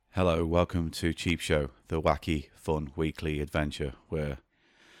Hello, welcome to Cheap Show, the wacky, fun, weekly adventure where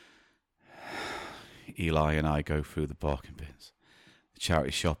Eli and I go through the bargain bins, the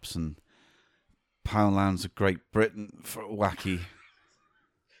charity shops and Poundlands of Great Britain for a wacky,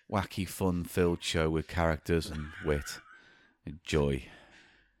 fun-filled show with characters and wit and joy.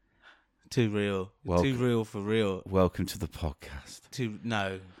 Too real. Too real for real. Welcome to the podcast.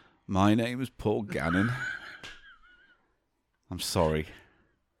 No. My name is Paul Gannon. I'm sorry.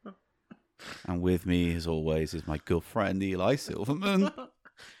 And with me, as always, is my good friend Eli Silverman.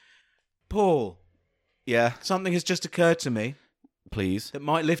 Paul, Yeah, something has just occurred to me please. that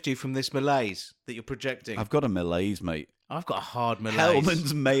might lift you from this malaise that you're projecting. I've got a malaise, mate. I've got a hard malaise.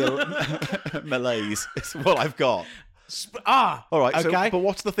 Hellman's malaise. It's what I've got. All All right, okay. but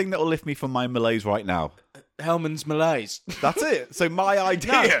what's the thing that will lift me from my malaise right now? Hellman's malaise. That's it. So my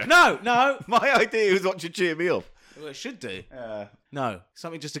idea. No. My idea is what should cheer me up. Well, it should do. No,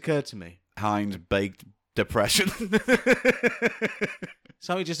 something just occurred to me. Heinz baked depression.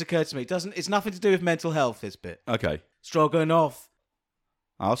 Something just occurred to me. It's nothing to do with mental health, this bit. Okay. Stroganoff.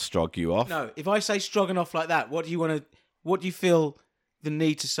 I'll strog you off. No, if I say stroganoff like that, what do you feel the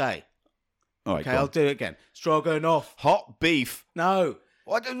need to say? All right, Okay, go I'll on. do it again. Stroganoff. Hot beef. No.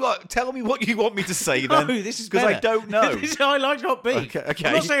 What? Tell me what you want me to say No, then. this is because I better. don't know. I like hot beef. Okay.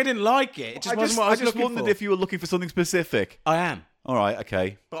 I'm not saying I didn't like it. It just wasn't what I was just looking wondered for. if you were looking for something specific. I am. All right,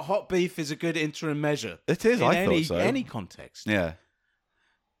 okay. But hot beef is a good interim measure. It is, in I thought so. any context. Yeah.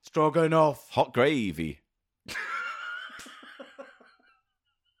 Stroganoff. Hot gravy.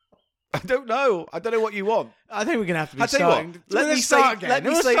 I don't know what you want. I think we're going to have to be I'll tell you what, starting. let me Let's start say- again. let me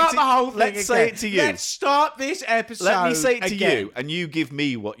We'll say it start to- the whole thing let's say again. it to you. Let's start this episode Let me say it to again. you, and you give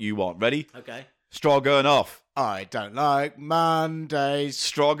me what you want. Ready? Okay. Stroganoff. I don't like Mondays.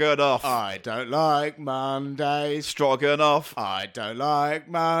 Stroganoff. I don't like Mondays. Stroganoff. I don't like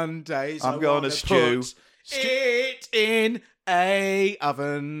Mondays. I'm I gonna wanna stew. put it in a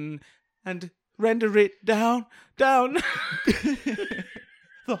oven and render it down.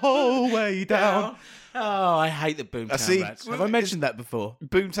 The whole way down. Oh, I hate the Boomtown see, Rats. Have I mentioned that before?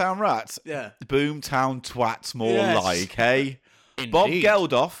 Boomtown Rats. Yeah. Boomtown Twats, more Yes. like, hey? Bob Indeed.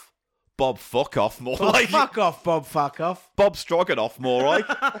 Geldof. Bob Fuck Off, more Bob like. fuck off, Bob fuck off. Bob Stroganoff, more like.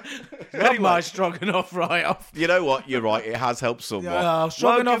 Love my stroganoff right off. You know what? You're right. It has helped somewhat. Oh,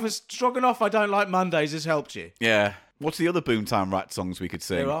 stroganoff I don't like Mondays has helped you. Yeah. What's the other Boomtown Rat songs we could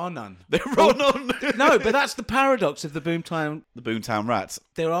sing? There are none. There are none. No, but that's the paradox of the Boomtown. The Boomtown Rats.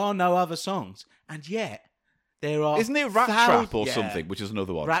 There are no other songs, and yet there are. Isn't it Rat Trap or something, which is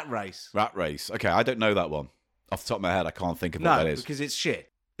another one? Rat Race. Rat Race. Okay, I don't know that one. Off the top of my head, I can't think of what No, that is. because it's shit.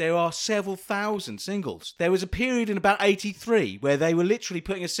 There are several thousand singles. There was a period in about 83 where they were literally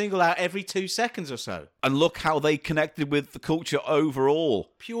putting a single out every 2 seconds or so. And look how they connected with the culture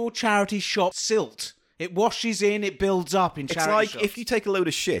overall. Pure charity shop silt. It washes in, it builds up in It's charity like shops. if you take a load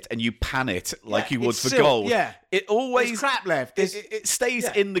of shit and you pan it like you would it's for silt, gold. yeah. It always... There's crap left. It stays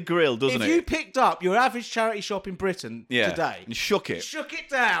yeah. in the grill, doesn't If it? you picked up your average charity shop in Britain today, And shook it. shook it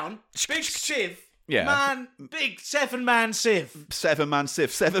down, big sieve, Yeah. man, big 7-man sieve. 7-man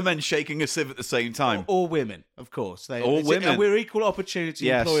sieve. 7 men shaking a sieve at the same time. Or women, of course. All women. And we're equal opportunity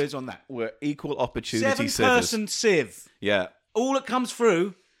Yes. employers on that. We're equal opportunity sievers. 7-person sieve. Yeah. All that comes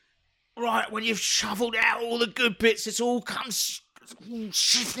through, right, when you've shoveled out all the good bits, it all comes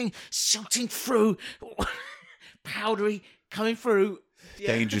shifting, silting through, powdery, coming through. Yeah.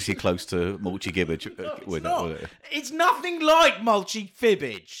 Dangerously close to Mulchy Gibbage with not. it. It's nothing like Mulchy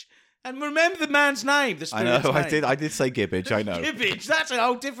Fibbage. And remember the man's name, the I know, spirit's name. I did say Gibbage, I know. Gibbage, that's a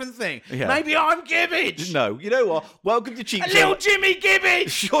whole different thing. Yeah. Maybe I'm Gibbage. No, you know what? Welcome to Cheap A Show. little Jimmy Gibbage.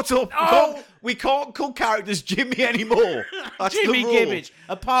 Shut up. Oh. We can't call characters Jimmy anymore. That's Jimmy the rule. Gibbage.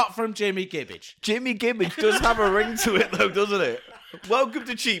 Apart from Jimmy Gibbage. Jimmy Gibbage does have a ring to it, though, doesn't it? Welcome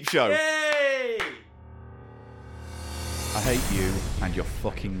to Cheap Show. Yay! I hate you and your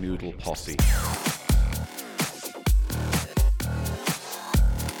fucking noodle posse.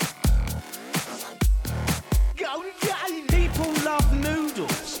 People love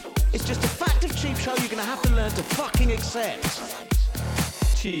noodles. It's just a fact of Cheap Show you're going to have to learn to fucking accept.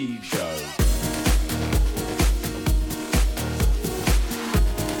 Cheap Show.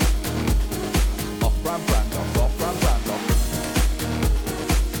 Off-brand brand off, off-brand brand off.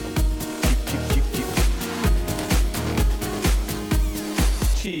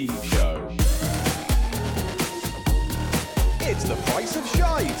 Cheap Show. It's the price of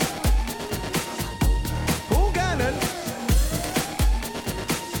shite. Paul Gannon.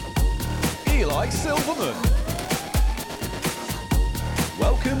 Eli Silverman.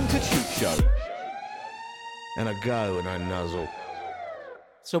 Welcome to Cheap Show. And I go and I nuzzle.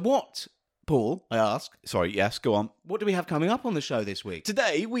 So what, Paul, I ask, Sorry, yes, go on. what do we have coming up on the show this week?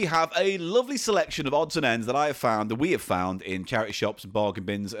 Today, we have a lovely selection of odds and ends that we have found in charity shops and bargain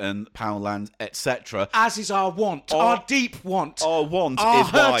bins and Poundland, etc. As is our want, our deep want. Our want Our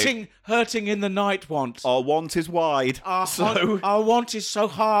is wide. hurting in the night want. Our want is wide. Our want is so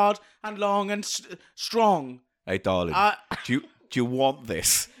hard and long and strong. Hey, darling, do you want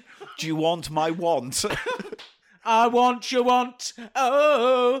this? Do you want my want? I want you want.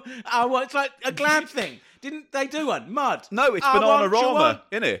 Oh, I want. It's like a glam thing. Didn't they do one? Mud. No, it's I want you Bananarama,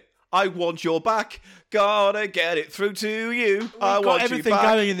 want. innit? I want your back. Gotta get it through to you. I We've want got everything you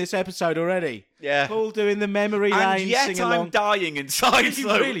back. going in this episode already. Yeah. Paul doing the memory And lane, yet sing I'm along. dying inside.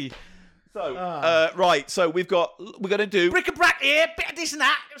 So, Really? So, right. So we're going to do Bric-a-brac here, bit of this and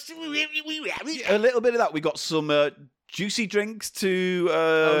that. a little bit of that. We got some juicy drinks to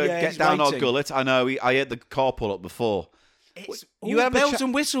get he's down our waiting. gullet. I know. I had the car pull up before. It's You all have a bells cha-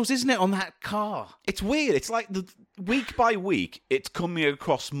 and whistles, isn't it, on that car? It's weird. It's like week by week, it's coming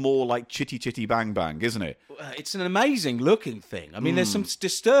across more like chitty chitty bang bang, isn't it? It's an amazing looking thing. I mean, there's some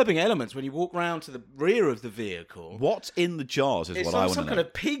disturbing elements when you walk round to the rear of the vehicle. What's in the jars is It's what I like want to some know. kind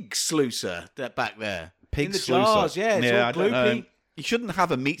of pig sluicer that back there. Pig in the sluicer. jars, yeah. It's I all don't know. gloopy. You shouldn't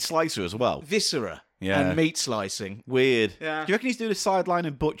have a meat slicer as well. Viscera Yeah. and meat slicing. Weird. Yeah. Do you reckon he's doing a sideline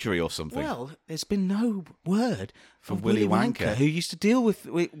and butchery or something? Well, there's been no word from Willy Willy Wonka. who used to deal with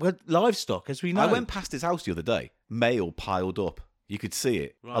livestock, as we know. I went past his house the other day. Mail piled up. You could see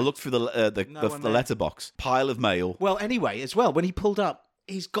it. I looked through No the one there. letterbox. Pile of mail. Well, anyway, as well, when he pulled up,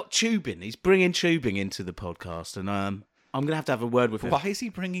 he's got tubing. He's bringing tubing into the podcast, and I'm going to have a word with him. Why is he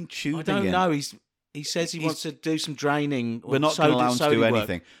bringing tubing I don't in? know. He says he wants to do some draining. Or We're not going to allow him to do work.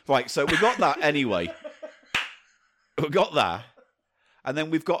 anything. Right, so we got that anyway. We got that. And then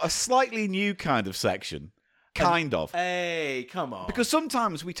we've got a slightly new kind of section. Kind of. Hey, come on. Because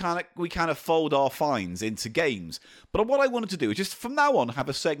sometimes we kind of fold our finds into games. But what I wanted to do is just from now on have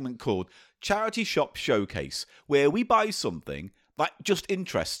a segment called Charity Shop Showcase, where we buy something that just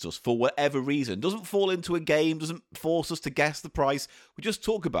interests us for whatever reason. Doesn't fall into a game, doesn't force us to guess the price. We just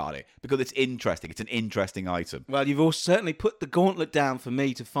talk about it because it's interesting. It's an interesting item. Well, you've all certainly put the gauntlet down for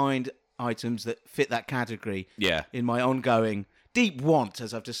me to find items that fit that category. Yeah. In my ongoing deep want,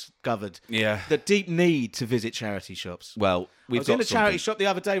 as I've discovered. Yeah. The deep need to visit charity shops. Well, I we've was got in a charity something. shop the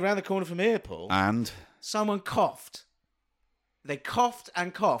other day round the corner from here, Paul. And Someone coughed. They coughed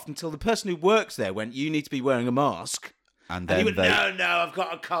and coughed until the person who works there went, "You need to be wearing a mask." then And he went, they. no, I've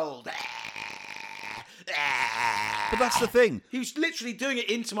got a cold. But that's the thing. He was literally doing it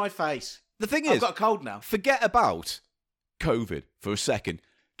into my face. The thing I've is, got a cold now. forget about COVID for a second.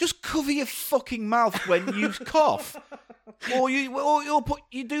 Just cover your fucking mouth when you cough, or you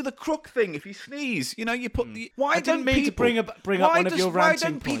do the crook thing if you sneeze. You know, you put. Why I didn't don't mean to people bring up one of your why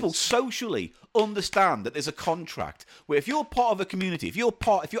ranting don't people points. socially understand that there's a contract where if you're part of a community, if you're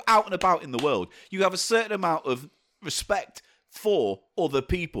out and about in the world, you have a certain amount of respect for other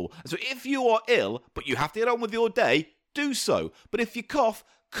people. And so if you are ill, but you have to get on with your day, do so. But if you cough,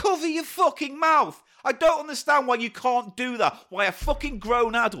 cover your fucking mouth. I don't understand why you can't do that. Why a fucking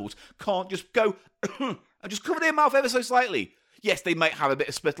grown adult can't just go and just cover their mouth ever so slightly. Yes, they might have a bit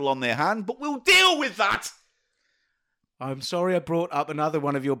of spittle on their hand, but we'll deal with that. I'm sorry I brought up another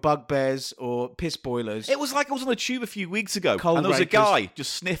one of your bugbears or piss boilers. It was like I was on the tube a few weeks ago, Cold and there was a rakers. guy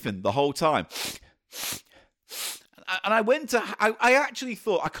just sniffing the whole time. And I went to. I actually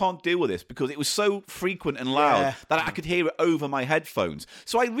thought I can't deal with this because it was so frequent and loud Yeah. that I could hear it over my headphones.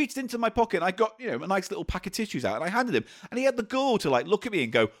 So I reached into my pocket and I got a nice little pack of tissues out and I handed him, and he had the gall to look at me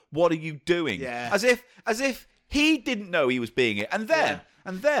and go, "What are you doing?" Yeah. As if he didn't know he was being it. And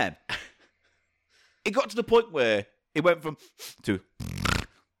then it got to the point where it went from to.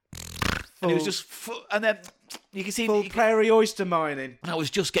 And it was just, and then you can see, Full prairie oyster mining. and I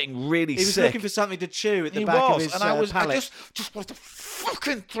was just getting really He was sick. looking for something to chew at the He back was, of his and I palate. just wanted to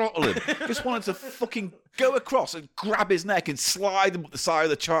fucking throttle him. Just wanted to fucking go across and grab his neck and slide him up the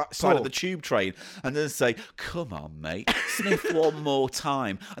side of the side of the tube train, and then say, "Come on, mate, sniff one more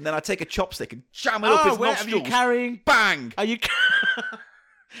time." And then I take a chopstick and jam it up his where, nostrils. are you carrying? Bang! Are you?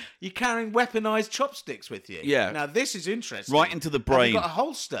 You carrying weaponized chopsticks with you? Yeah. Now this is interesting. Right into the Have brain. you got a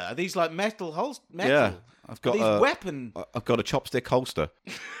holster? Are these like metal metal? Yeah, I've got Are these weapon. I've got a chopstick holster,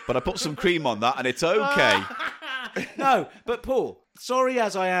 but I put some cream on that, and it's okay. No, but Paul, sorry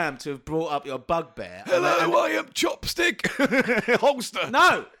as I am to have brought up your bugbear. Hello, I am chopstick holster.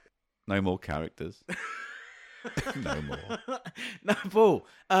 No, No more characters. No more. no, Paul.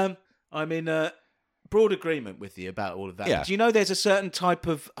 I'm in broad agreement with you about all of that. Yeah. Do you know there's a certain type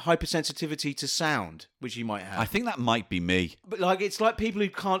of hypersensitivity to sound which you might have? I think that might be me. But like it's like people who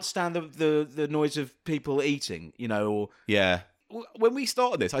can't stand the noise of people eating, or Yeah. When we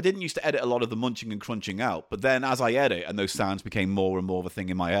started this, I didn't used to edit a lot of the munching and crunching out. But then as I edit and those sounds became more and more of a thing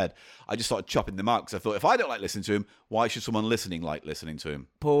in my head, I just started chopping them out because I thought, if I don't like listening to him, why should someone listening like listening to him?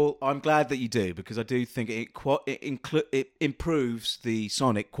 Paul, I'm glad that you do because I do think it improves the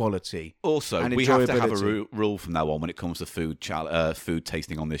sonic quality. Also, and we have to have a enjoyability. rule from now on when it comes to food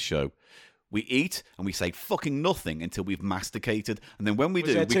tasting on this show. We eat and we say fucking nothing until we've masticated, and then when we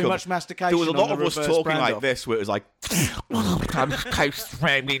do, there we too come- much mastication There was a on lot the of us reverse talking like Brandoff? this, where it was like, Tastes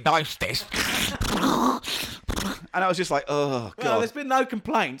really nice, this. and I was just like, oh god. Well, there's been no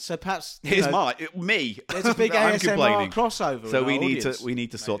complaints, so perhaps Here's me. There's a big I'm ASMR complaining. crossover. So in we our need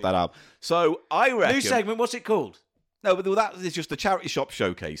audience. to sort that out. So I reckon New segment. What's it called? No, but that is just the charity shop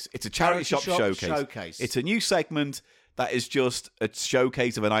showcase. It's a charity shop showcase. showcase. It's a new segment that is just a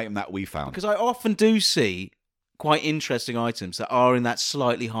showcase of an item that we found. Because I often do see quite interesting items that are in that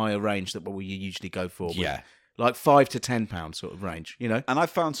slightly higher range that what we usually go for. with. Yeah. Like £5 to £10 sort of range, And I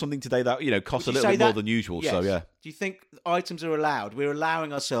found something today that, costs a Would you little say bit more that- than usual. Yes. So, yeah. Do you think items are allowed? We're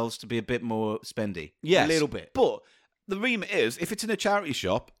allowing ourselves to be a bit more spendy. Yes. A little bit. But the remit is, if it's in a charity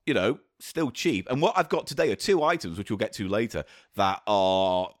shop, still cheap. And what I've got today are two items, which we'll get to later, that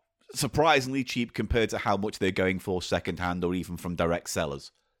are surprisingly cheap compared to how much they're going for secondhand or even from direct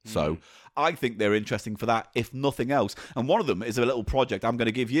sellers. So I think they're interesting for that, if nothing else. And one of them is a little project I'm going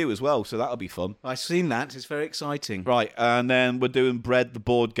to give you as well, so that'll be fun. I've seen that. It's very exciting. Right, and then we're doing Bread the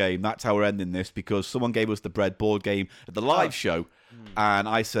board game. That's how we're ending this, because someone gave us the Bread board game at the live show, and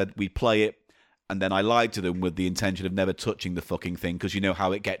I said we'd play it, and then I lied to them with the intention of never touching the fucking thing, because you know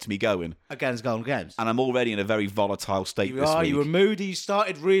how it gets me going. Against Golden Games. And I'm already in a very volatile state this week. You were moody. You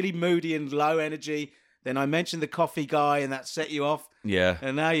started really moody and low energy. Then I mentioned the coffee guy, and that set you off. Yeah.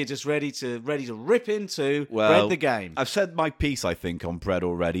 And now you're just ready to rip into Well, Bread the game. I've said my piece, I think, on Bread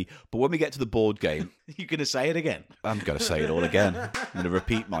already, but when we get to the board game, You're going to say it again. I'm going to say it all again. I'm going to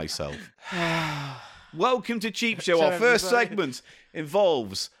repeat myself. Welcome to Cheap Show. Our So first everybody- segment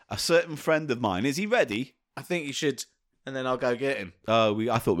involves a certain friend of mine. Is he ready? I think you should, and then I'll go get him.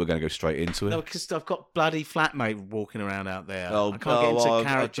 I thought we were going to go straight into it. No, because I've got bloody flatmate walking around out there. Oh, I can't get into a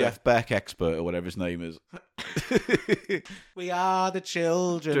character. Jeff Beck expert or whatever his name is. We are the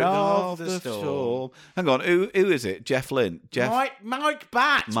children of the storm. Hang on, who is it? Jeff Lynn? Mike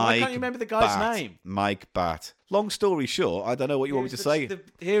Bat. Why can't you remember the guy's Bat. name? Mike Bat. Long story short, I don't know what you want me to say.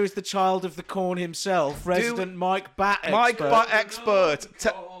 Here is the child of the corn himself, resident Mike Bat expert. Mike Bat expert.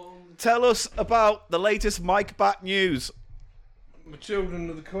 Tell us about the latest Mike Bat news. The children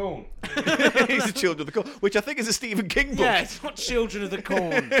of the corn. He's the Children of the Corn, which I think is a Stephen King book. Yeah, it's not Children of the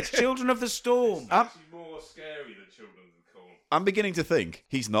Corn. It's Children of the Storm. It's more scary than children of the corn. I'm beginning to think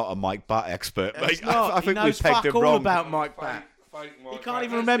he's not a Mike Bat expert. He's mate. not. I think he knows we pegged fuck him all wrong. about Mike Bat. Fake He Mike can't Bat. even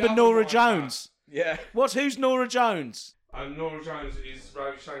There's remember the other Nora Mike Jones. Yeah. Who's Nora Jones? Bat. And Nora Jones is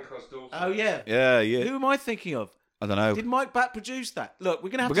Ravi Shankar's daughter. Oh, yeah. Yeah. Who am I thinking of? I don't know. Did Mike Bat produce that? Look, we're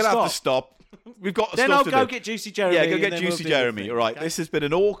going to have We're to going to stop. have to stop. We've got Then stuff I'll to go do. get Juicy Jeremy. Yeah, go and get then we'll Juicy do the Jeremy. thing, All right, okay? this has been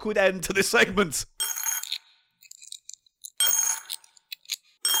an awkward end to this segment.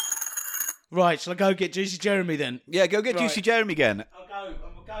 Right, shall I go get Juicy Jeremy then? Yeah, go get Right. Juicy Jeremy again. I'll go.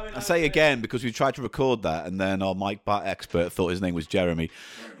 I'm going. I say again because we tried to record that, and then our Mike Bat expert thought his name was Jeremy.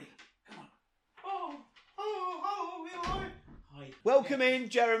 Hi. Welcome in,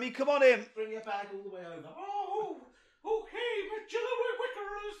 Jeremy. Come on in. Bring your bag all the way over. Oh, okay, Magilla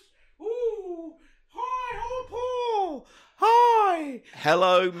Wickers. Ooh, hi, Paul. Hi.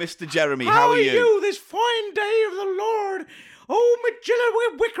 Hello, Mr. Jeremy. How are you? this fine day of the Lord? Oh,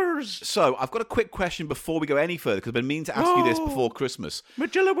 Magilla Wickers. So, I've got a quick question before we go any further, because I've been meaning to ask you this Oh. before Christmas.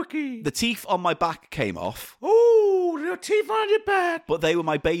 Magilla Wiki. The teeth on my back came off, Oh, the teeth on your back. but they were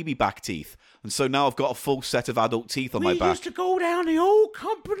my baby back teeth. And so now I've got a full set of adult teeth on my We back. used to go down the old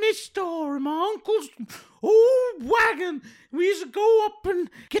company store in my uncle's old wagon. We used to go up and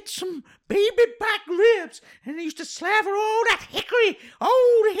get some baby back ribs, and they used to slaver all that hickory.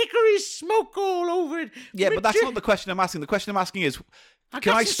 Oh, the hickory smoke all over it. Yeah, but that's not the question I'm asking. The question I'm asking is, can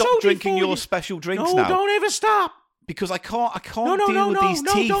got I some stop soda drinking for your you. special drinks No, now? don't ever stop. Because I can't No, deal with these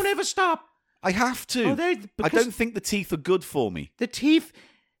teeth. don't ever stop. I have to. Oh, they- I because- don't think the teeth are good for me. The teeth,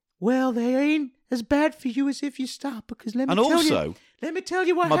 well, they ain't as bad for you as if you stop. Because let me And tell also- you, Let me tell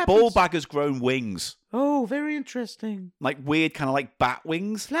you what My happens. ball bag has grown wings. Oh, very interesting. Like weird, kind of like bat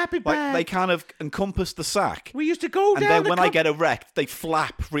wings. Flappy Like bag. they kind of encompass the sack. We used to go And down then the when I get erect, they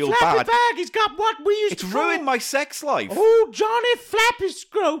flap real Flappy bad. bag, he's got what we used It's to call... ruined my sex life. Oh, Johnny Flappy's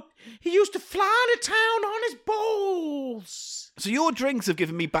scrote. He used to fly to town on his balls. So your drinks have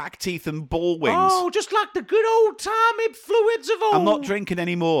given me back teeth and ball wings. Oh, just like the good old-timey fluids of old. I'm not drinking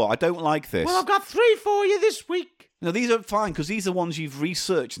anymore. I don't like this. Well, I've got 3 for you this week. No, these are fine because these are ones you've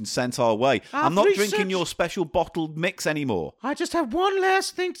researched and sent our way. I've I'm not drinking researched- your special bottled mix anymore. I just have one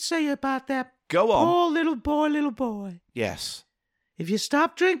last thing to say about that. Go on. Oh, little boy. Yes. If you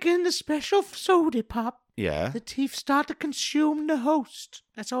stop drinking the special soda pop, Yeah. the teeth start to consume the host.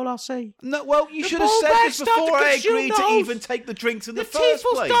 That's all I'll say. No, well, you The should have ball said bags this start to before I consume agreed the to host. even take the drinks in the teeth first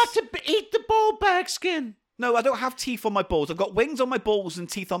will place. start to eat the ball bag skin. No, I don't have teeth on my balls. I've got wings on my balls and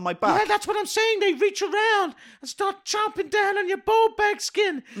teeth on my back. Yeah, that's what I'm saying. They reach around and start chomping down on your ball bag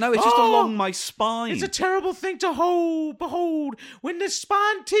skin. No, it's just Oh, along my spine. It's a terrible thing to behold when the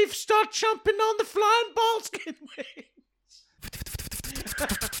spine teeth start chomping on the flying ball skin wings.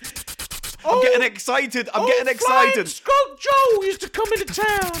 I'm getting excited. I'm getting excited. Scrote Joe used to come into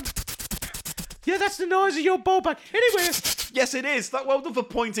town. Yeah, that's the noise of your ball bag. Anyway, Yes, it is. Well done for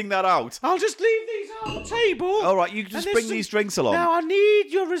pointing that out. I'll just leave these on the table. All right, you can just And bring there's these drinks along. Now I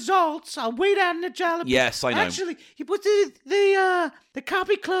need your results. I'll wait out in the jalopy. Yes, I know. Actually, you put the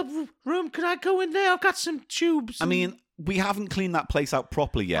copy club room. Can I go in there? I've got some tubes. I mean, we haven't cleaned that place out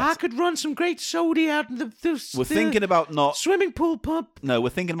properly yet. I could run some great soda out in the We're thinking about not. swimming pool pump. No, we're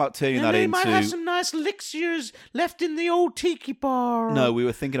thinking about turning And that they might have into. some nice elixirs left in the old tiki bar. No, we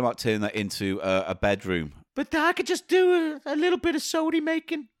were thinking about turning that into a bedroom. But I could just do a little bit of soda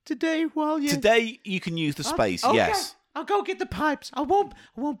making today while you... Today you can use the space. Okay, Yes. I'll go get the pipes. I won't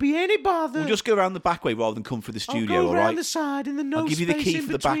be any bother. We'll just go around the back way rather than come through the studio. I'll go all around right. the side in the no I'll give you the space key in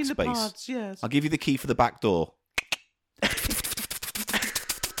for the back between the space. pods, yes. I'll give you the key for the back door.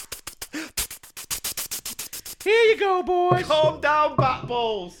 Here you go, boys. Calm down, bat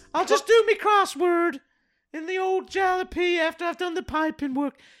balls. I'll just do me crossword in the old jalopy after I've done the piping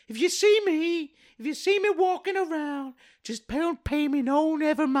work. If you see me walking around, just pay me no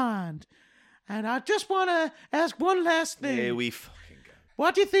never mind. And I just want to ask one last thing. Here we fucking go.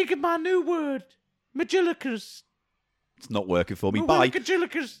 What do you think of my new word? Magillicus. It's not working for me. Bye.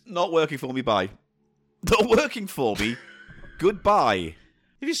 Magillicus. Not working for me. Bye. Not working for me. Goodbye.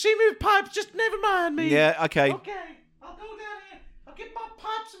 If you see me with pipes, just never mind me. Yeah, okay. Okay. I'll go down here. I'll get my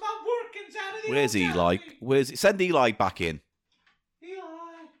pipes and my workings out of the Where's old Eli? jalopy. Where's Send Eli back in. Eli,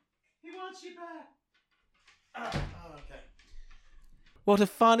 he wants you back. Okay. What a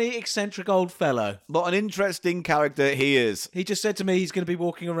funny, eccentric old fellow. What an interesting character he is. He just said to me he's going to be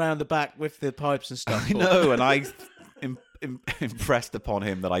walking around the back with the pipes and stuff. I know, and I impressed upon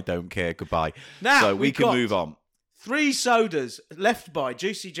him that I don't care. Goodbye. Now, so we we've can got- move on. 3 sodas left by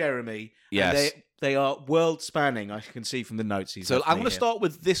Juicy Jeremy. Yes. And they are world spanning, I can see from the notes he's So left I'm me going to here. start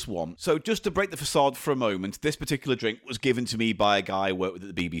with this one. So just to break the facade for a moment, this particular drink was given to me by a guy I worked with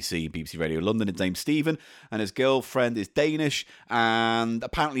at the BBC Radio London. His name's Stephen, and his girlfriend is Danish, and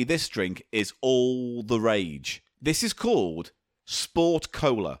apparently this drink is all the rage. This is called Sport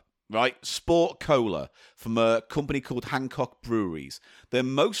Cola. Right, Sport Cola from a company called Hancock Breweries. They're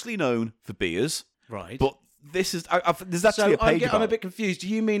mostly known for beers, Right. but this is there's actually So a page I'm about a bit confused. Do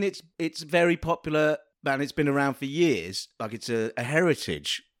you mean it's very popular and it's been around for years? Like it's a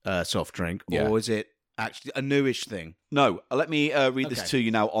heritage soft drink? Yeah. Or is it actually a newish thing? No, let me read this Okay. to you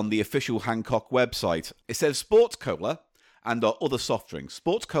now on the official Hancock website. It says Sports Cola and our other soft drinks.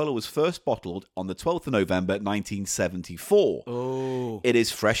 Sports Cola was first bottled on the 12th of November 1974. Oh. It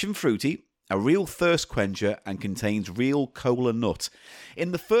is fresh and fruity, a real thirst quencher, and contains real cola nut.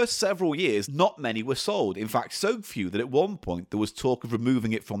 In the first several years, not many were sold. In fact, so few that at one point there was talk of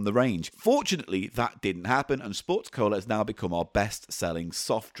removing it from the range. Fortunately, that didn't happen, and Sports Cola has now become our best-selling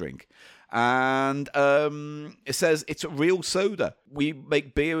soft drink. And it says it's a real soda. We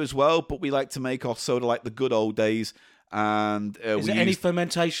make beer as well, but we like to make our soda like the good old days. And Is we there any use-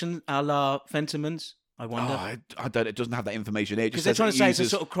 fermentation a la Fentimans? I wonder. I don't. It doesn't have that information here. It Because just they're says trying it to say it's a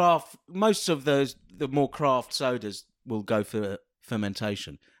uses- sort of craft. Most of the more craft sodas will go for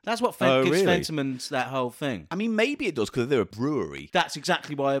fermentation. That's what Oh, gives really? Fentimans that whole thing. I mean, maybe it does because they're a brewery. That's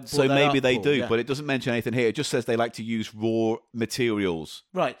exactly why I brought So that maybe up they for, do, yeah. but it doesn't mention anything here. It just says they like to use raw materials.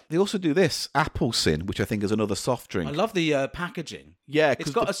 Right. They also do this, Applesin, which I think is another soft drink. I love the packaging. Yeah,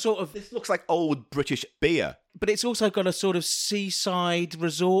 It's got a sort of... this looks like old British beer. but it's also got a sort of seaside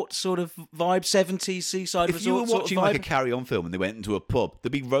resort sort of vibe, 70s seaside If you were resort sort watching of like a vibe. Carry-On film and they went into a pub,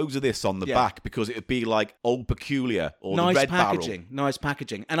 there'd be rows of this on the Yeah. back because it would be like Old Peculiar or Nice the Red packaging, nice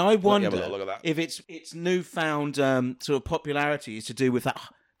packaging. And I have a wonder little look at that. if its newfound sort of popularity is to do with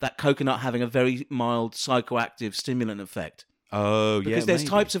that coconut having a very mild psychoactive stimulant effect. Barrel. Oh, Because there's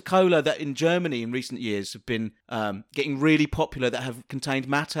types of cola that in Germany in recent years have been getting really popular that have contained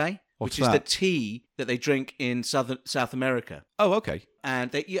mate, What's which is the that? tea that they drink in South America. Oh, okay.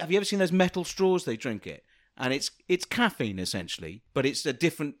 And have you ever seen those metal straws they drink it? And it's caffeine essentially, but it's a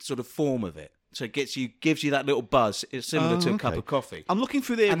different sort of form of it. So it gives you that little buzz. It's similar to a cup okay. of coffee. I'm looking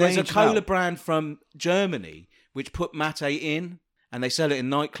through the And there's a range cola now. brand from Germany which put mate in, and they sell it in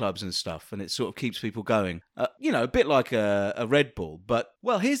nightclubs and stuff, and it sort of keeps people going. A bit like a Red Bull, but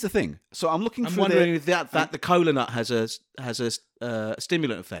Well, here's the thing. So I'm looking I'm through wondering if that the cola nut has a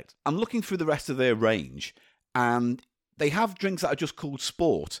stimulant effect. I'm looking through the rest of their range, and they have drinks that are just called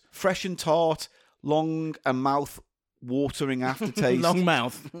Sport, fresh and tart, long and mouth-watering aftertaste. Long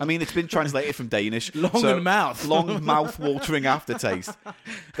mouth. I mean, it's been translated from Danish. Long and mouth. Long mouth-watering aftertaste.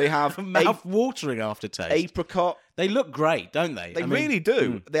 They have Mouth-watering aftertaste. apricot. They look great, don't they? They really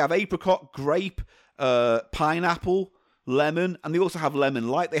do. They have apricot, grape, pineapple, lemon, and they also have lemon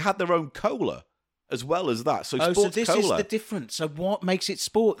light. They had their own cola as well as that. So Oh, Sports so this Cola. is the difference. So what makes it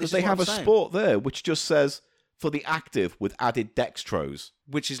sport? Because This they is what have a I'm saying. Sport there, which just says, for the active with added dextrose.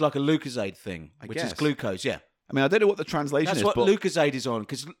 Which is like a Lucozade thing, which is guess. glucose, yeah. I mean, I don't know what the translation That's is, what but Lucozade is on,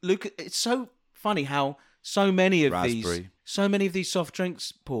 because it's so funny how so many of Raspberry. these soft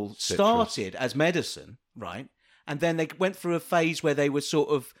drinks, Paul, Citrus. started as medicine, right? And then they went through a phase where they were sort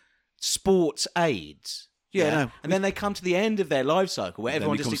of sports aids. Yeah, no. And then they come to the end of their life cycle where Then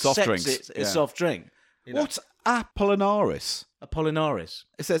everyone just become soft accepts drinks. it as Yeah. soft drink. You know? what's Apollinaris? Apollinaris.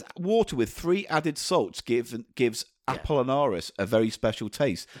 It says water with 3 added salts gives Apollinaris a very special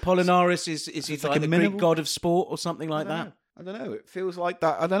taste. Apollinaris is he It's like, like a the mineral? Greek god of sport or something like that? I don't know. It feels like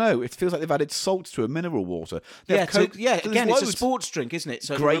that. I don't know. It feels like they've added salts to a mineral water. They Yeah, have Coke- so again, there's it's a loads. sports drink, isn't it?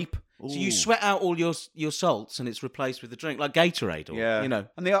 So Grape. So you Ooh. sweat out all your salts and it's replaced with the drink, like Gatorade or, Yeah. you know.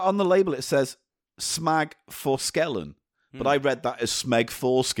 And on the label it says Smag Forskellen. But I read that as Smeg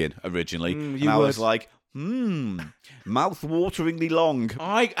Foreskin originally. And you I was would. like, mouth-wateringly long.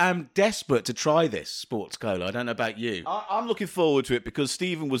 I am desperate to try this sports cola. I don't know about you. I'm looking forward to it because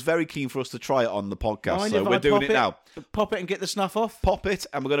Stephen was very keen for us to try it on the podcast. Mind So if we're I doing pop it now. Pop it and get the snuff off? Pop it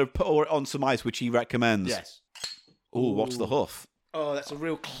and we're going to pour it on some ice, which he recommends. Yes. Oh, what's the huff? Oh, that's a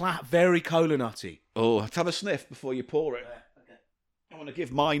real very cola nutty. Oh, have a sniff before you pour it. I want to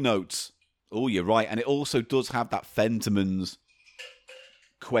give my notes. Oh, you're right. And it also does have that Fentimans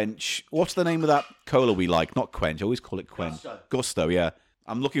Quench. What's the name of that cola we like? Not Quench. I always call it Quench. Gusto, yeah.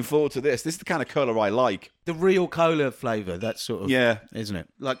 I'm looking forward to this. This is the kind of cola I like. The real cola flavour, that's sort of, Yeah. isn't it?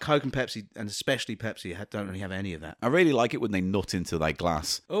 Like Coke and Pepsi, and especially Pepsi, don't really have any of that. I really like it when they nut into their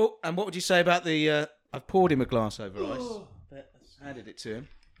glass. Oh, and what would you say about the... I've poured him a glass over ice. Handed it to him.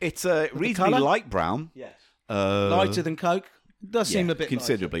 It's reasonably colour? light brown. Yes. Uh, Lighter than Coke. Does seem a bit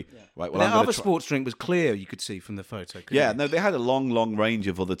considerably. lighter. Yeah. Right, But well, I'm that gonna other try- sports drink was clear, you could see from the photo. couldn't Yeah, you? no, they had a long range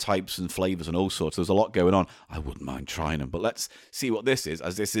of other types and flavours and all sorts. There's a lot going on. I wouldn't mind trying them, but let's see what this is,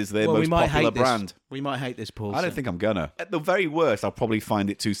 as this is their Well, most popular brand. This. We might hate this, Paul. I don't think I'm gonna. At the very worst, I'll probably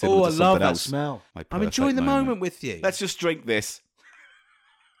find it too similar Oh, I to love something that else. smell. My I'm enjoying the perfect moment with you. Let's just drink this.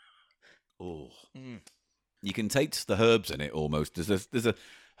 Oh, you can taste the herbs in it almost. There's a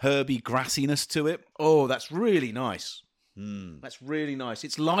herby grassiness to it. Oh, that's really nice. That's really nice.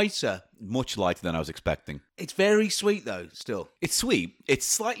 It's lighter. Much lighter than I was expecting. It's very sweet though. Still, It's sweet. It's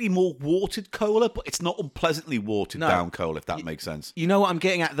slightly more watered cola, but it's not unpleasantly watered No. down cola, if that makes sense. you know what I'm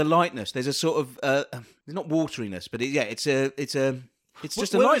getting at? The lightness. There's a sort of there's not wateriness, but it's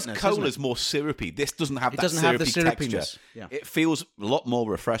just a Whereas lightness. cola isn't it? is more syrupy. This doesn't have It that doesn't have the syrupy syrupiness. texture. Yeah. It feels a lot more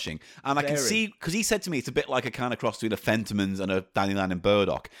refreshing. And I can Very. see, because he said to me it's a bit like a kind of cross between a Fentimans and a Dandelion and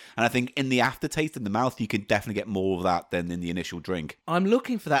Burdock. And I think in the aftertaste in the mouth, you can definitely get more of that than in the initial drink. I'm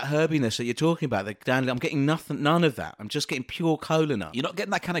looking for that herbiness that you're talking about. The dandelion. I'm getting none of that. I'm just getting pure cola nut. You're not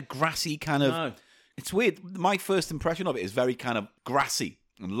getting that kind of grassy kind of... No. It's weird. My first impression of it is very kind of grassy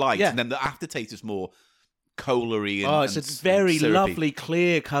and light. Yeah. And then the aftertaste is more cola-y and Oh, it's and a very syrupy. lovely,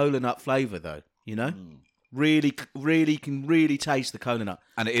 clear cola nut flavour, though. You know, really can really taste the cola nut.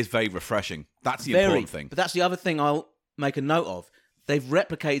 And it is very refreshing. That's the Very. important thing. But that's the other thing I'll make a note of. They've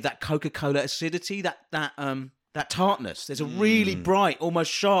replicated that Coca-Cola acidity, that tartness. There's a really bright,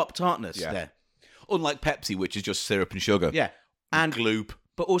 almost sharp tartness Yeah. there. Unlike Pepsi, which is just syrup and sugar. Yeah, and Gloop.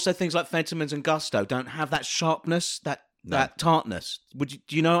 but also things like Fentimans and Gusto don't have that sharpness, that tartness. Do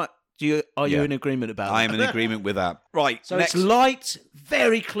you know Are you Yeah. in agreement about I'm that? in agreement with that. Right, So next. it's light,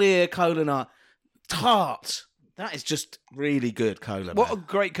 very clear cola nut, tart. That is just really good cola. What a man.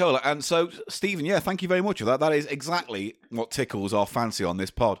 great cola. And so, Stephen, yeah, thank you very much for that. That is exactly what tickles our fancy on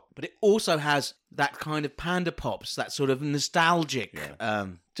this pod. But it also has that kind of Panda Pops, that sort of nostalgic,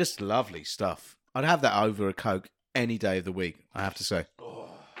 just lovely stuff. I'd have that over a Coke any day of the week, I have to say.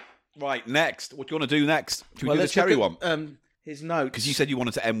 Right, next. What do you want to do next? Should we do the let's cherry look one? at, his notes. Because you said you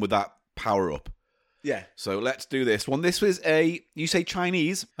wanted to end with that power up. Yeah. So let's do this one. This was you say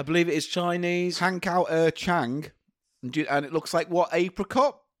Chinese, I believe it is Chinese. Han Kao Chang, and it looks like what,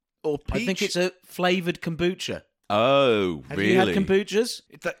 apricot or peach? I think it's a flavoured kombucha. Oh, Have really? you had kombuchas?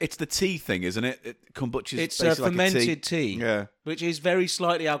 It's the tea thing, isn't it? Kombucha is It's basically like a fermented tea, Yeah. which is very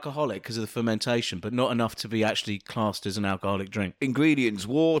slightly alcoholic because of the fermentation, but not enough to be actually classed as an alcoholic drink. Ingredients: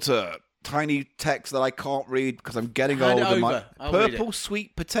 water, tiny text that I can't read because I'm getting Hand it older. over. I'll read Purple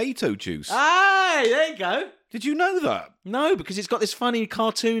sweet potato juice. Hey, there you go. Did you know that? No, because it's got this funny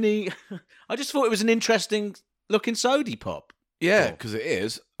cartoony. I just thought it was an interesting looking sody pop. Yeah, because it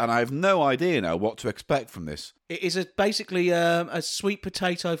is, and I have no idea now what to expect from this. It is basically a sweet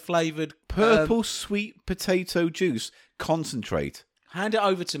potato flavoured Purple sweet potato juice concentrate. hand it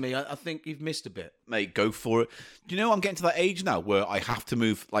over to me. I think you've missed a bit. Mate, go for it. Do you know I'm getting to that age now where I have to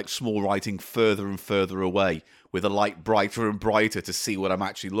move like small writing further and further away with a light brighter and brighter to see what I'm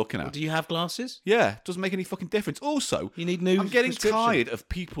actually looking at? Do you have glasses? Yeah, it doesn't make any fucking difference. Also, You need new I'm getting prescription. tired of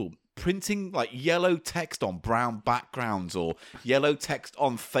people printing like yellow text on brown backgrounds or yellow text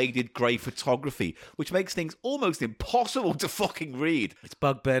on faded grey photography, which makes things almost impossible to fucking read. It's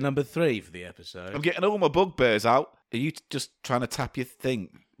bugbear number 3 for the episode. I'm getting all my bugbears out. Are you just trying to tap your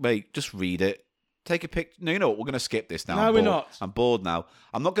thing? Mate, just read it. Take a picture. No, you know what? We're going to skip this now. No, I'm we're bored. not. I'm bored now.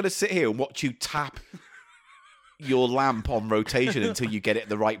 I'm not going to sit here and watch you tap your lamp on rotation until you get it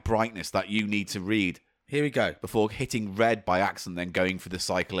the right brightness that you need to read Here we go. before hitting red by accident, then going for the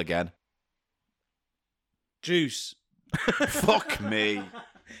cycle again. Juice. Fuck me.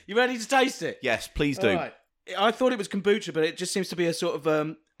 You ready to taste it? Yes, please do. All right. I thought it was kombucha, but it just seems to be a sort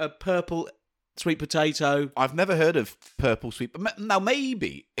of a purple sweet potato. I've never heard of purple sweet. But now,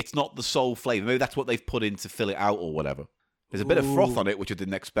 maybe it's not the sole flavour. Maybe that's what they've put in to fill it out or whatever. There's a bit of froth Ooh. on it, which I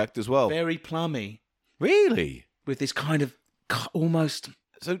didn't expect as well. Very plummy Really? with this kind of almost.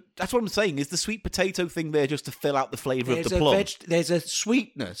 So that's what I'm saying. Is the sweet potato thing there just to fill out the flavour of the plum? There's a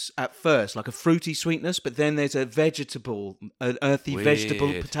sweetness at first, like a fruity sweetness, but then there's a vegetable, an earthy vegetable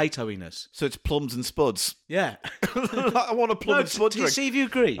Weird. potatoiness. So it's plums and spuds. Yeah. I want a plum and spud drink. See if you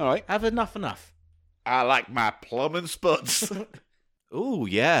agree. All right. Have enough. I like my plum and spuds. Oh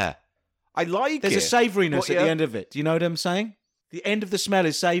yeah, I like There's it. a savouriness But, at yeah, the end of it. Do you know what I'm saying? The end of the smell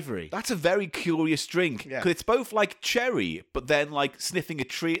is savoury. That's a very curious drink Yeah. because it's both like cherry, but then like sniffing a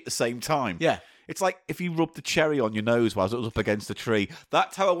tree at the same time. Yeah. It's like if you rubbed the cherry on your nose while it was up against a tree.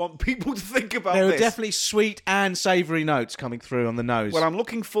 That's how I want people to think about There this. are definitely sweet and savoury notes coming through on the nose. Well, I'm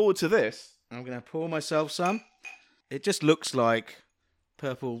looking forward to this. I'm going to pour myself some. It just looks like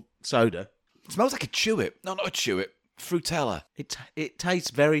purple soda. It smells like a Chewit. No, not a Chewit. Frutella. It tastes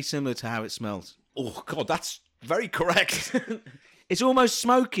very similar to how it smells. Oh God, that's very correct. It's almost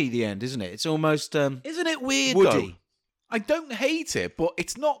smoky, the end, isn't it? It's almost Isn't it weird woody. though? I don't hate it, but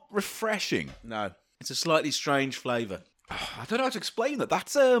it's not refreshing. No. It's a slightly strange flavour. I don't know how to explain that.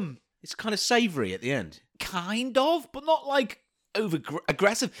 That's It's kind of savoury at the end. kind of, but not like over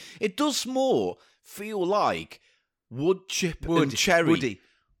aggressive. It does more feel like wood chip and cherry.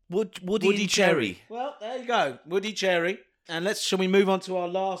 Woody and cherry. Well, there you go. Woody cherry. And shall we move on to our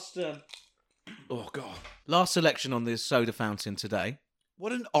last Oh God, last selection on this soda fountain today?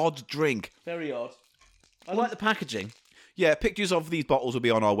 what an odd drink. Very odd. I like the packaging. Yeah, pictures of these bottles will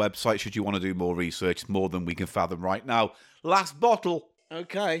be on our website should you want to do more research. It's more than we can fathom right now. Last bottle.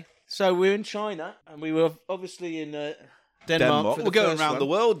 Okay. So we're in China, and we were obviously in Denmark. For the We're going first around one. the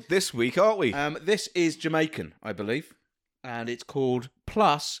world this week, aren't we? This is Jamaican, I believe, and it's called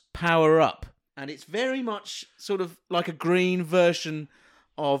Plus Power Up, and it's very much sort of like a green version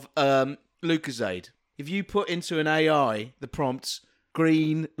of Lucozade. If you put into an AI the prompts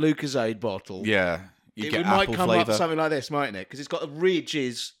green Lucozade bottle, yeah, you it get might apple come flavour. up something like this, mightn't it? Because it's got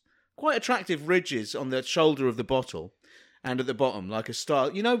ridges, quite attractive ridges on the shoulder of the bottle. And at the bottom, like a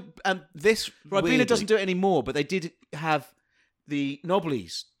style. You know, This Ribena weirdly- doesn't do it anymore, but they did have the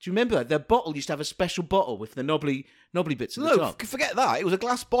Nobblies. Do you remember? Their bottle used to have a special bottle with the knobbly bits at the No, top. forget that. It was a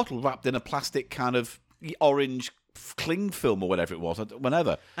glass bottle wrapped in a plastic kind of orange cling film or whatever it was.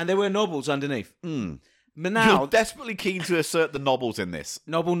 Whenever. And there were nobbles underneath. But You're now, desperately keen to assert the nobbles in this.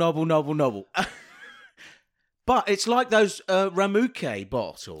 nobble. But it's like those Ramuke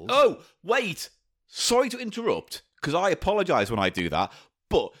bottles. Oh, wait. Sorry to interrupt, because I apologise when I do that,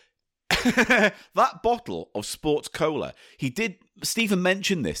 but that bottle of sports cola, Stephen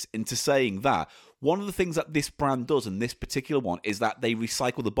mentioned this into saying that one of the things that this brand does, and this particular one, is that they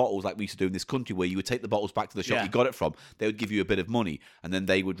recycle the bottles like we used to do in this country, where you would take the bottles back to the shop you got it from, they would give you a bit of money, and then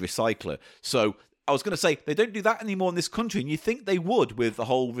they would recycle it. So I was going to say, they don't do that anymore in this country, and you think they would with the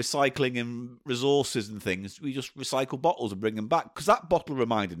whole recycling and resources and things. We just recycle bottles and bring them back. Because that bottle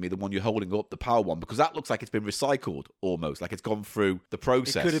reminded me, the one you're holding up, the Power one, because that looks like it's been recycled almost, like it's gone through the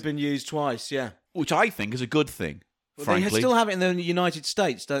process. It could have been used twice, yeah. Which I think is a good thing. Well, frankly. they still have it in the United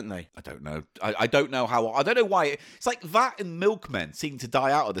States, don't they? I don't know. I don't know how. I don't know why. It's like that and milkmen seem to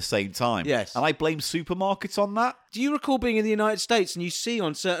die out at the same time. Yes. And I blame supermarkets on that. Do you recall being in the United States and you see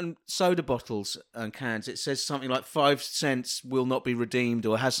on certain soda bottles and cans, it says something like 5 cents will not be redeemed,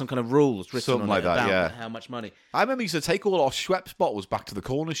 or has some kind of rules written Something on like it that, about yeah. how much money? I remember used to take all our Schweppes bottles back to the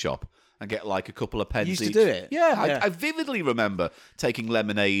corner shop and get like a couple of pence You used each. to do it? Yeah, Yeah. I vividly remember taking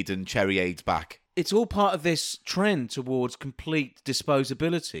lemonade and cherry aids back. It's all part of this trend towards complete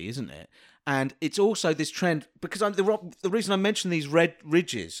disposability, isn't it? And it's also this trend, because the reason I mentioned these red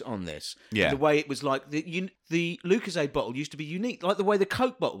ridges on this, Yeah. the way it was like, the Lucozade bottle used to be unique, like the way the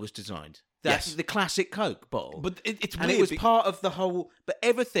Coke bottle was designed. That's Yes. the classic Coke bottle. But it's and weird. it was part of the whole, but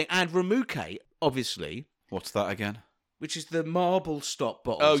everything, and Ramuke, obviously, What's that again? which is the marble stop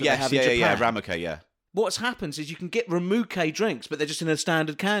bottle. Oh, that yes. they have Yeah, in yeah, Japan. Ramuke, yeah. What's happens is you can get Ramuke drinks, but they're just in a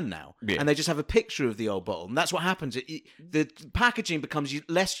standard can now, Yeah. and they just have a picture of the old bottle, and that's what happens. The packaging becomes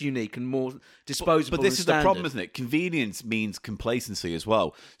less unique and more disposable. But this and is the problem, standard. isn't it? Convenience means complacency as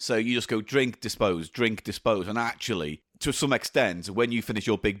well. So you just go drink, dispose, and actually, to some extent, when you finish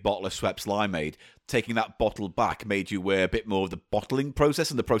your big bottle of Schweppes Limeade, taking that bottle back made you aware a bit more of the bottling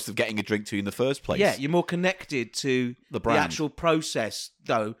process and the process of getting a drink to you in the first place. Yeah, you're more connected to The brand. actual process,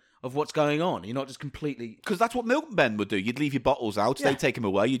 though, of what's going on. You're not just completely. Because that's what milkmen would do. You'd leave your bottles out, Yeah. they'd take them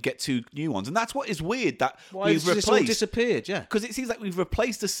away, you'd get 2 new ones. And that's what is weird, that Why has we've this all replaced... disappeared? Yeah. Because it seems like we've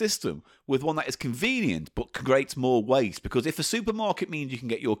replaced the system with one that is convenient but creates more waste. Because if a supermarket means you can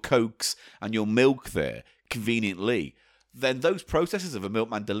get your Cokes and your milk there conveniently, then those processes of a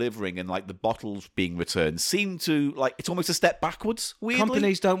milkman delivering and like the bottles being returned seem to, like, it's almost a step backwards, weirdly.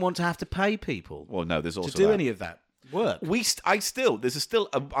 Companies don't want to have to pay people Well, no, there's also to do that. any of that work. There's still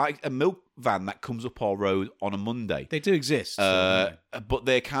a milk van that comes up our road on a Monday. They do exist. But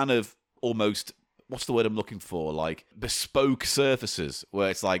they're kind of almost, what's the word I'm looking for? Like bespoke services where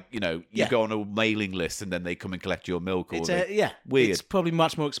it's like, you Yeah. go on a mailing list and then they come and collect your milk. it's Or weird. It's probably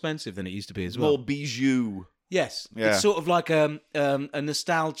much more expensive than it used to be as well. More bijou. Yes, Yeah. it's sort of like a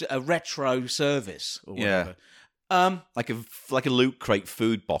nostalgia, a retro service or Yeah. whatever. Like a Loot Crate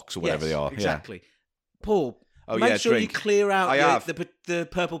food box or whatever yes, they are. exactly. Paul, Oh, make yeah, sure drink. you clear out I have. the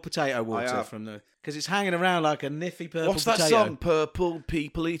purple potato water have. from the, because it's hanging around like a niffy Yeah. purple What's that potato. song? Purple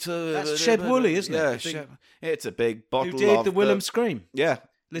People Eater. That's Shed Woolley, isn't it? Yeah, I think- Shed- it's a big bottle Who did of the Willem Scream? Yeah.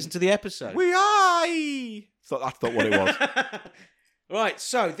 Listen to the episode. We are. So that's not what it was. Right,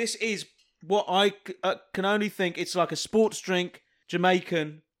 so this is what I can only think. It's like a sports drink,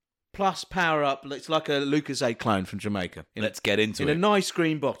 Jamaican, plus Power Up. It's like a Lucozade clone from Jamaica. Let's get into in it. a nice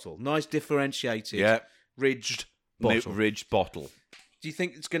green bottle, nice differentiated, Yeah. ridged bottle. Ridge bottle. Do you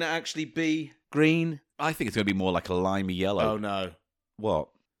think it's going to actually be green? I think it's going to be more like a limey yellow. Oh no! What?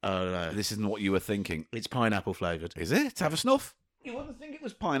 Oh no! This isn't what you were thinking. It's pineapple flavoured. Is it? Have a snuff? You wouldn't think it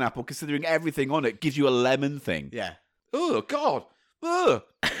was pineapple, considering everything on it gives you a lemon thing. Yeah. Oh, God. Ugh.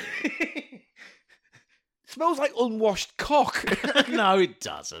 Smells like unwashed cock. No, it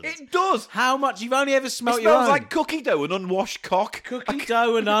doesn't. It does. How much? You've only ever It smelt your smells own. like cookie dough and unwashed cock. Cookie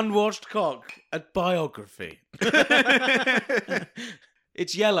dough and unwashed cock. A biography.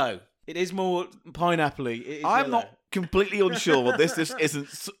 It's yellow. It is more pineapple-y. It is I'm yellow. not completely unsure what this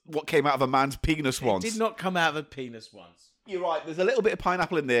isn't what came out of a man's penis once. It did not come out of a penis once. You're right. There's a little bit of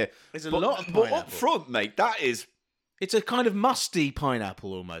pineapple in there. There's a but, lot of But up pineapple. front, mate, that is... It's a kind of musty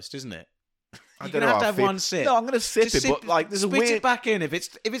pineapple almost, isn't it? I You're don't gonna know have to how I have feel. one sip. No, I'm going to sip Just it, but like there's a spit weird... it back in if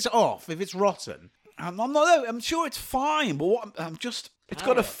it's off, if it's rotten. I'm not. I'm sure it's fine, but I'm just. It's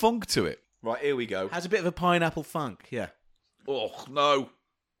got a funk to it. Right, here we go. Has a bit of a pineapple funk, yeah. Oh no.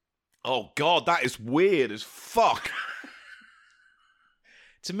 Oh God, that is weird as fuck.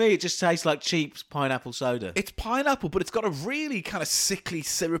 To me, it just tastes like cheap pineapple soda. It's pineapple, but it's got a really kind of sickly,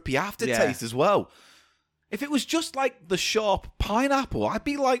 syrupy aftertaste as well. If it was just like the sharp pineapple, I'd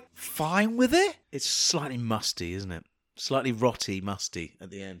be like fine with it. It's slightly musty, isn't it? Slightly rotty, musty at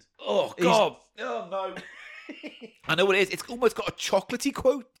the end. Oh God. Oh no. I know what it is. It's almost got a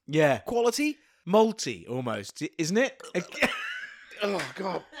chocolatey Yeah. quality. malty almost, isn't it? Oh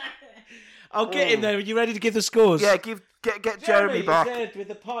God. I'll get him there. Are you ready to give the scores? Yeah, get Jeremy back. He's there with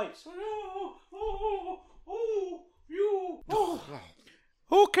the pipes.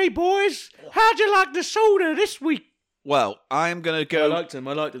 Okay, boys. How'd you like the soda this week? Well, I'm gonna I go. liked him.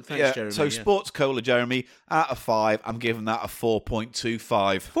 Thanks, Jeremy. So Sports Cola, Jeremy, out of 5, I'm giving that a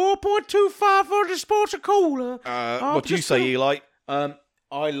 4.25. 4.25 for the Sports Cola. What do you say, Eli?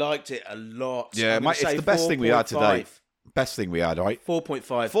 I liked it a lot. Yeah, I'm gonna it's say the best thing we had today. 4.5. Best thing we had, right? 4.5.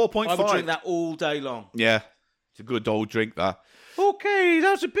 4.5. I would drink that all day long. Yeah, it's a good old drink, that. Okay,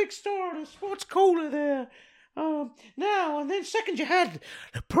 that was a big star of the Sports Cola there. Now, and then second you had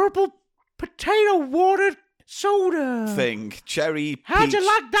the purple potato water soda. Thing, cherry How'd peach. you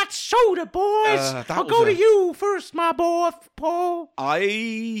like that soda, boys? That I'll was go a- to you first, my boy, Paul. I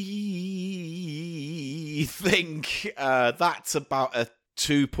think that's about a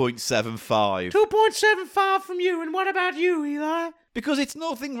 2.75. 2.75 from you, and what about you, Eli? Because it's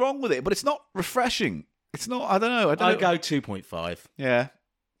nothing wrong with it, but it's not refreshing. It's not, I don't know. I go 2.5. Yeah.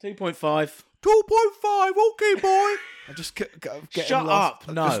 2.5. 2.5, okay, boy. I just get Shut lost.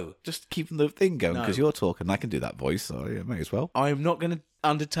 up, no. Just keeping the thing going No. because you're talking. I can do that voice, so yeah, may as well. I'm not going to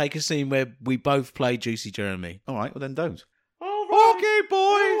undertake a scene where we both play Juicy Jeremy. All right, well then don't. All right. Okay,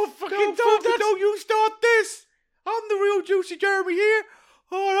 boys. Don't you start this. I'm the real Juicy Jeremy here.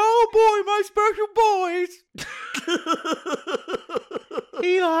 Oh boy, my special boys.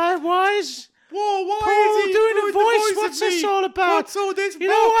 Eli, wise. Whoa, why Paul is he doing a the voice? of What's this me? all about? What's all this You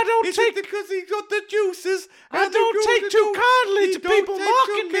know, I don't Is take- it because he got the juices? I and the don't take juices too don't- kindly he to don't people take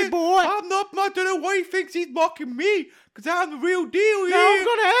mocking too me, boy. I'm not. I don't know why he thinks he's mocking me. Because I'm the real deal here. Now, I'm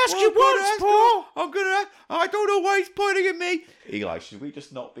gonna ask you once, Paul. I'm going to ask. I don't know why he's pointing at me. Eli, should we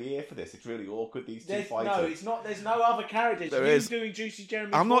just not be here for this? It's really awkward, these two fighting. No, it's not. There's no other characters. There you is. doing Juicy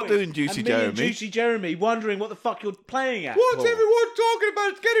Jeremy. I'm not doing Juicy and me and Jeremy. Juicy Jeremy, wondering what the fuck you're playing at. What's Paul. everyone talking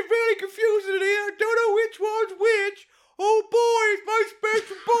about? It's getting really confusing in here. I don't know which one's which. Oh, boys, my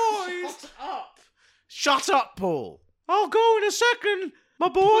special boys. Shut up! Shut up, Paul. I'll go in a second, my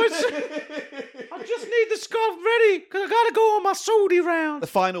boys. I just need the scarf ready because I gotta go on my sody round. The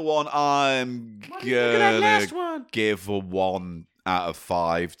final one, I'm What do you think of that last gonna one? give a 1 out of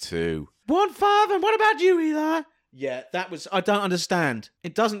 5 to. 1-5, and what about you, Eli? Yeah, that was. I don't understand.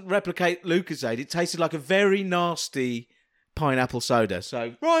 It doesn't replicate Lucozade. It tasted like a very nasty pineapple soda. So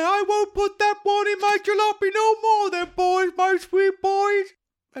Right, I won't put that one in my jalopy no more then, boys, my sweet boys.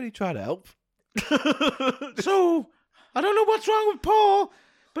 Ready to try to help? So, I don't know what's wrong with Paul,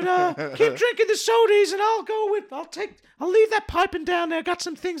 but keep drinking the sodies, and I'll leave that piping down there. Got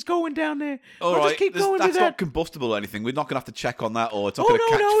some things going down there. All I'll right, just keep going that's with not that. combustible or anything. We're not going to have to check on that, or it's not Oh going to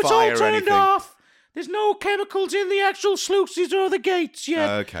catch no, it's fire all or turned anything. off. There's no chemicals in the actual sluices or the gates yet.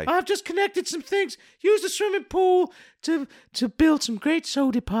 Okay. I've just connected some things. Used the swimming pool to build some great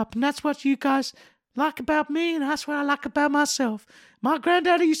soda pop, and that's what you guys like about me, and that's what I like about myself. My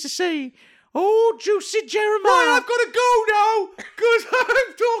granddaddy used to say, "Oh, Juicy Jeremiah." Right, I've got to go now, because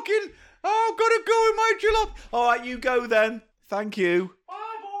I'm talking. I've got to go in my jalopy. All right, you go then. Thank you. Bye,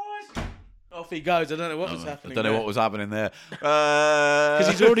 boys. Off he goes. I don't know what was I happening. don't know what was happening there. Because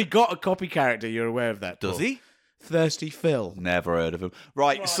he's already got a copy character. You're aware of that? Does Paul? he? Thirsty Phil. Never heard of him.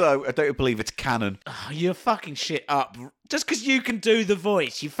 Right, so I don't believe it's canon. Oh, you're fucking shit up. Just because you can do the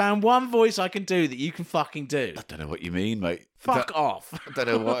voice. You found one voice I can do that you can fucking do. I don't know what you mean, mate. Fuck off. I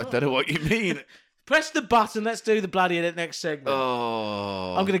don't know what you mean. Press the button. Let's do the bloody next segment.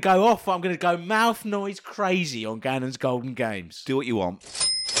 Oh, I'm going to go off. I'm going to go mouth noise crazy on Gannon's Golden Games. do what you want.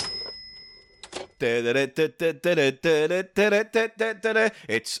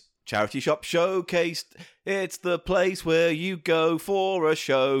 It's Charity Shop Showcase. It's the place where you go for a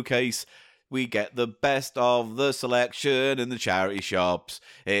showcase. We get the best of the selection in the charity shops.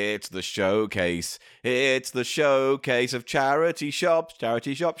 It's the showcase. It's the showcase of charity shops.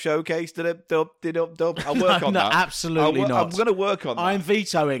 Charity shop showcase. I'll work on No, that. absolutely not. I'm going to work on that. I'm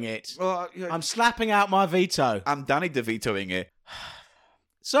vetoing it. I'm slapping out my veto. I'm Danny DeVitoing it.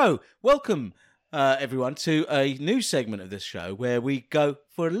 So, welcome everyone to a new segment of this show where we go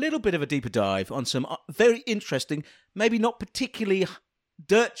for a little bit of a deeper dive on some very interesting, maybe not particularly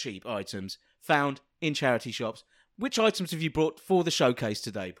dirt cheap items found in charity shops. Which items have you brought for the showcase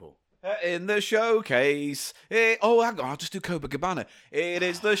today, Paul? In the showcase. Hang on, I'll just do Copacabana. It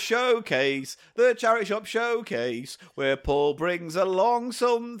is the showcase, the charity shop showcase, where Paul brings along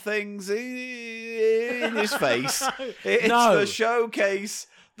some things in his face. It's No. the showcase,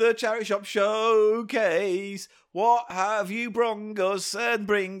 the charity shop showcase. What have you brung us, and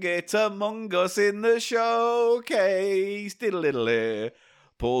bring it among us in the showcase? Diddle-diddle-diddle.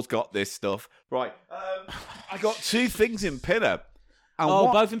 Paul's got this stuff. Right. I got two things in Pinner. And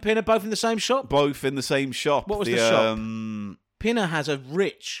Both in Pinner, both in the same shop? both in the same shop. What was the shop? Pinner has a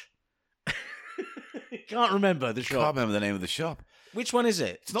rich... Can't remember the I shop. can't remember the name of the shop. Which one is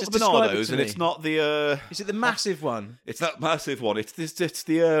it? It's not Just the describe it Bernardo's, to and me. it's not the... Is it the massive one? It's that massive one. It's this. It's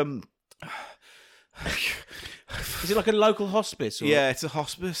the... Is it like a local hospice? Or Yeah, it's a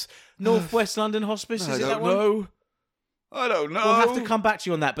hospice. North West London Hospice? I Is it don't that one? know. I don't know. We'll have to come back to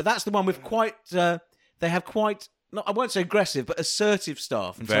you on that. But that's the one with quite... they have quite... Not, I won't say aggressive, but assertive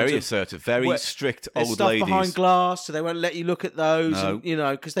staff. In Very terms of assertive, very where- strict there's old stuff ladies. behind glass, so they won't let you look at those. No. And, you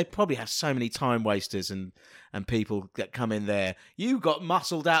know, because they probably have so many time wasters and people that come in there. You got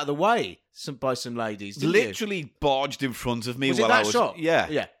muscled out of the way by some ladies, didn't you? Literally barged in front of me Was it while that I was... shop? Yeah.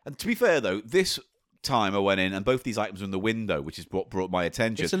 Yeah. And to be fair, though, this time I went in, and both these items were in the window, which is what brought my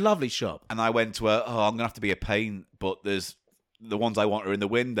attention. It's a lovely shop. And I went to her, I'm going to have to be a pain, but there's... The ones I want are in the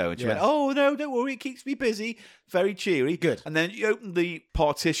window. And she Yeah. went, oh, no, don't worry. It keeps me busy. Very cheery. Good. And then you opened the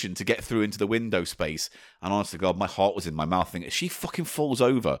partition to get through into the window space. And honestly, God, my heart was in my mouth thinking, she fucking falls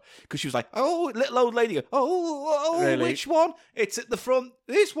over. Because she was like, oh, little old lady. Really? Which one? It's at the front.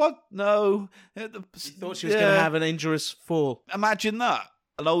 This one? No. Thought she was going to have an injurious fall. Imagine that.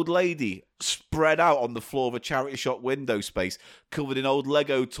 An old lady spread out on the floor of a charity shop window space, covered in old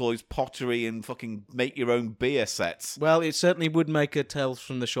Lego toys, pottery, and fucking make-your-own beer sets. Well, it certainly would make a Tales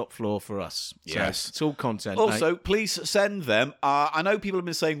from the Shop floor for us. So Yes. it's all content. mate. Also, please send them. I know people have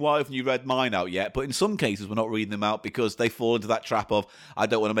been saying, why haven't you read mine out yet? But in some cases, we're not reading them out because they fall into that trap of, I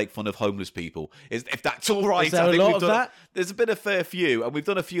don't want to make fun of homeless people. If that's all right. Is there I a think lot we've of done, that? There's been a fair few, and we've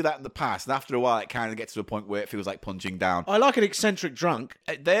done a few of that in the past. And after a while, it kind of gets to a point where it feels like punching down. I like an eccentric drunk.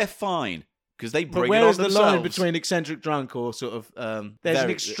 They're fine, because they But bring where it on is the themselves. line between eccentric drunk or sort of... there's an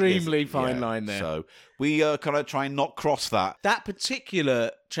Very- extremely yes, fine yeah. line there. So we kind of try and not cross that. That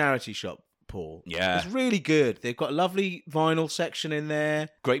particular charity shop, Paul, Yeah. is really good. They've got a lovely vinyl section in there.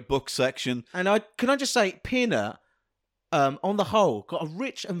 Great book section. And can I just say, Pinner, on the whole, got a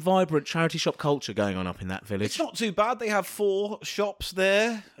rich and vibrant charity shop culture going on up in that village. It's not too bad. They have 4 shops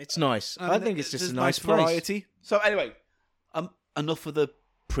there. It's nice. I And think it's just there's a nice place. variety. So anyway, enough of the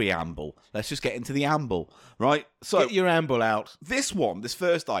preamble. Let's just get into the amble, right? So Get your amble out. this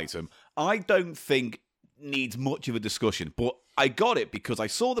first item, I don't think needs much of a discussion, but I got it because I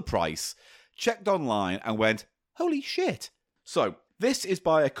saw the price, checked online, and went, holy shit. So this is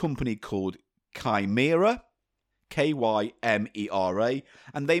by a company called Chimera, Kymera,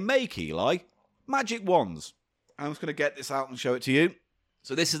 and they make, Eli, magic wands. I'm just going to get this out and show it to you.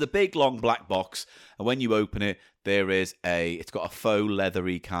 So this is the big long black box, and when you open it, it's got a faux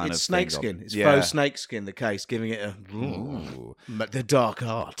leathery kind It's of thing on. snakeskin. It's Yeah. faux snakeskin, the case, giving it a... Ooh. The dark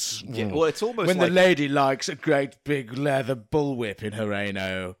arts. Yeah, well, it's almost When like the lady likes a great big leather bullwhip in her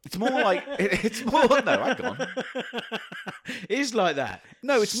ano. it's more like it's more. No, hang on. It's like that.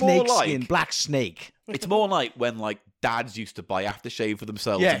 No, it's more Snakeskin, like black snake. it's more like when dads used to buy aftershave for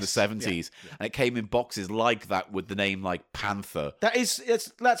themselves in the Yes. 70s, and it came in boxes like that with the name like Panther.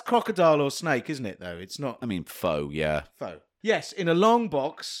 That's crocodile or snake, isn't it? Though it's not I mean, faux, yeah. faux. Yes, in a long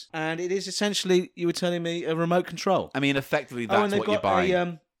box, and it is essentially, you were telling me, a remote control. I mean, effectively, and that's they've what you're got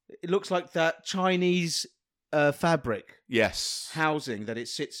buying. it looks like that Chinese fabric Yes, housing that it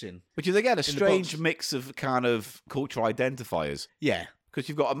sits in. which is again a the strange box. mix of kind of cultural identifiers. Yeah, Because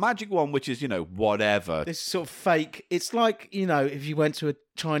you've got a magic one, which is, whatever, this sort of fake. It's like, if you went to a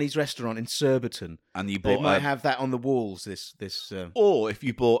Chinese restaurant in Surbiton, and you they bought might have that on the walls. This or if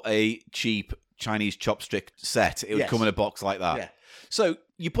you bought a cheap Chinese chopstick set, it would Yes. come in a box like that. Yeah. So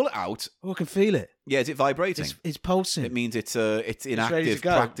you pull it out. Oh, I can feel it. Yeah, is it vibrating? It's pulsing. It means it's in It's ready to active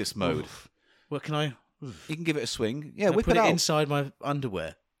go. practice mode. What can I? You can give it a swing. Yeah, Can I whip put it it out. inside my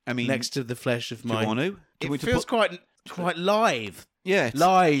underwear, I mean, next to the flesh of do you my. want to? It Want to feels put- quite live, Yeah. it's-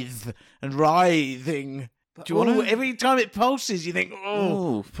 lithe and writhing. Do you wanna- Ooh, every time it pulses, you think,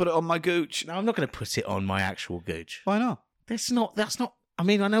 oh. Oh, put it on my gooch. No, I'm not going to put it on my actual gooch. Why not? That's not. I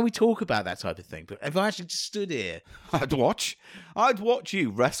mean, I know we talk about that type of thing, but if I actually just stood here, I'd watch you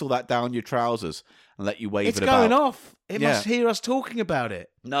wrestle that down your trousers and let you wave it's it going about. off. It Yeah. must hear us talking about it.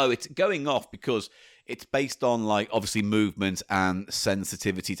 No, it's going off because it's based on obviously movement and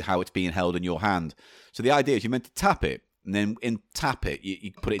sensitivity to how it's being held in your hand. So the idea is you're meant to tap it, and then tap it,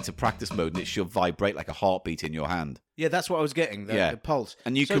 you put it into practice mode, and it should vibrate like a heartbeat in your hand. Yeah, that's what I was getting. The pulse,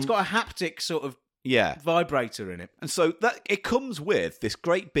 And you so it's can- got a haptic sort of Yeah. vibrator in it. And so that it comes with this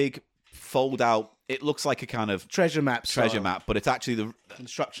great big fold out. It looks like a kind of Treasure map. treasure style map, but it's actually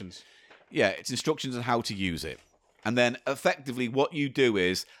instructions. it's instructions on how to use it. And then effectively what you do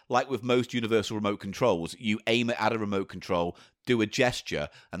is, like with most universal remote controls, you aim it at a remote control, do a gesture,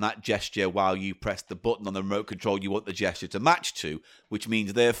 and that gesture, while you press the button on the remote control you want the gesture to match to, which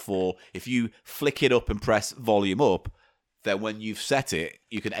means, therefore, if you flick it up and press volume up, then when you've set it,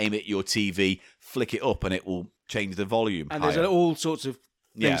 you can aim it at your TV, flick it up, and it will change the volume. And higher. there's all sorts of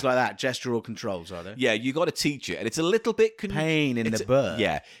things Yeah. like that, gestural controls, are there? Yeah, you got to teach it, and it's a little bit Pain in it's the butt.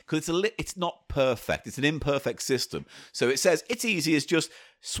 Yeah, because it's not perfect. It's an imperfect system. So it says it's easy as just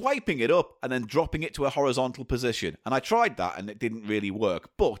swiping it up and then dropping it to a horizontal position. And I tried that, and it didn't really work,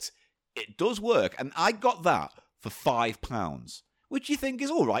 but it does work. And I got that for £5, which you think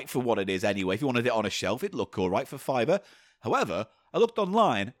is all right for what it is anyway. If you wanted it on a shelf, it'd look all right for £5. However, I looked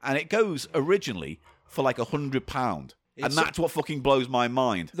online, and it goes originally for like £100. And that's what fucking blows my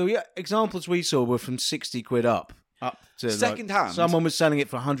mind. The examples we saw were from 60 quid up to Second-hand. Someone was selling it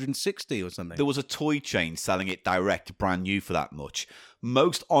for 160 or something. There was a toy chain selling it direct, brand new for that much.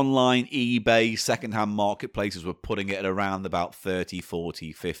 Most online eBay second-hand marketplaces were putting it at around about 30,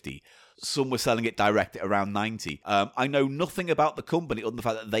 40, 50. Some were selling it direct at around 90. I know nothing about the company other than the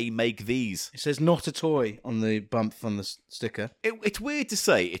fact that they make these. It says not a toy on the bump on the sticker. It's weird to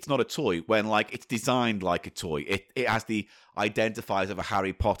say it's not a toy when, like, it's designed like a toy. It has the identifiers of a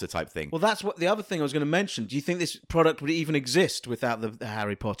Harry Potter type thing. Well, that's what the other thing I was going to mention. Do you think this product would even exist without the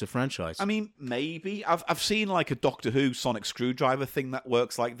Harry Potter franchise? I mean, maybe. I've seen like a Doctor Who sonic screwdriver thing that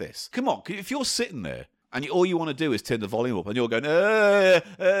works like this. Come on, if you're sitting there and all you want to do is turn the volume up and you're going,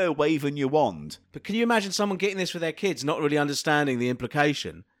 waving your wand. But can you imagine someone getting this for their kids, not really understanding the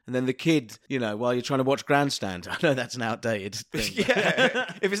implication? And then the kid, while you're trying to watch Grandstand, I know that's an outdated thing. Yeah.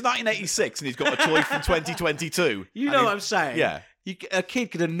 If it's 1986 and he's got a toy from 2022. You know what I'm saying? Yeah. A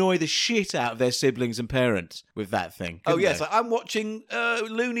kid could annoy the shit out of their siblings and parents with that thing. Oh, couldn't yes. they? I'm watching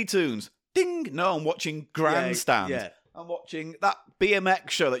Looney Tunes. Ding. No, I'm watching Grandstand. Yeah. I'm watching that BMX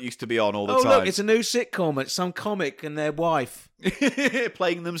show that used to be on all the Oh, time. look, it's a new sitcom. It's some comic and their wife.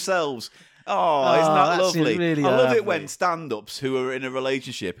 Playing themselves. Oh, isn't that that's lovely? really I love lovely. it when stand-ups who are in a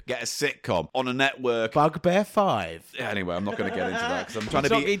relationship get a sitcom on a network. Bugbear 5. Anyway, I'm not going to get into that because I'm trying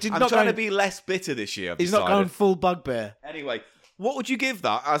not to going- be less bitter this year. I've He's not decided. going full Bugbear. Anyway, what would you give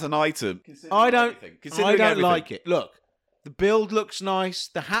that as an item? I don't Considering everything. like it. Look, the build looks nice.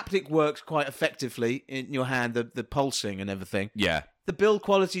 The haptic works quite effectively in your hand, the pulsing and everything. Yeah. The build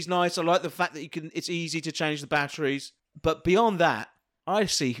quality's nice. I like the fact that it's easy to change the batteries. But beyond that, I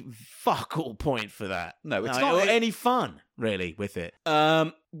see fuck all point for that. No, it's not- or any fun really with it.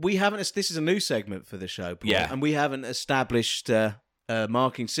 We haven't. This is a new segment for the show, Paul, Yeah. and we haven't established a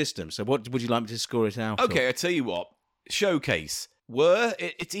marking system. So, what would you like me to score it out? Okay, I tell you what. Showcase.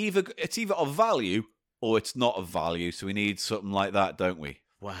 It's either of value or it's not of value. So we need something like that, don't we?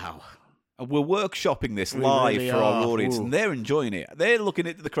 Wow. And we're workshopping this We live really for our are. audience, Ooh. and they're enjoying it. They're looking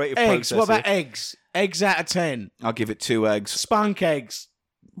at the creative Eggs. process. What about here. eggs? Eggs out of 10. I'll give it 2 eggs. Spunk eggs.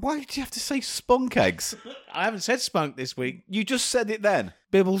 Why did you have to say spunk eggs? I haven't said spunk this week. You just said it then.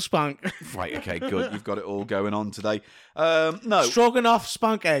 Bibble spunk. Right, okay, good. You've got it all going on today. No. Stroganoff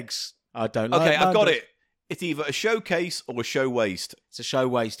spunk eggs. I don't know. Okay, I've got it. It's either a showcase or a show waste. It's a show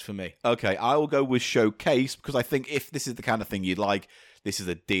waste for me. Okay, I will go with showcase because I think if this is the kind of thing you'd like, this is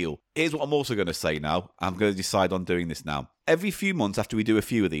a deal. Here's what I'm also going to say now. I'm going to decide on doing this now. Every few months after we do a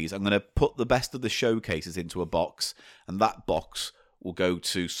few of these, I'm going to put the best of the showcases into a box, and that box will go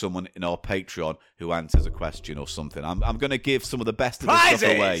to someone in our Patreon who answers a question or something. I'm going to give some of the best of the stuff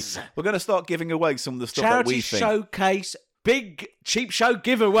away. Prizes! We're going to start giving away some of the stuff that Charity we think. showcase, big cheap show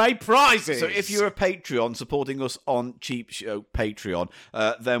giveaway prizes. So if you're a Patreon supporting us on Cheap Show Patreon,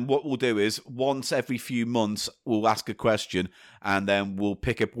 then what we'll do is once every few months we'll ask a question and then we'll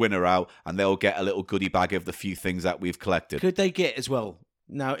pick a winner out and they'll get a little goodie bag of the few things that we've collected. could they get as well?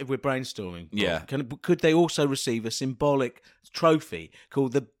 Now, if we're brainstorming, Yeah. could they also receive a symbolic trophy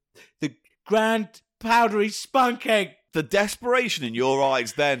called the Grand Powdery Spunk Egg? The desperation in your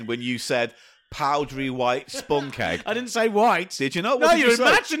eyes then when you said powdery white spunk egg. I didn't say white. Did you know? No, What did you're you say?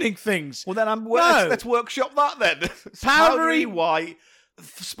 imagining things. Well, then No. let's workshop that then. Powdery- white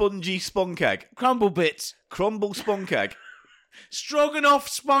spongy spunk egg. Crumble bits. Crumble spunk egg. Stroganoff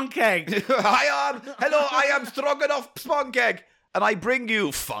spunk egg. I am Stroganoff spunk egg. And I bring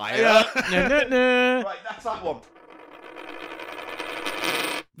you fire. No. Right, that's that one.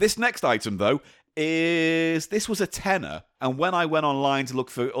 This next item, though, this was a tenner, and when I went online to look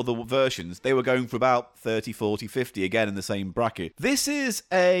for other versions, they were going for about 30, 40, 50, again in the same bracket. This is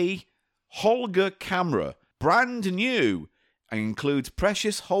a Holga camera, brand new, and includes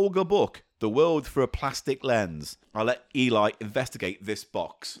precious Holga book, The World Through a Plastic Lens. I'll let Eli investigate this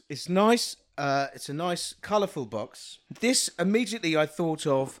box. It's nice. It's a nice, colourful box. This immediately I thought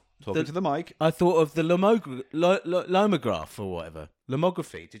of. Talking to the mic. I thought of the Lomograph or whatever.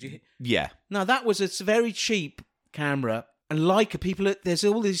 Lomography. Did you? Yeah. No, that was a very cheap camera. And Leica, there's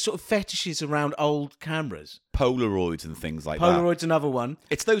all these sort of fetishes around old cameras. Polaroids and things like that. Polaroid's another one.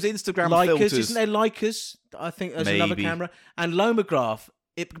 It's those Instagram Leicas, filters. isn't there Leicas? I think there's another Maybe. camera. And Lomograph,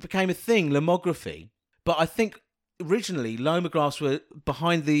 it became a thing, Lomography. But I think originally Lomographs were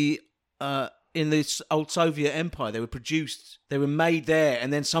behind in this old Soviet Empire. They were produced, they were made there,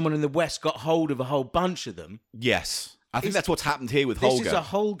 and then someone in the West got hold of a whole bunch of them. Yes. I think that's what's happened here with This Holger. is a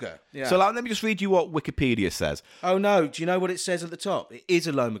Holger. Yeah. So let me just read you what Wikipedia says. Oh no, do you know what it says at the top? It is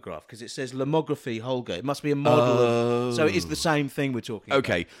a Lomograph because it says Lomography Holger. It must be a model so it is the same thing we're talking about.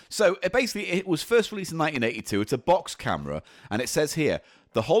 Okay, so basically it was first released in 1982. It's a box camera, and it says here,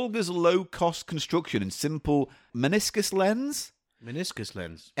 the Holger's low-cost construction and simple meniscus lens, Meniscus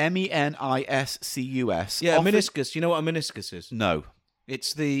lens. meniscus. Yeah, often- meniscus. You know what a meniscus is? No.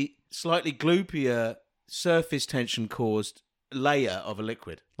 It's the slightly gloopier surface tension caused layer of a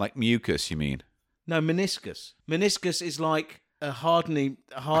liquid. Like mucus, you mean? No, meniscus. Meniscus is like a hardy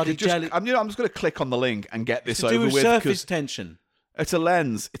jelly. I'm just going to click on the link and get this to do over with with. surface 'Cause tension. it's a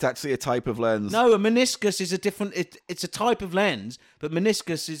lens. It's actually a type of lens. No, a meniscus is a different. It's a type of lens, but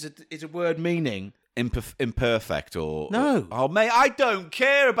meniscus is a word meaning. Imperfect or... No. Oh, mate, I don't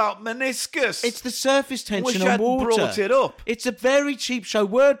care about meniscus. It's the surface tension Wish on I'd water. brought it up. It's a very cheap show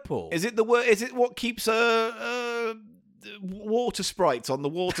word, Paul. Is it the word? Is it what keeps water sprites on the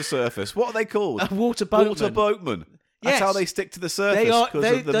water surface? What are they called? A water boatman. Water boatman. That's Yes. how they stick to the surface They are.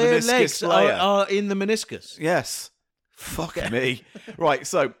 because of the Their meniscus legs layer. are in the meniscus. Yes. Fuck me. Right,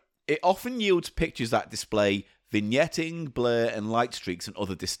 so it often yields pictures that display vignetting, blur, and light streaks and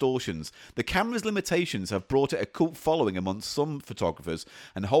other distortions. The camera's limitations have brought it a cult following among some photographers,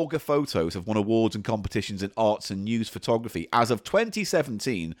 and Holger photos have won awards and competitions in arts and news photography. As of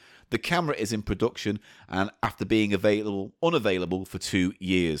 2017, the camera is in production and after being unavailable for 2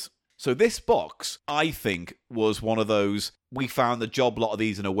 years. So this box, I think, was one of those, we found a job lot of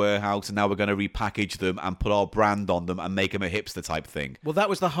these in a warehouse and now we're going to repackage them and put our brand on them and make them a hipster type thing. Well, that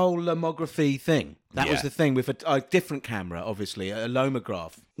was the whole Lomography thing. That was Yeah. the thing with a different camera, obviously, a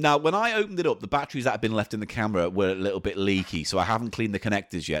Lomograph. Now, when I opened it up, the batteries that had been left in the camera were a little bit leaky, so I haven't cleaned the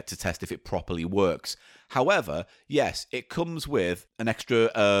connectors yet to test if it properly works. However, yes, it comes with an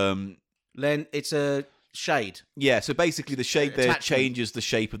extra... It's a shade. Yeah, so basically the shade there Attachment. changes the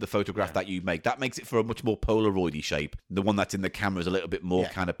shape of the photograph that you make. That makes it for a much more Polaroidy shape. The one that's in the camera is a little bit more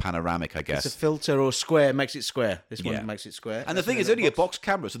kind of panoramic, I guess. It's a filter or square, makes it square. This Yeah. one makes it square. And the thing is, only a box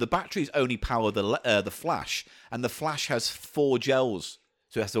camera, so the batteries only power the flash, and the flash has 4 gels.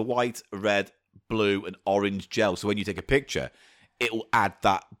 So it has a white, red, blue, and orange gel. So when you take a picture, it will add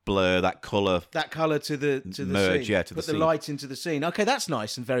that blur, that colour. that colour to the Merge, scene. yeah, to the Put the scene. light into the scene. Okay, that's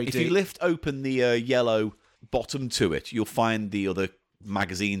nice and very If deep. you lift open the yellow bottom to it, you'll find the other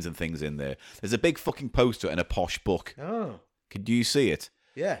magazines and things in there. There's a big fucking poster and a posh book. Oh, Could you see it?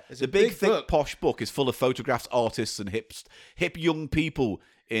 yeah. It's The a big, thick, book. posh book is full of photographs, artists, and hip young people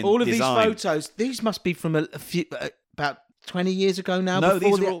in All of design. these photos, these must be from a few, about 20 years ago now. No,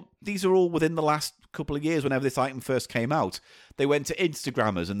 before these are all within the last couple of years. Whenever this item first came out, they went to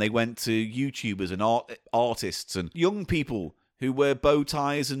Instagrammers and they went to YouTubers and artists and young people who wear bow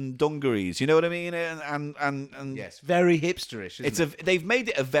ties and dungarees. You know what I mean? And Yes, very hipsterish. Isn't it? they've made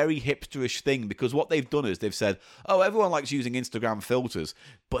it a very hipsterish thing because what they've done is they've said, oh, everyone likes using Instagram filters,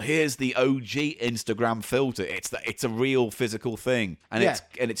 but here's the OG Instagram filter. It's a real physical thing, and Yeah.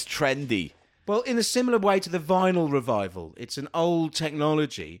 it's trendy. Well, in a similar way to the vinyl revival, it's an old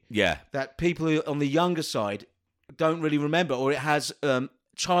technology Yeah. that people on the younger side don't really remember, or it has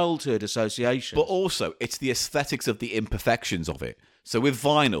childhood associations. But also, it's the aesthetics of the imperfections of it. So with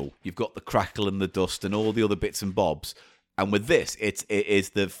vinyl, you've got the crackle and the dust and all the other bits and bobs. And with this, it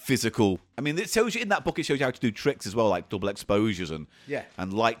is the physical. I mean, it shows you in that book. It shows you how to do tricks as well, like double exposures and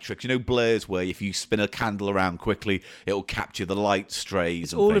light tricks. You know, blurs where if you spin a candle around quickly, it will capture the light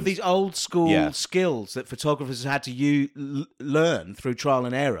strays. And all things. of these old school Yeah. skills that photographers had to learn through trial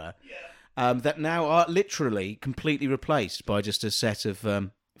and error, that now are literally completely replaced by just a set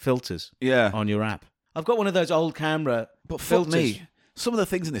of filters on your app. I've got one of those old camera But fuck filters. me, some of the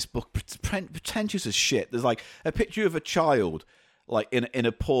things in this book pretentious as shit. There's like a picture of a child like in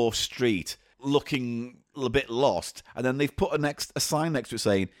a poor street looking a bit lost, and then they've put a sign next to it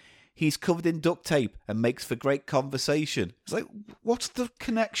saying he's covered in duct tape and makes for great conversation. It's like, what's the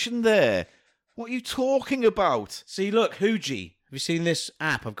connection there? What are you talking about? See, look, Huji. Have you seen this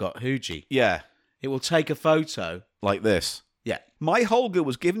app I've got, Huji? Yeah, It will take a photo like this. Yeah. My Holger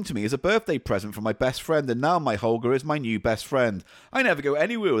was given to me as a birthday present from my best friend, and now my Holger is my new best friend. I never go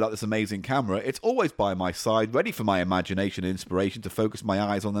anywhere without this amazing camera. It's always by my side, ready for my imagination and inspiration to focus my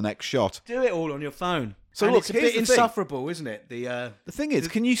eyes on the next shot. Do it all on your phone. So and look, it's a here's bit the thing. insufferable, isn't it? The thing is,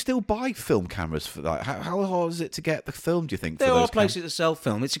 can you still buy film cameras for that? How hard is it to get the film, do you think? There for are those places that sell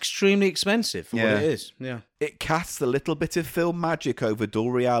film. It's extremely expensive for what Yeah. it is. Yeah. It casts a little bit of film magic over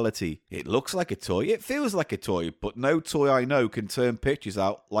dull reality. It looks like a toy, it feels like a toy, but no toy I know can turn pictures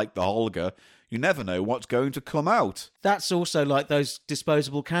out like the Holger. You never know what's going to come out. That's also like those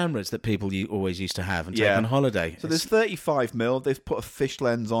disposable cameras that people always used to have and take Yeah. on holiday. So there's 35mm. They've put a fish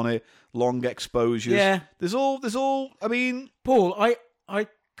lens on it, long exposures. Yeah. There's all. I mean, Paul, I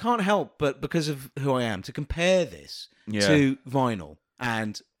can't help but, because of who I am, to compare this Yeah. to vinyl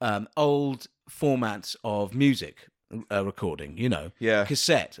and old formats of music recording, Yeah.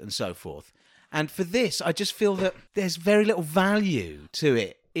 cassette and so forth. And for this, I just feel that there's very little value to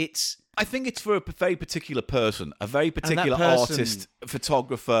it. I think it's for a very particular person, a very particular person- artist,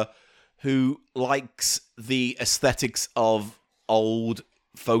 photographer who likes the aesthetics of old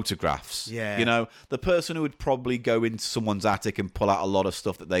photographs. Yeah. You know, the person who would probably go into someone's attic and pull out a lot of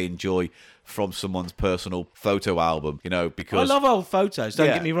stuff that they enjoy from someone's personal photo album, because I love old photos, don't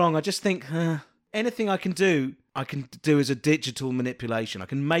Yeah. get me wrong. I just think anything I can do as a digital manipulation. I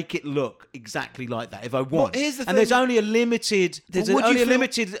can make it look exactly like that if I want. here's the and there's thing. only a limited would you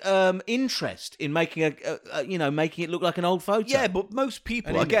feel- interest in making making it look like an old photo. Yeah, but most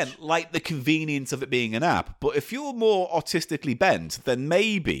people, An again, image. like the convenience of it being an app. But if you're more artistically bent, then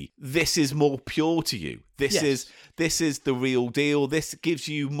maybe this is more pure to you. This is the real deal. This gives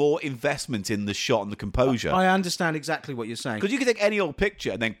you more investment in the shot and the composure. I understand exactly what you're saying. Because you can take any old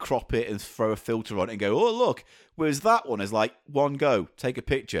picture and then crop it and throw a filter on it and go, oh, look. Whereas that one is like, one go, take a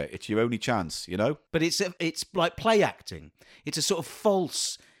picture. It's your only chance, But it's like play acting. It's a sort of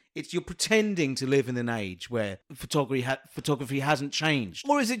false. You're pretending to live in an age where photography hasn't changed.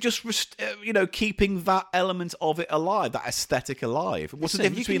 Or is it just, keeping that element of it alive, that aesthetic alive? What's the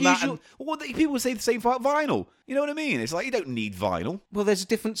Listen, difference you between can that use and... Well, people say the same about vinyl. You know what I mean? It's like, you don't need vinyl. Well, there's a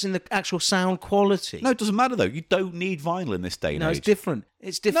difference in the actual sound quality. No, it doesn't matter, though. You don't need vinyl in this day and No, age. it's different.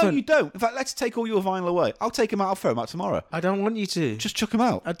 It's No, different. you don't. In fact, let's take all your vinyl away. I'll take them out. I'll throw them out tomorrow. I don't want you to. Just chuck them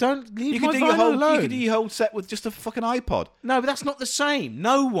out. I don't leave You my can do your vinyl whole. alone. You can do your whole set with just a fucking iPod. No, but that's not the same.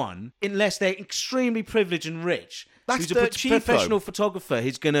 No one, unless they're extremely privileged and rich, That's who's a dirt cheap, professional though. photographer,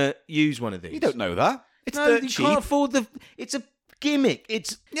 who's going to use one of these. You don't know that. It's No, dirt you cheap. can't afford the. It's a gimmick.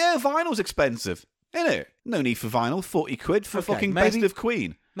 Yeah, vinyl's expensive, isn't it? No need for vinyl. 40 quid for Okay, fucking maybe- Best of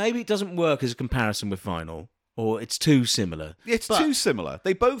Queen. Maybe it doesn't work as a comparison with vinyl, or it's too similar. It's But- too similar.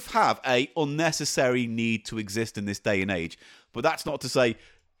 They both have a unnecessary need to exist in this day and age. But that's not to say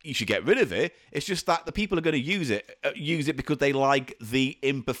you should get rid of it. It's just that the people are going to use it because they like the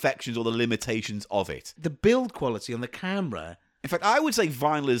imperfections or the limitations of it. The build quality on the camera. In fact, I would say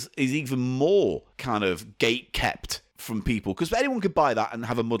vinyl is even more kind of gate kept from people because anyone could buy that and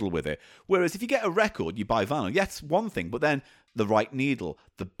have a muddle with it. Whereas if you get a record, you buy vinyl. Yeah, it's one thing, but then the right needle,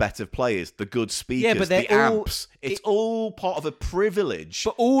 the better players, the good speakers, but the they're all- amps. It's all part of a privilege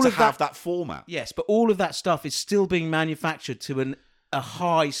But all to of have that- that format. Yes, but all of that stuff is still being manufactured to a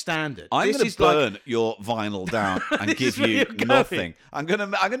high standard. I'm This going is to like- burn your vinyl down and This give is where you you're going. nothing. I'm going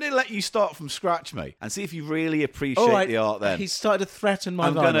to let you start from scratch, mate, and see if you really appreciate All right, the art. Then he's started to threaten my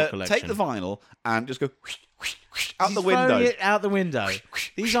I'm vinyl going to collection. take the vinyl and just go out He's the throwing window. it out the window.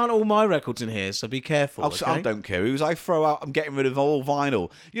 These aren't all my records in here, so be careful. I okay? don't care whose I throw out. I'm getting rid of all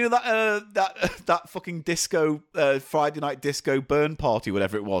vinyl. You know that fucking disco Friday night disco burn party,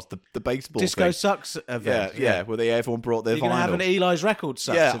 whatever it was, the baseball Disco thing. Sucks event. Yeah, where everyone brought their You're going vinyl. to have an Eli's Record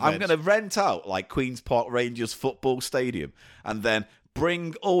Sucks Yeah, event. I'm going to rent out like Queen's Park Rangers football stadium and then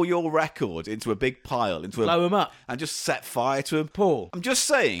bring all your records into a big pile, blow 'em up. and just set fire to them. Paul. I'm just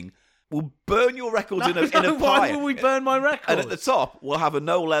saying, we'll burn your records in a Why pile. would we burn my records? And at the top, we'll have a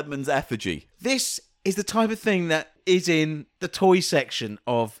Noel Edmonds effigy. This is the type of thing that is in the toy section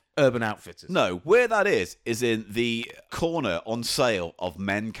of Urban Outfitters. No, where that is in the corner on sale of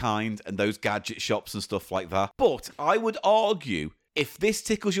Menkind and those gadget shops and stuff like that. But I would argue, if this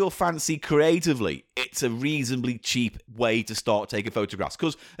tickles your fancy creatively, it's a reasonably cheap way to start taking photographs.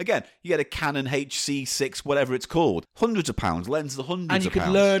 Because, again, you get a Canon HC6, whatever it's called, hundreds of pounds, lenses are hundreds And you of could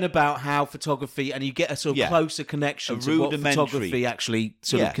pounds. learn about how photography, and you get a sort of Yeah. closer connection A to what rudimentary- photography actually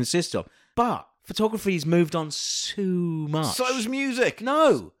sort Yeah. of consists of. But photography's moved on so much. So's music.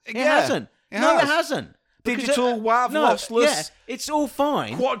 No, it Yeah, hasn't. it No, has. it hasn't. Because, Digital, WAV, lossless. Yeah, it's all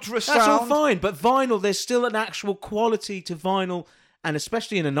fine. Quadra That's all sound. fine. But vinyl, there's still an actual quality to vinyl, and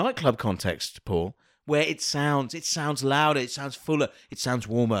especially in a nightclub context, Paul, where it sounds louder, it sounds fuller, it sounds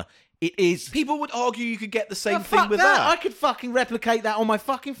warmer. It is. People would argue you could get the same Oh, thing fuck with that. that. I could fucking replicate that on my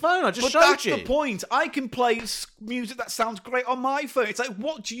fucking phone. I just But showed that's you. the point. I can play music that sounds great on my phone. It's like,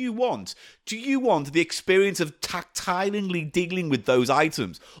 what do you want? Do you want the experience of tactilely dealing with those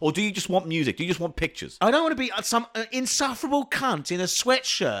items? Or do you just want music? Do you just want pictures? I don't want to be some insufferable cunt in a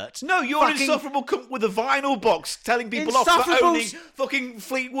sweatshirt. No, you're an fucking- insufferable cunt with a vinyl box telling people off for Insufferable owning fucking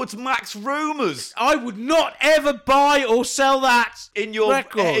Fleetwood's Max Rumours I would not ever buy or sell that in your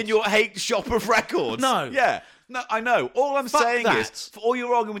record. hate shop of records. No. Yeah. No, I know. All I'm Fuck saying that. is, for all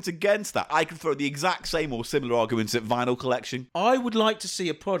your arguments against that, I can throw the exact same or similar arguments at vinyl collection. I would like to see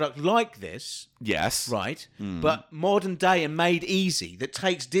a product like this, Yes. right? But modern day and made easy that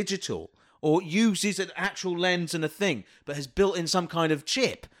takes digital or uses an actual lens and a thing, but has built in some kind of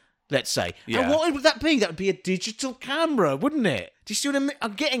chip, let's say. Yeah. And what would that be? That would be a digital camera, wouldn't it? Do you see what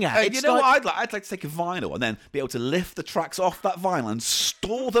I'm getting at? You know what I'd like? I'd like to take a vinyl and then be able to lift the tracks off that vinyl and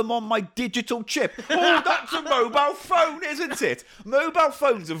store them on my digital chip. Oh, that's a mobile phone, isn't it? Mobile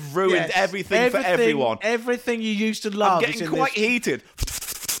phones have ruined Yes. everything for everyone. Everything you used to love. I'm is getting in quite this. heated.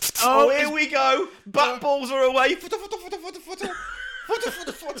 Oh, Oh, here we go. Bat balls are away.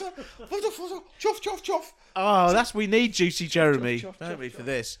 Chuff, chuff, chuff. Oh, that's we need Juicy Jeremy, Chuff, chuff, don't chuff, we, chuff. for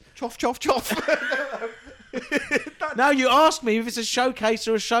this? Chuff, chuff, chuff. Now you ask me if it's a showcase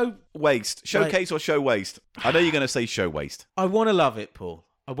or a show. Waste. Showcase or show waste? I know you're going to say show waste. I want to love it, Paul.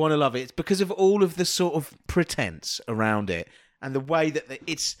 I want to love it. It's because of all of the sort of pretense around it and the way that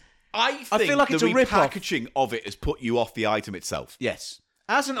it's. I think feel like the it's a rip-off. repackaging of it has put you off the item itself. Yes,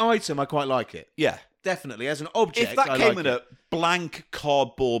 as an item, I quite like it. Yeah. Definitely, as an object, If that I came like in it. a blank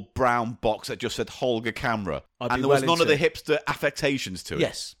cardboard brown box that just said Holger camera I'd be and there was well none of the into hipster affectations to it,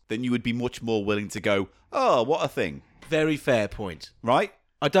 Yes. then you would be much more willing to go, oh, what a thing, Very fair point. right?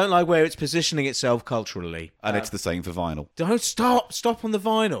 I don't like where it's positioning itself culturally. And it's the same for vinyl. Don't stop on the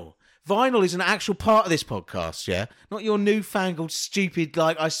vinyl. Vinyl is an actual part of this podcast, yeah? Not your newfangled, stupid,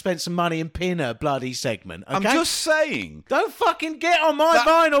 like, I spent some money in pinner bloody segment, okay? I'm just saying, Don't fucking get on my That-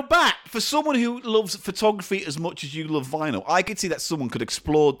 vinyl back! for someone who loves photography as much as you love vinyl, I could see that someone could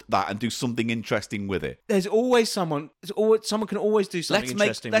explore that and do something interesting with it. There's always someone can always do something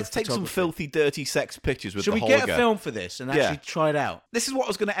interesting Let's with take some photography. filthy, dirty sex pictures with Should the we Holger. get a film for this and Yeah. actually try it out? This is what I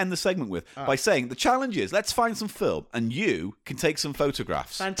was going to end the segment with by saying the challenge is let's find some film and you can take some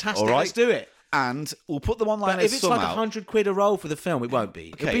photographs. Fantastic, all right? let's do it. And we'll put them online But as if it's some like out. £100 a roll for the film, it won't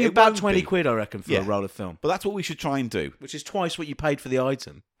be. Okay, It'll be it about won't 20 be. quid, I reckon, for Yeah. a roll of film, But that's what we should try and do. which is twice what you paid for the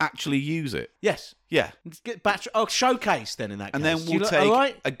item. Actually use it. Yes. Yeah. Let's get battery. Oh, showcase then in that And case. then You we'll look- take all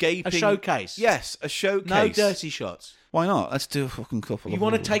right? a gaping... A showcase. Yes, a showcase. No dirty shots. Why not? Let's do a fucking couple You of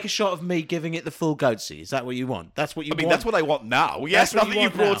want to them. take a shot of me giving it the full goatsy? Is that what you want? That's what you I mean, want? that's what I want now. Yes, what now you that you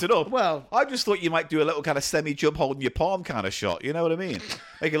want brought now. it up. Well- I just thought you might do a little kind of semi-jump holding your palm kind of shot. You know what I mean?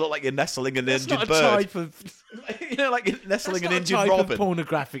 Make it look like you're nestling an That's injured not a bird. type of. You know, like you're nestling That's an not a injured type robin. of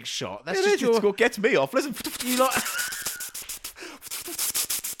pornographic shot. That's It just is. your. It's what gets me off. Listen. You like.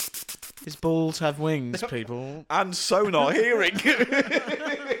 His balls have wings, people. And sonar hearing.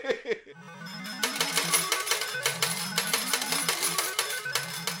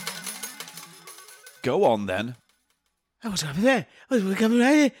 Go on then. Oh, what's happening there? Oh, we're coming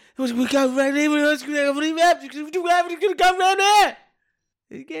right here. We're going right here. We're going to go right here.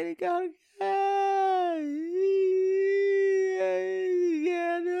 We're going to go.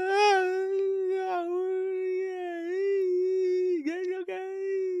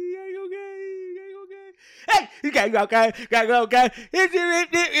 Hey, you gotta go, gotta go.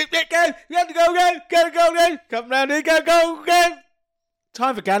 Come round here, go.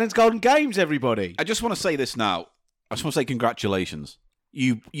 Time for Gannon's Golden Games, everybody. I just want to say this now. I just want to say congratulations.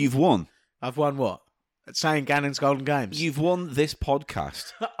 You've won. I've won what? At saying Gannon's Golden Games. You've won this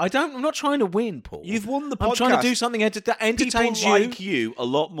podcast. I'm not trying to win, Paul. You've won the podcast. I'm trying to do something that entertains People you. like you a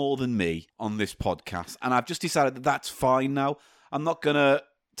lot more than me on this podcast, and I've just decided that that's fine now. I'm not gonna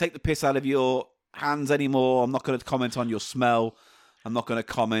take the piss out of your hands anymore. I'm not gonna comment on your smell. I'm not gonna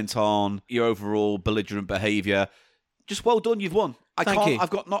comment on your overall belligerent behaviour. Just well done, you've won. Thank you. I've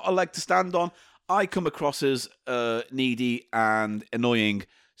got not a leg to stand on. I come across as needy and annoying.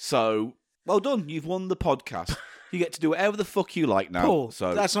 So well done, you've won the podcast. You get to do whatever the fuck you like now. Paul,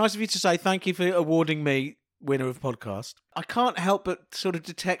 so that's nice of you to say. Thank you for awarding me winner of podcast. I can't help but sort of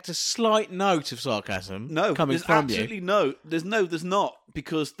detect a slight note of sarcasm no, coming there's from absolutely you. no. There's not,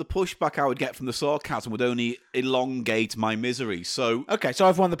 because the pushback I would get from the sarcasm would only elongate my misery. So Okay, so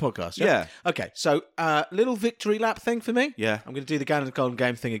I've won the podcast. Yeah. Okay, so little victory lap thing for me. yeah, I'm going to do the Gannon's Golden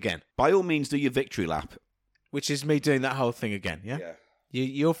Game thing again, by all means, do your victory lap. which is me doing that whole thing again. Yeah.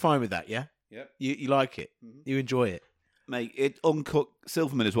 You're fine with that, yeah? Yep. You like it. You enjoy it. Mate, uncut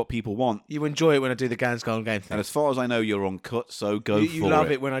Silverman is what people want. You enjoy it when I do the Gans Golden Game thing. And as far as I know, you're uncut, so go for it. You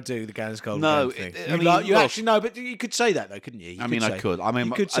love it when I do the Gans Golden No, Game thing. I mean, you look- actually know, but you could say that though, couldn't you? I could. I mean,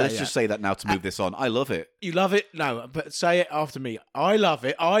 you could say let's that. just say that now to move this on. I love it. You love it? No, but say it after me. I love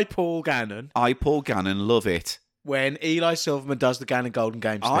it. I, Paul Gannon, I, Paul Gannon, love it. when Eli Silverman does the Gannon Golden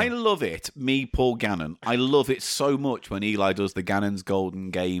Games I thing. love it, me, Paul Gannon. I love it so much when Eli does the Gannon's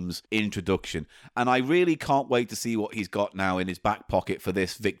Golden Games introduction. And I really can't wait to see what he's got now in his back pocket for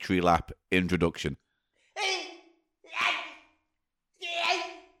this victory lap introduction.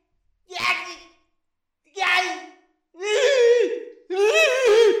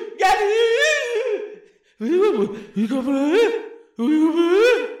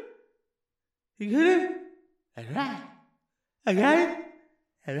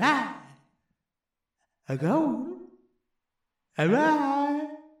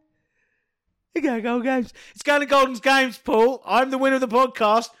 Games. It's Gannon Golden's Games, Paul. I'm the winner of the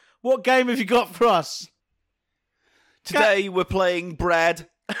podcast. What game have you got for us? Today we're playing Bread.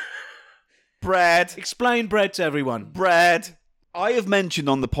 Bread. Explain bread to everyone. Bread. I have mentioned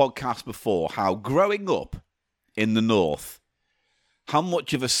on the podcast before how growing up in the North, how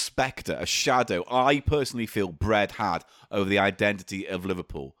much of a spectre, a shadow, I personally feel Bread had over the identity of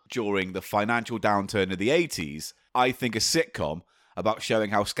Liverpool during the financial downturn of the 80s. I think a sitcom about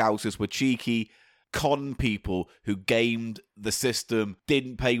showing how Scousers were cheeky, con people who gamed the system,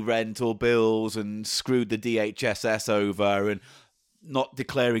 didn't pay rental bills and screwed the DHSS over and not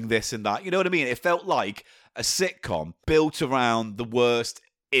declaring this and that. You know what I mean? It felt like a sitcom built around the worst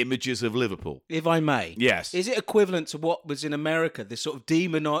images of Liverpool. If I may. Yes. Is it equivalent to what was in America, this sort of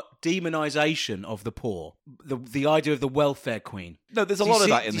demonization of the poor? The idea of the welfare queen? No, there's a Do you lot of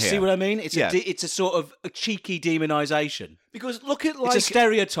see- that in do you here. see what I mean? It's Yeah. it's a sort of a cheeky demonization. Because look at like... It's a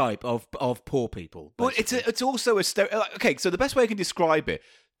stereotype of poor people. Well, basically. it's also a okay, so the best way I can describe it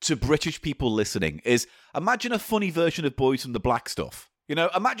to British people listening is imagine a funny version of Boys from the Black Stuff. You know,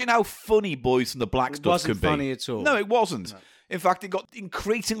 imagine how funny Boys from the Black Stuff wasn't could be. funny at all. No, it wasn't. In fact, it got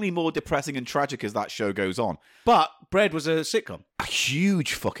increasingly more depressing and tragic as that show goes on. But Bread was a sitcom. A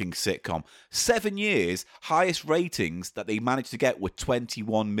huge fucking sitcom. 7 years, highest ratings that they managed to get were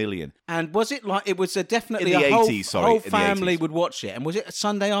 21 million. And was it like, it was definitely In the a whole, 80s, sorry, whole in the family 80s. would watch it. And was it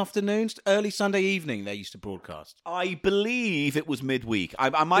Sunday afternoons, early Sunday evening they used to broadcast? I believe it was midweek.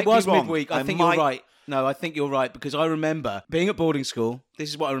 I might It was be wrong. midweek. I think might- you're right. No, I think you're right because I remember being at boarding school. This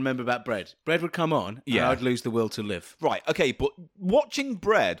is what I remember about Bread. Bread would come on Yeah. and I'd lose the will to live. Right, okay, but watching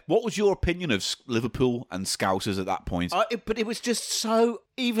Bread, what was your opinion of Liverpool and Scousers at that point? But it was just so,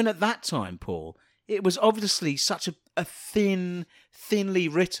 even at that time, Paul, it was obviously such a thinly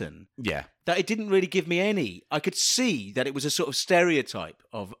written Yeah. that it didn't really give me any. I could see that it was a sort of stereotype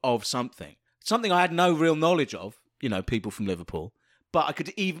of something. Something I had no real knowledge of, people from Liverpool. But I could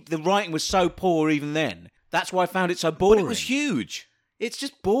the writing was so poor even then. That's why I found it so But boring. it was huge. It's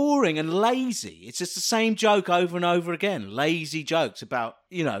just boring and lazy. It's just the same joke over and over again. Lazy jokes about,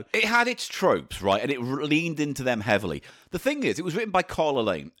 It had its tropes, right, and it leaned into them heavily. The thing is, it was written by Carla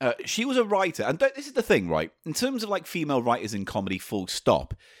Lane. She was a writer, and this is the thing, right? In terms of like female writers in comedy, full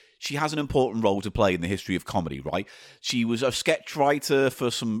stop, she has an important role to play in the history of comedy, right? She was a sketch writer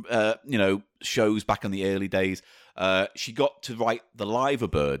for some, shows back in the early days. She got to write The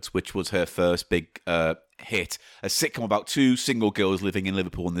Liverbirds, which was her first big hit, a sitcom about two single girls living in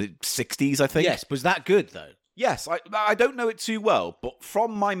Liverpool in the 60s, I think. yes, was that good though? Yes, I don't know it too well, but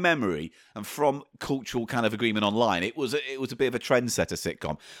from my memory and from cultural kind of agreement online, it was a bit of a trendsetter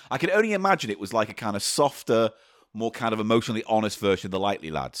sitcom. I can only imagine it was like a kind of softer, more kind of emotionally honest version of The Lightly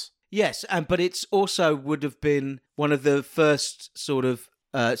Lads. Yes, but it's also would have been one of the first sort of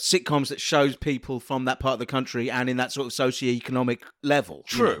sitcoms that shows people from that part of the country and in that sort of socioeconomic level.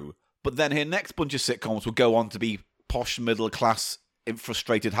 True. But then her next bunch of sitcoms will go on to be posh, middle-class,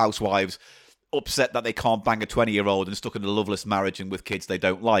 frustrated housewives, upset that they can't bang a 20-year-old and stuck in a loveless marriage and with kids they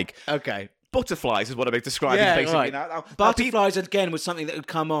don't like. Okay. Butterflies is what I'm describing Yeah, basically right. now. Butterflies again was something that would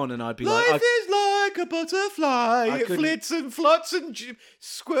come on and I'd be Life like, is like a butterfly. It couldn't- flits and fluts and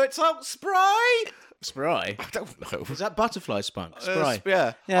squirts out spray. Spry? I don't know. Is that butterfly spry?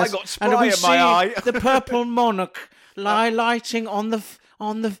 Yeah. Yes. I got And spry we in see my eye. the purple monarch lighting on the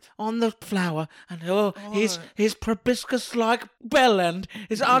flower, and his proboscis-like bell end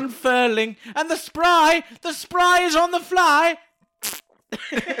is unfurling, and the spry is on the fly.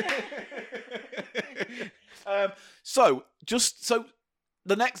 So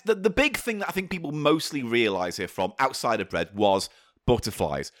the big thing that I think people mostly realise here from outside of Bread was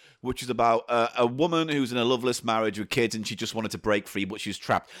Butterflies, which is about a woman who's in a loveless marriage with kids and she just wanted to break free, but she was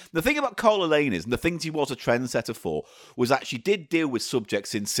trapped. The thing about Cola Lane is, and the thing she was a trendsetter for, was that she did deal with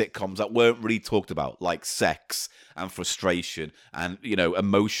subjects in sitcoms that weren't really talked about, like sex and frustration and,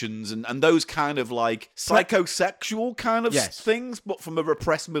 emotions and those kind of like psychosexual kind of Yes. things, but from a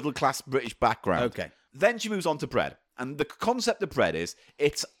repressed middle-class British background. Okay. Then she moves on to Bread. And the concept of Bread is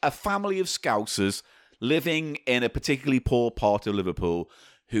it's a family of Scousers living in a particularly poor part of Liverpool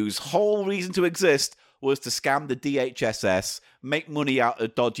whose whole reason to exist was to scam the DHSS, make money out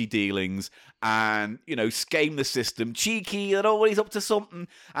of dodgy dealings, and, scheme the system. Cheeky and always up to something.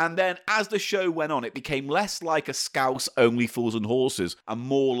 And then as the show went on, it became less like a Scouse Only Fools and Horses and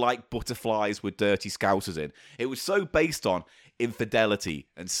more like Butterflies with dirty Scousers in. It was so based on infidelity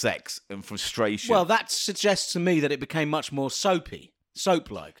and sex and frustration. Well, that suggests to me that it became much more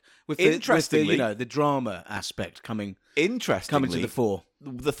soap-like, with Interestingly- the drama aspect coming Interestingly, to the fore.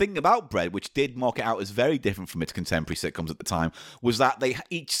 the thing about Bread, which did mark it out as very different from its contemporary sitcoms at the time, was that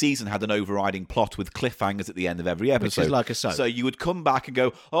each season had an overriding plot with cliffhangers at the end of every episode. Which is like a soap. So you would come back and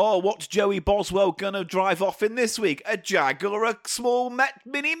go, oh, what's Joey Boswell going to drive off in this week? A Jag or a small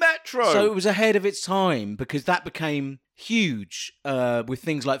mini Metro? So it was ahead of its time because that became huge with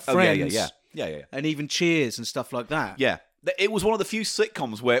things like Friends Yeah. and even Cheers and stuff like that. Yeah. It was one of the few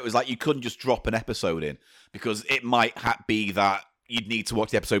sitcoms where it was like you couldn't just drop an episode in because it might be that you'd need to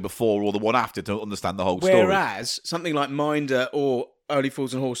watch the episode before or the one after to understand the whole story. Whereas something like Minder or Only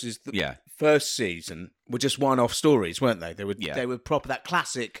Fools and Horses, the first season, were just one-off stories, weren't they? They were proper, that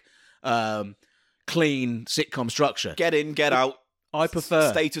classic clean sitcom structure. Get in, get out. I prefer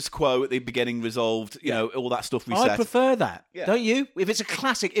status quo at the beginning resolved, all that stuff reset. I prefer that. Yeah. Don't you? If it's a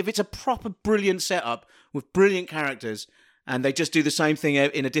classic, if it's a proper brilliant setup with brilliant characters and they just do the same thing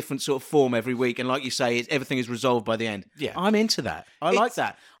in a different sort of form every week, and like you say, everything is resolved by the end. Yeah. I'm into that. I like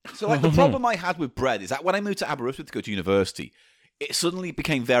that. So like the problem I had with Bread is that when I moved to Aberystwyth to go to university, it suddenly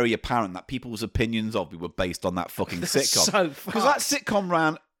became very apparent that people's opinions of me were based on that fucking sitcom. So because that sitcom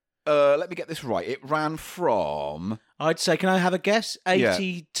ran, let me get this right, it ran from I'd say, can I have a guess?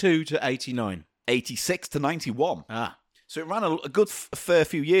 82 to 89. 86 to 91. Ah. So it ran a good fair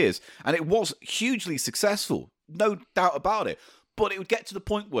few years, and it was hugely successful, no doubt about it. But it would get to the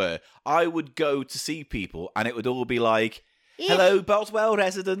point where I would go to see people, and it would all be like, hello, Boswell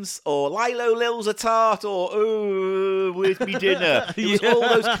residents, or Lilo Lil's a tart, or, oh, where's me dinner? It was all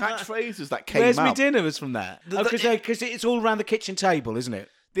those catchphrases that came Where's out. me dinner was from that? Because it's all around the kitchen table, isn't it?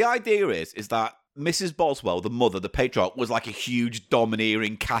 The idea is that Mrs. Boswell, the mother, the patriarch, was like a huge,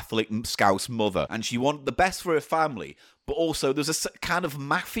 domineering Catholic Scouse mother, and she wanted the best for her family. But also, there's a kind of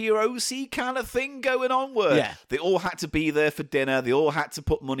mafiosi kind of thing going on where they all had to be there for dinner. They all had to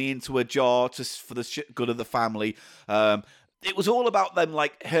put money into a jar for the good of the family. It was all about them,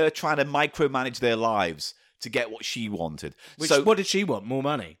 like her trying to micromanage their lives to get what she wanted. What did she want? More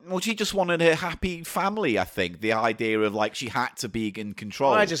money? Well, she just wanted her happy family, I think. The idea of, like, she had to be in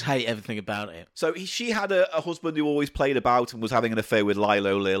control. I just hate everything about it. So she had a husband who always played about and was having an affair with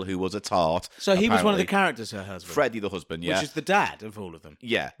Lilo Lil, who was a tart. So he was one of the apparently. characters, her husband? Freddie, the husband, yeah. Which is the dad of all of them.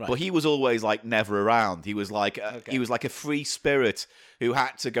 Yeah, Right. but he was always, like, never around. He was like he was like a free spirit who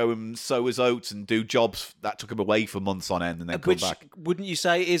had to go and sow his oats and do jobs that took him away for months on end and then come Which, back. wouldn't you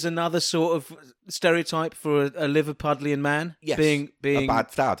say, is another sort of stereotype for a Liverpudlian man? Yes, Being a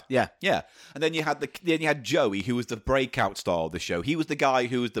bad dad. Yeah. Yeah, and then you had Joey, who was the breakout star of the show. He was the guy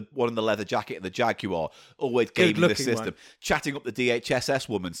who was the one in the leather jacket and the Jaguar, always gaming the Good-looking system, one. chatting up the DHSS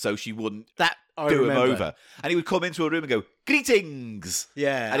woman so she wouldn't That I do remember. him over. And he would come into a room and go, greetings.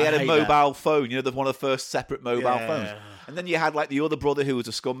 Yeah, And he I had a hate mobile phone, one of the first separate mobile Yeah. phones. And then you had like the other brother who was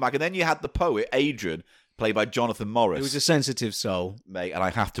a scumbag. And then you had the poet, Adrian, played by Jonathan Morris. He was a sensitive soul. Mate, and I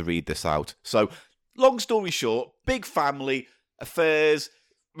have to read this out. So, long story short, big family, affairs,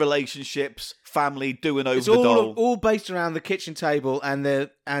 relationships, family doing over It's the doll. all based around the kitchen table and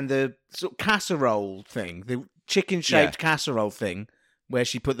the sort of casserole thing, the chicken-shaped casserole thing, where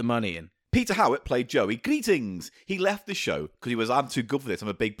she put the money in. Peter Howitt played Joey. Greetings. He left the show because I'm too good for this. I'm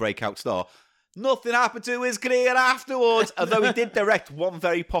a big breakout star. Nothing happened to his career afterwards, although he did direct one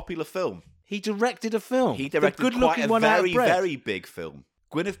very popular film. He directed a film. He directed the good-looking quite a one out of very, Bread. very big film.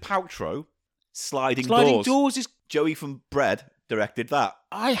 Gwyneth Paltrow, Sliding Sliding Doors. Doors is. Joey from Bread directed that.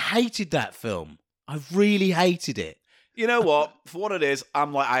 I hated that film. I really hated it. You know what? For what it is,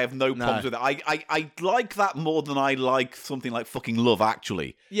 I'm like, I have no No. problems with it. I like that more than I like something like fucking Love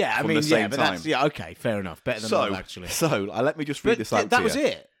Actually. Yeah, I from mean, the same yeah, but time. that's okay, fair enough. Better than Love, actually. So let me just read But this out that to was you.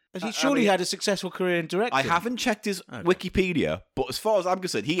 it. He surely mean, had a successful career in directing. I haven't checked his Wikipedia, but as far as I'm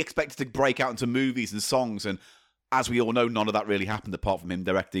concerned, he expected to break out into movies and songs and as we all know, none of that really happened apart from him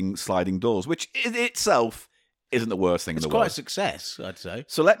directing Sliding Doors, which in itself isn't the worst thing It's in the quite a world. success, I'd say.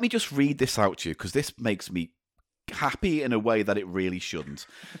 So let me just read this out to you, because this makes me happy in a way that it really shouldn't.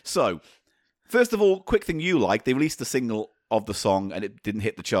 So, first of all, quick thing you like, they released a single of the song and it didn't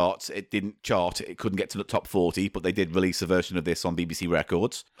hit the charts. It didn't chart. It couldn't get to the top 40, but they did release a version of this on BBC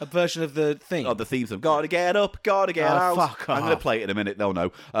Records. A version of the theme. Of the theme song, gotta get up, gotta get Oh, out. fuck I'm going to off. play it in a minute, they'll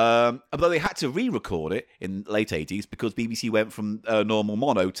know. Although they had to re-record it in late 80s because BBC went from normal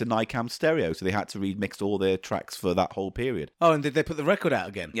mono to Nicam stereo, so they had to remix all their tracks for that whole period. Oh, and did they put the record out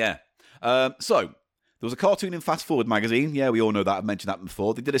again? Yeah. So, there was a cartoon in Fast Forward magazine. Yeah, we all know that. I've mentioned that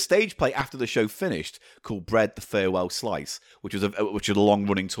before. They did a stage play after the show finished called Bread, the Farewell Slice, which was a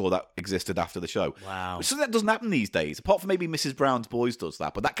long-running tour that existed after the show. Wow. So that doesn't happen these days, apart from maybe Mrs. Brown's Boys does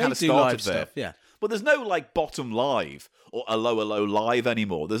that, but that kind of They do started live there. stuff, yeah. But there's no, like, Bottom Live or a Lower Low Live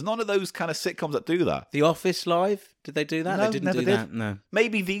anymore. There's none of those kind of sitcoms that do that. The Office Live? Did they do that? No, they didn't never do did. that. No.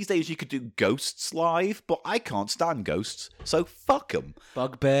 Maybe these days you could do Ghosts live, but I can't stand Ghosts, so fuck them.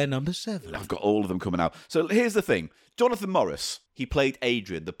 Bugbear number 7. I've got all of them coming out. So here's the thing. Jonathan Morris, he played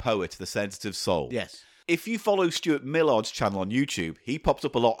Adrian, the poet, the sensitive soul. Yes. If you follow Stuart Millard's channel on YouTube, he pops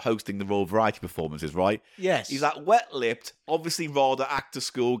up a lot hosting the Royal Variety performances, right? Yes. He's that wet-lipped, obviously rather actor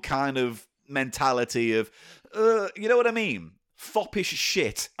school kind of mentality of, you know what I mean? Foppish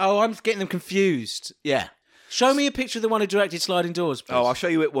shit. Oh, I'm getting them confused. Yeah. Show me a picture of the one who directed Sliding Doors, please. Oh, I'll show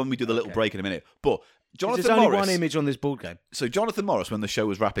you it when we do the little break in a minute. But Jonathan There's only Morris... one image on this board game. So Jonathan Morris, when the show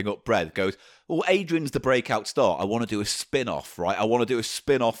was wrapping up, Bread goes, well, Adrian's the breakout star. I want to do a spin-off, right? I want to do a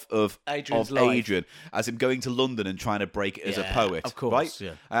spin-off of Adrian's life. Adrian as him going to London and trying to break it as a Yeah, poet, of course, right?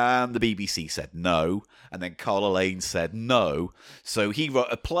 yeah. And the BBC said no, and then Carla Lane said no. So he wrote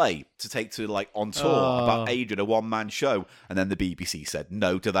a play to take to, like, on tour about Adrian, a one-man show, and then the BBC said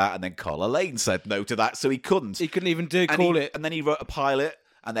no to that, and then Carla Lane said no to that, so he couldn't. He couldn't even And call he- it. And then he wrote a pilot,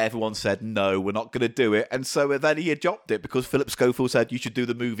 and everyone said, no, we're not going to do it. And so then he dropped it because Philip Schofield said, you should do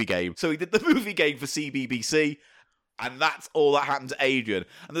the movie game. So he did the movie game for CBBC, and that's all that happened to Adrian.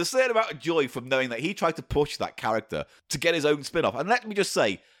 And there's a certain amount of joy from knowing that he tried to push that character to get his own spin-off. And let me just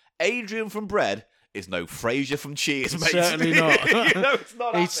say, Adrian from Bread is no Frasier from Cheers, mate. Certainly not. You know, it's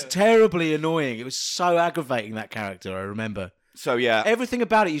not It's happening. terribly annoying. It was so aggravating, that character, I remember. So, yeah. Everything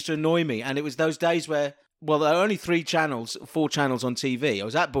about it used to annoy me, and it was those days where, well, there are only 4 channels on TV. I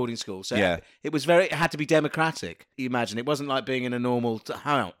was at boarding school, so Yeah. it had to be democratic. You imagine, it wasn't like being in a normal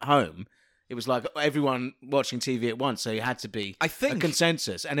home. It was like everyone watching TV at once, so it had to be I think- a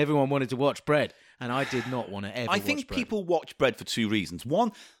consensus, and everyone wanted to watch Bread, and I did not want to ever I watch think Bread. people watch Bread for 2 reasons.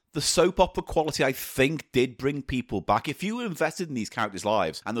 One, the soap opera quality, I think, did bring people back. If you were invested in these characters'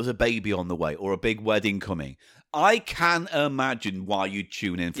 lives and there was a baby on the way or a big wedding coming, I can imagine why you'd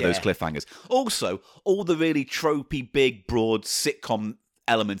tune in for those Yeah. cliffhangers. Also, all the really tropey, big, broad sitcom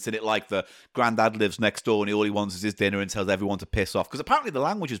elements in it, like the granddad lives next door and all he wants is his dinner and tells everyone to piss off. Because apparently the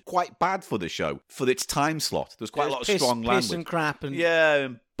language is quite bad for the show, for its time slot. There's quite a lot of strong piss language. and crap and Yeah,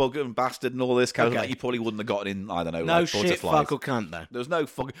 and bugger and bastard and all this kind of Okay. that you probably wouldn't have gotten in, I don't know, no like shit, butterflies. fuck or cunt though. There was no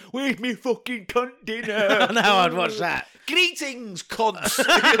fucking, where's me fucking cunt dinner? No, I'd watch that. Greetings, cunts.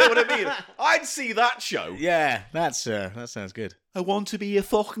 You know what I mean? I'd see that show. Yeah, that sounds good. I want to be a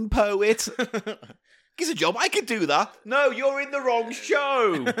fucking poet. Gives a job. I could do that. No, you're in the wrong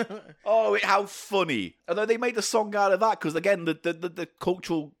show. Oh, how funny. Although they made a song out of that because, again, the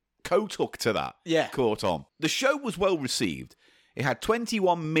cultural coat hook to that Yeah. caught on. The show was well received. It had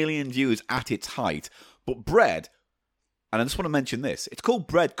 21 million views at its height. But Bread, and I just want to mention this, it's called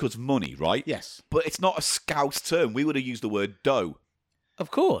Bread because money, right? Yes, But it's not a Scouse term. We would have used the word dough. of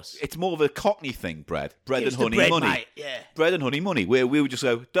course. It's more of a Cockney thing, bread. Bread It's and the honey bread, money. mate, yeah. Bread and honey money, where we would just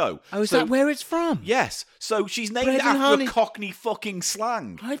go, dough. Oh, is So- that where it's from? Yes. So she's named Bread and after honey. a Cockney fucking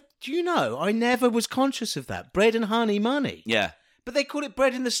slang. Do you know? I never was conscious of that. Bread and honey money. Yeah. But they call it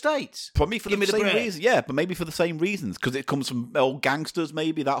bread in the States. Probably for Give the me the same bread. reason. Yeah, but maybe for the same reasons. Because it comes from old gangsters,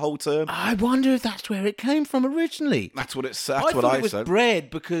 maybe, that whole term. I wonder if that's where it came from originally. That's what it's. I That's what thought I it was said.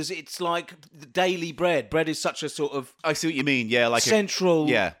 bread because it's like the daily bread. Bread is such a sort of I see what you mean. Yeah, like central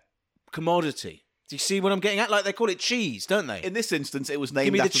yeah. commodity. Do you see what I'm getting at? Like they call it cheese, don't they? In this instance, it was named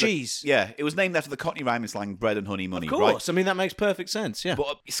Give me the after cheese. Yeah, it was named after the Cockney rhyming slang, bread and honey money. Of course. I mean, that makes perfect sense, yeah. Right?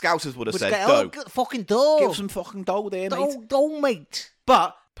 But Scousers would have Would said go, dough. fucking dough. Give some fucking dough there, mate. Dough, mate.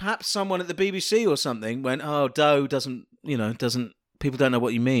 But perhaps someone at the BBC or something went, oh, dough doesn't, people don't know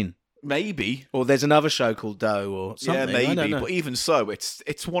what you mean. Maybe. Or there's another show called Dough or something. Yeah, I don't maybe. know. But even so,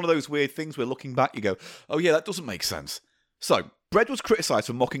 it's one of those weird things where looking back, you go, oh, yeah, that doesn't make sense. So, Bread was criticised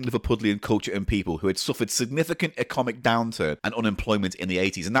for mocking Liverpudlian culture and people who had suffered significant economic downturn and unemployment in the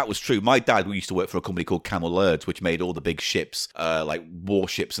 80s. And that was true. My dad used to work for a company called Camel Lords, which made all the big ships, like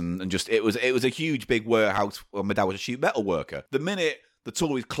warships, and just it was a huge big warehouse where my dad was a sheet metal worker. The minute the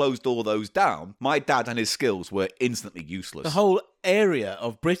Tories closed all those down, my dad and his skills were instantly useless. The whole area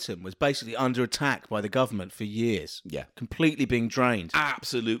of Britain was basically under attack by the government for years. Yeah. Completely being drained.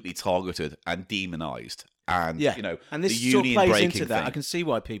 Absolutely targeted and demonised. And, Yeah. you know, and this the sort of union plays breaking into that. thing. I can see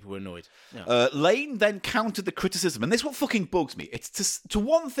why people were annoyed. Yeah. Lane then countered the criticism, and this is what fucking bugs me. It's to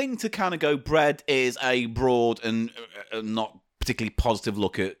one thing to kind of go, Bread is a broad and not particularly positive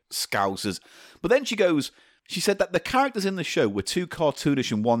look at Scousers, but then she said that the characters in the show were too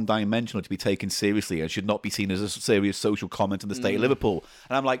cartoonish and one-dimensional to be taken seriously and should not be seen as a serious social comment on the state of Liverpool.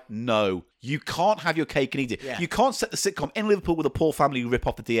 And I'm like, no, you can't have your cake and eat it. Yeah. You can't set the sitcom in Liverpool with a poor family rip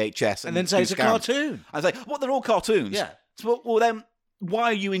off the DHS And then say do it's a scams. cartoon. And say, well, they're all cartoons. Yeah. So, well, then why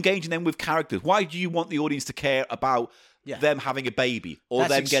are you engaging them with characters? Why do you want the audience to care about them having a baby or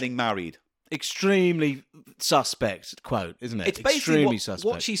That's them getting married? Extremely suspect quote, isn't it? It's basically extremely what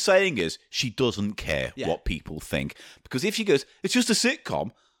suspect. she's saying is she doesn't care what people think. Because if she goes, it's just a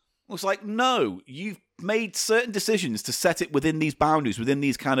sitcom, well, it's like, no, you've made certain decisions to set it within these boundaries, within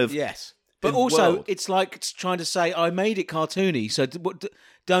these kind of... Yes. But in also, world. it's like it's trying to say, I made it cartoony, so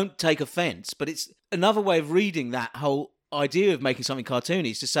don't take offence. But it's another way of reading that whole idea of making something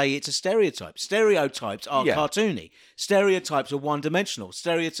cartoony is to say it's a stereotype. Stereotypes are cartoony. Stereotypes are one-dimensional.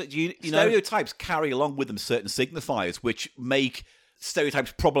 Stereotypes carry along with them certain signifiers, which make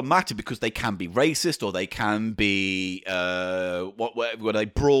stereotypes problematic because they can be racist or they can be were they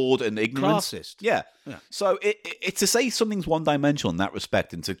broad and ignorant, classist. Yeah. So it's to say something's one-dimensional in that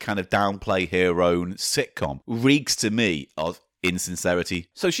respect and to kind of downplay her own sitcom reeks to me of insincerity.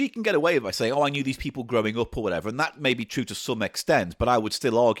 So she can get away with by saying, oh, I knew these people growing up or whatever, and that may be true to some extent, but I would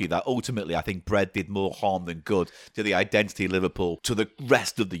still argue that ultimately I think Bread did more harm than good to the identity of Liverpool, to the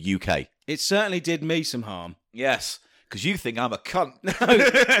rest of the UK. It certainly did me some harm. Yes, because you think I'm a cunt.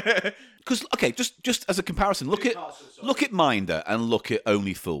 Because, okay, just as a comparison, look at Minder and look at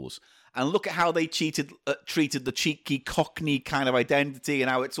Only Fools. And look at how they treated the cheeky Cockney kind of identity and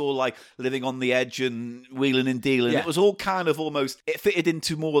how it's all like living on the edge and wheeling and dealing. Yeah. It was all kind of almost, it fitted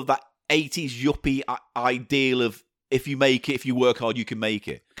into more of that 80s yuppie ideal of if you make it, if you work hard, you can make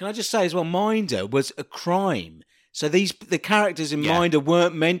it. Can I just say as well, Minder was a crime. So the characters in Minder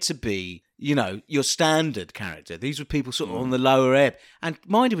weren't meant to be, your standard character. These were people sort of on the lower ebb. And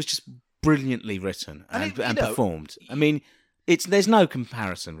Minder was just brilliantly written and performed. I mean... There's no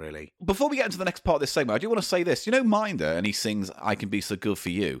comparison, really. Before we get into the next part of this segment, I do want to say this. Minder, and he sings I Can Be So Good For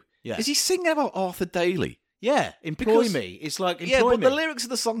You. Yeah. Is he singing about Arthur Daly? Yeah, employ me. It's like, employ but me. the lyrics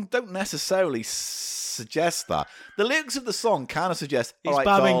of the song don't necessarily suggest that. The lyrics of the song kind of suggest... He's all right,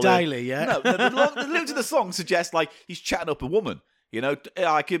 bumming darling. daily, yeah? No, the lyrics of the song suggest like he's chatting up a woman.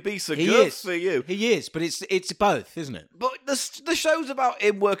 I could be so He good is. for you. He is, but it's both, isn't it? But the show's about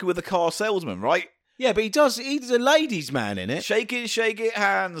him working with a car salesman, right? Yeah, but he's a ladies' man in it. Shake it,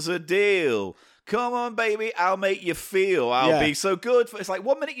 hands, a deal. Come on, baby, I'll make you feel. I'll be so good. It's like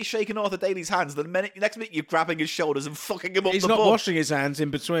 1 minute you're shaking Arthur Daly's hands, the next minute you're grabbing his shoulders and fucking him up He's the not bum. washing his hands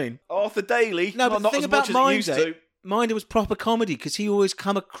in between. Arthur Daly, No, but not the thing as about much as he used Minder, to. Minder was proper comedy because he always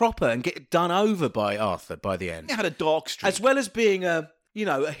come a cropper and get done over by Arthur by the end. He had a dark streak. As well as being a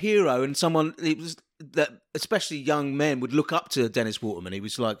hero and someone that especially young men would look up to Dennis Waterman. He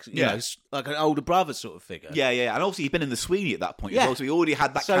was like, like an older brother sort of figure. Yeah. And also he'd been in the Sweeney at that point. Yeah. So he already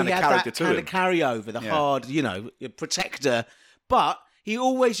had that So kind he of had character that to kind him. of carryover, the hard, protector. But he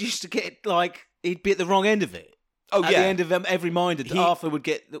always used to get like he'd be at the wrong end of it. Oh, At yeah. the end of every Minder, Arthur would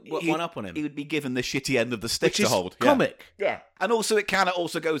get one up on him. He would be given the shitty end of the stick Which to is hold. comic. Yeah. And also it kind of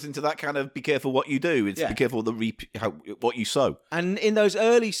also goes into that kind of be careful what you do. It's be careful what you sow. And in those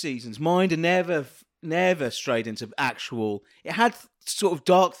early seasons, Minder never strayed into actual... It had sort of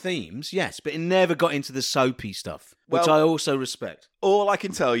dark themes, yes, but it never got into the soapy stuff, which I also respect. All I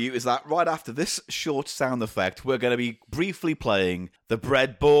can tell you is that right after this short sound effect, we're going to be briefly playing the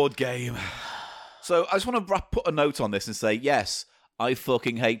Bread board game. So I just want to put a note on this and say, yes, I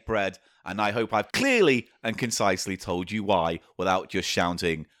fucking hate Bread, and I hope I've clearly and concisely told you why without just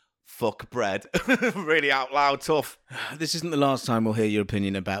shouting, fuck Bread, really out loud tough. This isn't the last time we'll hear your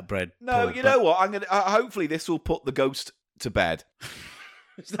opinion about Bread. No, Paul, you know what? I'm gonna. Hopefully, this will put the ghost to bed.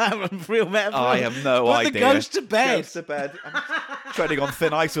 Is that a real metaphor? I have no Put idea. the ghost to bed. Ghost to bed. I'm treading on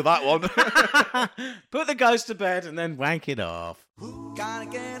thin ice with that one. Put the ghost to bed and then wank it off. Gotta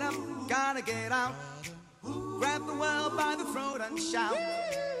get up, gotta get out. Grab the world by the throat and shout.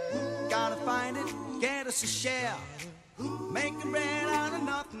 Gotta find it, get us a share. making bread out of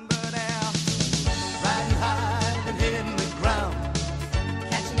nothing but air. Riding high and hitting the ground.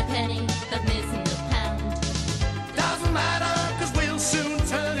 Catching a penny, but missing a pound. Doesn't matter, 'cause we'll soon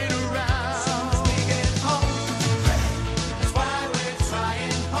turn it around. Soon as we get home, that's why we're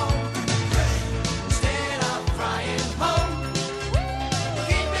trying home. Instead of crying home,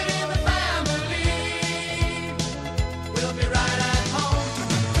 keep it in the family. We'll be right at home.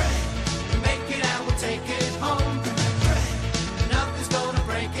 We make it and we'll take it home. Nothing's gonna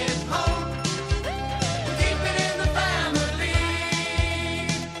break it home. Keep it in the family.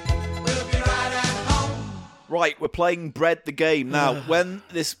 We'll be right at home. Right, we're playing Bread the Game. Now, when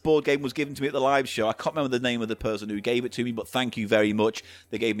this board game was given to me at the live show, I can't remember the name of the person who gave it to me, but thank you very much.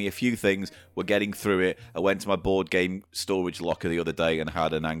 They gave me a few things. We're getting through it. I went to my board game storage locker the other day and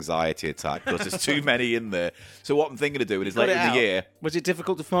had an anxiety attack because there's too many in there. So what I'm thinking of doing is Got later it in out. the year... Was it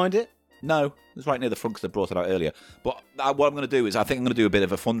difficult to find it? No, it's right near the front because I brought it out earlier. But what I'm going to do is I think I'm going to do a bit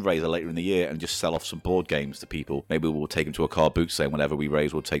of a fundraiser later in the year and just sell off some board games to people. Maybe we'll take them to a car boot sale. Whatever we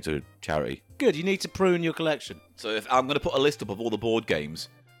raise, we'll take to charity. Good. You need to prune your collection. So if I'm going to put a list up of all the board games,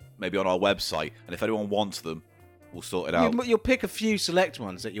 maybe on our website, and if anyone wants them, we'll sort it out. You'll pick a few select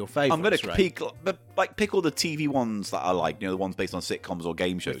ones that your favourites. I'm going to right? pick all the TV ones that I like, the ones based on sitcoms or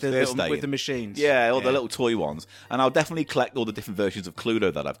game shows. the They're little- staying. with the machines. Yeah, all the little toy ones. And I'll definitely collect all the different versions of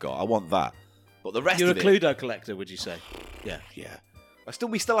Cluedo that I've got. I want that. But the rest You're a of it... Cluedo collector, would you say? Yeah. Yeah.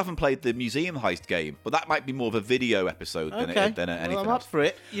 We still haven't played the museum heist game, but that might be more of a video episode than Okay. anything I'm else. up for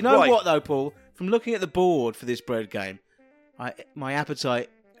it. You know Right. what, though, Paul? From looking at the board for this bread game, my appetite,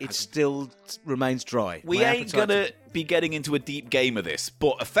 it still remains dry. We My ain't appetite- going to be getting into a deep game of this,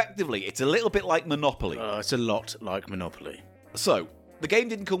 but effectively, it's a little bit like Monopoly. It's a lot like Monopoly. So, the game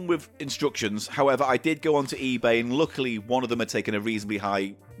didn't come with instructions. However, I did go onto eBay, and luckily, one of them had taken a reasonably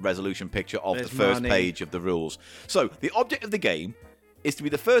high resolution picture of There's the first money. page of the rules. So, the object of the game is to be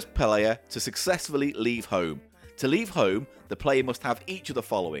the first player to successfully leave home. To leave home, the player must have each of the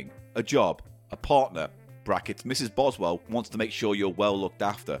following: a job, a partner, brackets, Mrs. Boswell wants to make sure you're well looked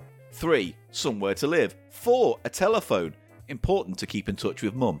after. 3, somewhere to live. 4, a telephone, important to keep in touch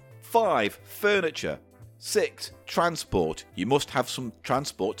with mum. 5, furniture. 6, transport. You must have some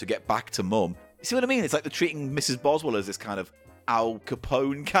transport to get back to mum. You see what I mean? It's like they're treating Mrs. Boswell as this kind of Al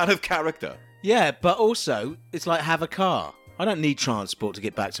Capone kind of character. Yeah, but also, it's like have a car. I don't need transport to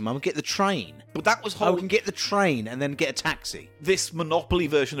get back to mum. Get the train. But that was I whole... can get the train and then get a taxi. This Monopoly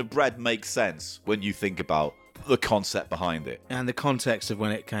version of Bread makes sense when you think about the concept behind it. And the context of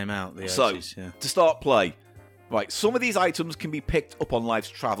when it came out, the So, 80s, yeah. to start play, right, some of these items can be picked up on life's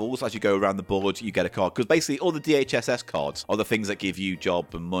travels. As you go around the board, you get a card. Because basically, all the DHSS cards are the things that give you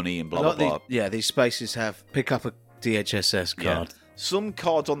job and money and blah, A blah, lot blah. of these spaces have pick up a DHSS card. Yeah. Some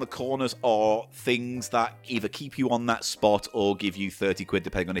cards on the corners are things that either keep you on that spot or give you 30 quid,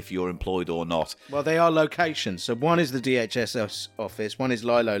 depending on if you're employed or not. Well, they are locations. So one is the DHSS office, one is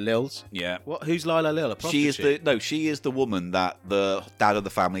Lilo Lil's. Yeah. What? Who's Lilo Lil? A prostitute? She is the woman that the dad of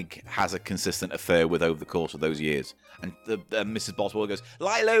the family has a consistent affair with over the course of those years. And Mrs. Boswell goes,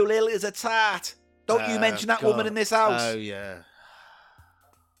 Lilo Lil is a tart. Don't you mention that woman in this house. Oh, yeah.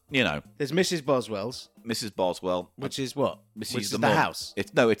 You know, There's Mrs. Boswell's, Mrs. Boswell. which is what? Mrs. Which is the the mum. house.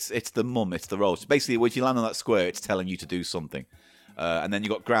 It's the mum. It's the role. So basically, when you land on that square, it's telling you to do something. And then you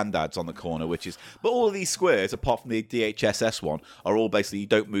got Grandad's on the corner, which is... But all of these squares, apart from the DHSS one, are all basically you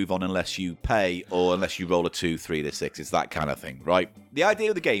don't move on unless you pay or unless you roll a 2, 3 to 6. It's that kind of thing, right? The idea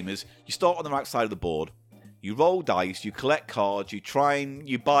of the game is you start on the right side of the board, you roll dice, you collect cards, you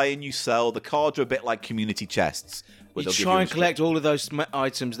buy and you sell. The cards are a bit like community chests. where You they'll give try and instru- collect all of those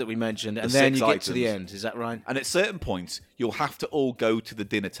items that we mentioned, and The then 6 you get to the items. end. Is that right? And at certain points, you'll have to all go to the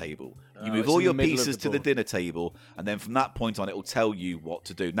dinner table. You Oh, move it's all in your the middle of pieces the to the board. dinner table, and then from that point on, it will tell you what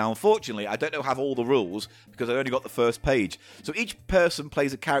to do. Now, unfortunately, I don't have all the rules because I only got the first page. So each person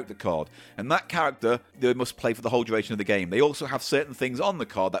plays a character card, and that character they must play for the whole duration of the game. They also have certain things on the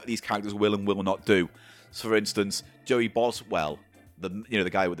card that these characters will and will not do. So, for instance, Joey Boswell, the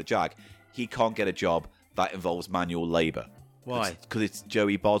guy with the jag, he can't get a job that involves manual labour. Why? Because it's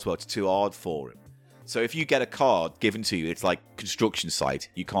Joey Boswell. It's too hard for him. So if you get a card given to you, it's like construction site.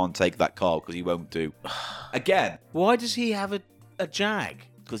 You can't take that card because he won't do. Again, Why does he have a jag?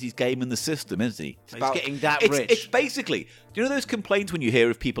 because he's gaming the system, isn't he? He's getting that it's, rich. It's basically, do you know those complaints when you hear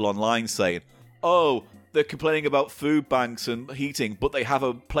of people online saying, "Oh, they're complaining about food banks and heating, but they have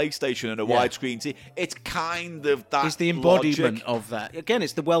a PlayStation and a Yeah. widescreen TV." It's kind of that. It's the embodiment logic. of that. Again,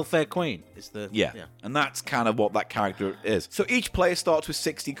 it's the welfare queen. It's the Yeah. And that's kind of what that character is. So each player starts with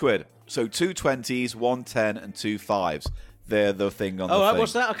 60 quid. So 2 20s, 1 10, and 2 5s. They're the thing on the Oh, thing.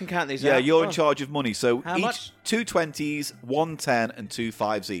 what's that? I can count these Yeah, out. you're in Oh. charge of money. So How each much? 2 20s, 1 10, and 2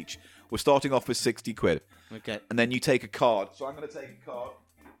 5s each. We're starting off with 60 quid. Okay. And then you take a card. So I'm going to take a card.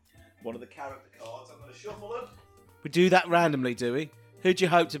 One of the character cards. I'm going to shuffle them. We do that randomly, do we? Who do you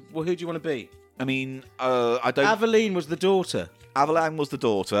hope to? Well, who do you want to be? I mean, I don't. Aveline was the daughter. Avalan was the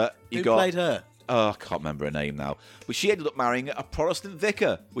daughter. You Who got. played her? Oh, I can't remember her name now. But she ended up marrying a Protestant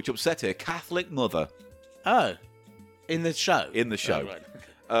vicar, which upset her Catholic mother Oh, in the show. in the show. Oh,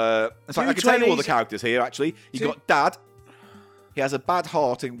 right. In fact, I can tell you all the 220s. characters here, actually. You Two- got Dad. He has a bad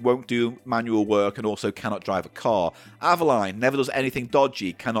heart and won't do manual work and also cannot drive a car. Aveline never does anything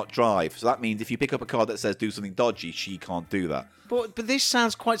dodgy, cannot drive. So that means if you pick up a card that says do something dodgy, she can't do that. But this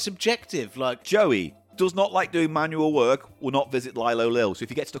sounds quite subjective. Like, Joey does not like doing manual work, will not visit Lilo Lil. So if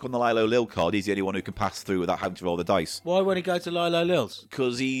you get stuck on the Lilo Lil card, he's the only one who can pass through without having to roll the dice. why won't he go to Lilo Lil's?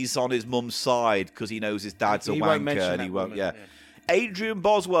 Because he's on his mum's side, because he knows his dad's a He won't wanker, mention and he that won't. woman, Yeah. yeah. Adrian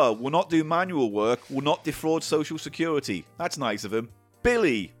Boswell will not do manual work, will not defraud Social Security. That's nice of him.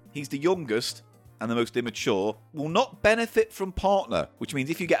 Billy, he's the youngest and the most immature, will not benefit from partner, which means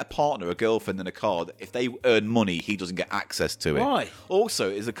if you get a partner, a girlfriend, and a card, if they earn money, he doesn't get access to it. Why? Also,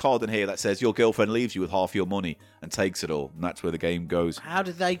 is a card in here that says your girlfriend leaves you with half your money and takes it all, and that's where the game goes. How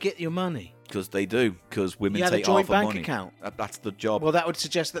did they get your money? Because they do, because women You have a take joint half the bank money. account? That's the job. Well, that would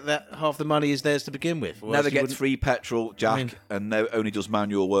suggest that half the money is theirs to begin with. or else Never you gets wouldn't- free petrol, Jack, and only does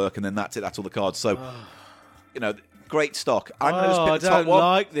manual work, and then that's it. That's all the cards. So, great stock. I'm going to Oh, just I pick the top don't one,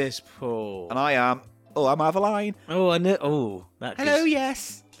 like this, Paul. and I am. Oh, I'm Aveline. Oh, I know. Oh, that Hello, gives,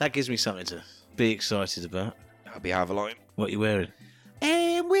 yes. that gives me something to be excited about. I'll be Aveline. What are you wearing?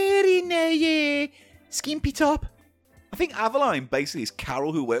 I'm wearing a skimpy top. I think Aveline basically is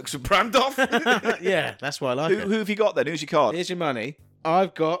Carol who works for Brandoff. Yeah, that's why I like who it. have you got then? Who's your card? Here's your money.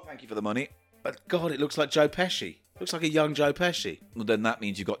 I've got. Thank you for the money. But God, it looks like Joe Pesci. Looks like a young Joe Pesci. Well, then that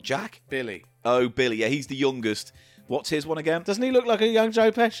means you've got Jack. Billy. Oh, Billy. Yeah, he's the youngest. What's his one again? Doesn't he look like a young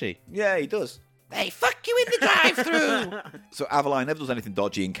Joe Pesci? Yeah, he does. They fuck you in the drive-through. So Aveline never does anything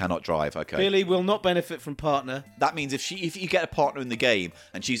dodgy and cannot drive. Okay. Billy will not benefit from partner. That means if you get a partner in the game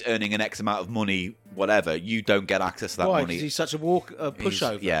and she's earning an X amount of money, whatever, you don't get access to that Why? money. Because he's such a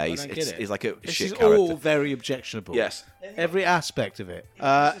pushover. Yeah, I he's, don't get it. he's like a This shit is character. all very objectionable. Yes. Every aspect of it.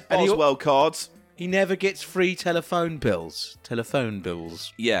 And he, Boswell cards. he never gets free telephone bills. Telephone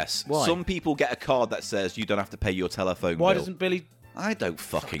bills. Yes. Why? Some people get a card that says you don't have to pay your telephone Why bill. doesn't Billy? I don't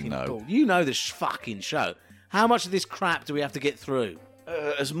fucking know. Paul, you know this fucking show. How much of this crap do we have to get through?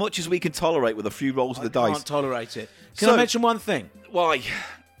 As much as we can tolerate with a few rolls of the I dice. can't tolerate it. Can So- I mention one thing? Why?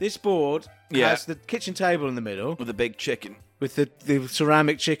 This board Yeah. has the kitchen table in the middle With a big chicken. with the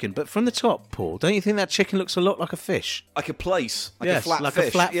ceramic chicken, but from the top, Paul, don't you think that chicken looks a lot like a fish? Like a place. Like Yes, a flat like a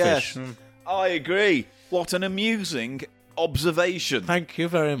fish. flat Yes. fish. Mm. I agree. What an amusing observation. Thank you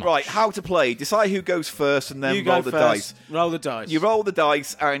very much. Right, how to play. Decide who goes first and then you roll go the first. dice. Roll the dice. You roll the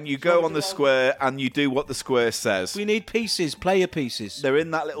dice and you go on the square and you do what the square says. We need pieces, player pieces. They're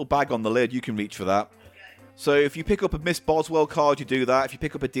in that little bag on the lid. You can reach for that. So if you pick up a Miss Boswell card, you do that. If you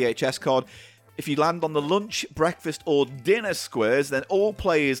pick up a DHS card, if you land on the lunch, breakfast, or dinner squares, then all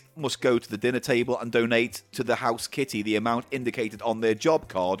players must go to the dinner table and donate to the house kitty the amount indicated on their job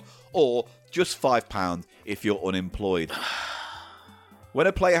card, or just £5 if you're unemployed. When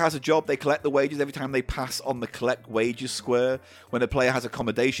a player has a job, they collect the wages every time they pass on the collect wages square. When a player has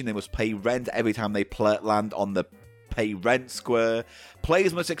accommodation, they must pay rent every time they land on the pay rent square.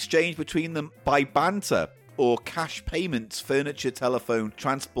 Players must exchange between them by banter or cash payments, furniture, telephone,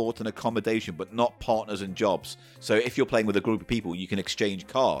 transport and accommodation, but not partners and jobs. So if you're playing with a group of people, you can exchange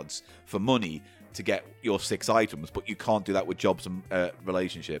cards for money to get your 6 items, but you can't do that with jobs and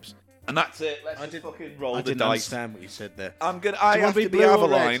relationships. And that's it. Let's just fucking roll I the didn't dice. understand what you said there. I you have want to to be be blue or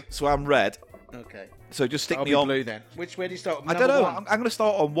Aveline, red? so I'm red. Okay. So just stick I'll me be on. blue then. Where do you start? I don't know. One? I'm going to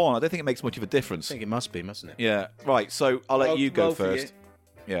start on 1. I don't think it makes much of a difference. I think it must be, mustn't it? Yeah. Right. So I'll let I'll you go roll for first.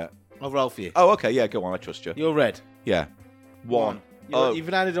 Yeah. I'll roll for you. Oh, okay. Yeah. Go on. I trust you. You're red. Yeah. 1. You've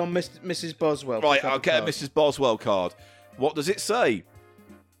landed on Mrs. Boswell. Right. Pick up I'll a get a card. Mrs. Boswell card. What does it say?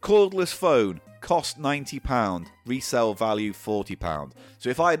 Cordless phone. Cost £90. Resale value £40.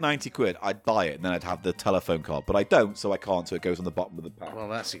 So if I had 90 quid, I'd buy it and then I'd have the telephone card. But I don't, so I can't. So it goes on the bottom of the pack. Well,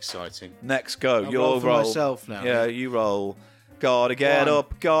 that's exciting. Next go. I'll Your roll for roll. myself now. Yeah, you roll. Gotta get 1.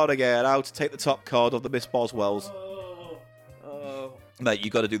 up, gotta get out. Take the top card of the Miss Boswells. Mate,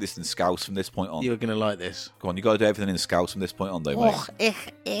 you got to do this in Scouse from this point on. You're going to like this. Go on, you got to do everything in Scouse from this point on, though, mate.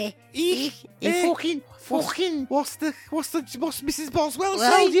 Fucking. What's Mrs. Boswell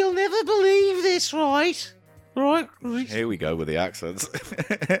Well, you'll never believe this, right? Right. Here we go with the accents.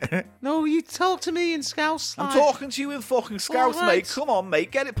 No, you talk to me in Scouse. I'm talking to you in fucking Scouts, All right. mate. Come on, mate.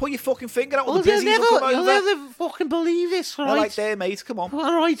 Get it. Put your fucking finger out. Well, All the you'll busies will come you'll over. never fucking believe this, They're right? like there, mate. Come on.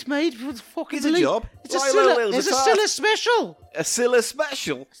 All right, mate. Fucking Here's a believe. job. It's a Right, Scylla. Lil, There's a it's a Scylla task. special. A Scylla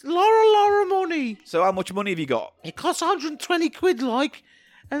special. Laura money. So how much money have you got? It costs 120 quid, like,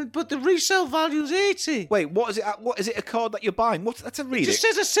 but the resale value's 80. Wait, what is it? What is it? A card that you're buying? What's that's a read? It just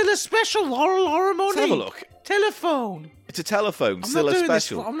says a Scylla special. Laura money. Let's have a look. Telephone. It's a telephone. I'm Scylla not doing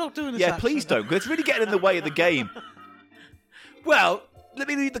special. This. I'm not doing this. Yeah, accent. please don't, because it's really getting in the way of the game. Well, let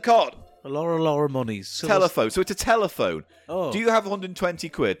me read the card. Laura monies. Telephone. So it's a telephone. Oh. Do you have 120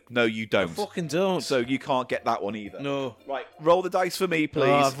 quid? No, you don't. Fucking don't. So you can't get that one either. No. Right, roll the dice for me, please.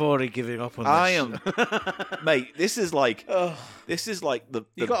 Oh, I've already given up on this. I am, mate. This is like the.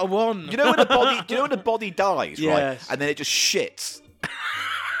 You got a one. You know when a body. Do you know when a body dies, Yes. right? And then it just shits.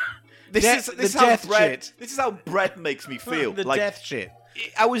 This Death- is this the is how death bread. shit. This is how bread makes me feel. the like death shit.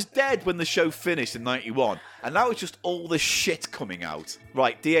 I was dead when the show finished in '91, and now it's just all the shit coming out.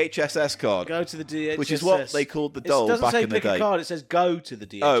 Right, DHSS card. Go to the DHSS. Which is what they called the It dole doesn't back say in the pick a day. card. It says go to the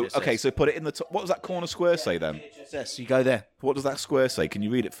DHSS. Oh, okay. So put it in the top. What does that corner square say then? DHSS. You go there. What does that square say? Can you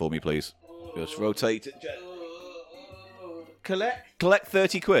read it for me, please? Just rotate it. Collect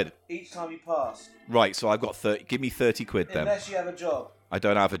 30 quid. each time you pass. Right, so I've got 30. Give me 30 quid then. you have a job. I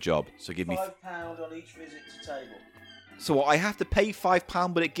don't have a job, so give me. £5 on each visit to table. So what, I have to pay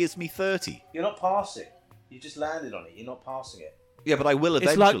 £5, but it gives me 30. You're not passing. You just landed on it. You're not passing it. Yeah, but I will It's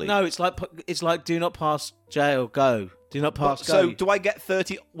eventually. like it's like do not pass jail. Go. Do not pass. So go. do I get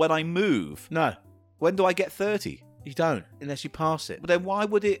 30 when I move? No, When do I get 30? you don't unless you pass it. But then why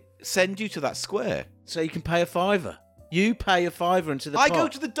would it send you to that square? So you can pay a fiver. You pay a fiver into the I pot. go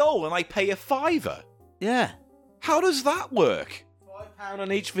to the dole and I pay a £5. Yeah. How does that work? £5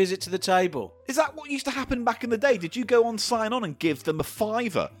 on each visit to the table. Is that what used to happen back in the day? Did you go on sign on and give them a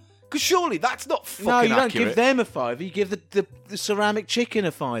 £5? Because surely that's not fucking No, you don't accurate. give them a fiver. You give the ceramic chicken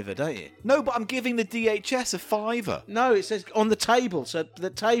a fiver, don't you? No, but I'm giving the DHS a £5. No, it says on the table. So the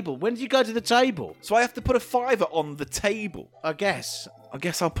table. When do you go to the table? So I have to put a £5 on the table. I guess. I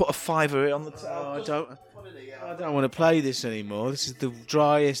guess I'll put a £5 on the table. Oh, I don't want to play this anymore. This is the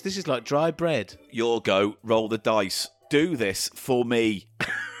driest. This is like dry bread. Your go. Roll the dice. Do this for me.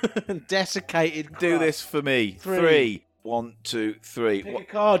 Desiccated. Do crust. this for me. Three. 3. 1, 2, 3. Pick a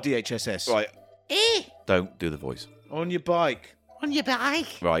card, DHSS. Right. Don't do the voice. On your bike. On your bike.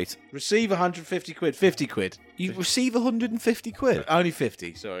 Right. Receive 150 quid. 50 quid. You receive 150 quid. Only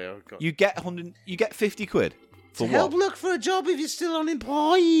 50. Sorry, I got. You get 100. You get 50 quid. For To help what? look for a job if you're still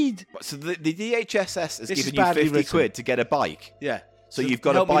unemployed. So the DHSS has This is given you badly 50 written. quid to get a bike. Yeah. So you've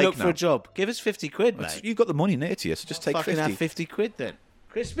got a help me bike look now. for a job. Give us 50 quid, mate. You've got the money near to you, so just take Fucking 50. have 50 quid then.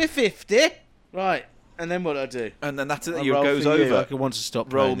 Crispy 50. Right. And then what do I do? And then that's it. I It roll goes for you. over. Like I want to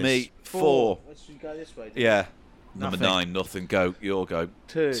stop Roll playing me. this. 4. Let's go this way. Yeah. Number Nothing. 9, nothing. Go. Your go.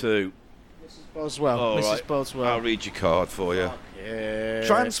 2. 2. Mrs. Boswell. All Mrs. right. Boswell. I'll read your card for you. Yeah.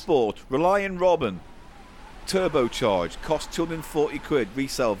 Transport. Reliant Robin. Turbocharged. Cost 240 quid.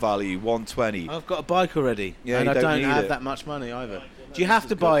 Resale value 120. I've got a bike already. Yeah, and you I don't don't need have it. that much money either. Do you have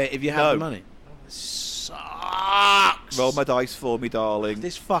to buy it if you have No. the money? Sucks. Roll my dice for me, darling.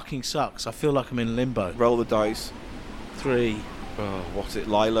 This fucking sucks. I feel like I'm in limbo. Roll the dice. 3. Oh, what's it?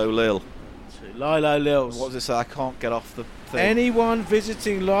 Lilo Lil. 2. Lilo Lils. What does it say? I can't get off the thing. Anyone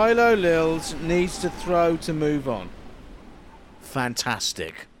visiting Lilo Lils needs to throw to move on.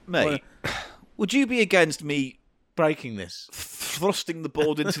 Fantastic. Mate, would you be against me Breaking this. thrusting the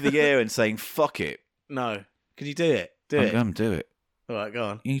board into the air and saying, fuck it? No. Can you do it? Do I'm it. going to do it. All right, go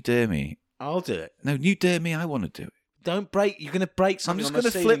on. You dare me. I'll do it. No, you dare me. I want to do it. Don't break. You're going to break I'm something. just going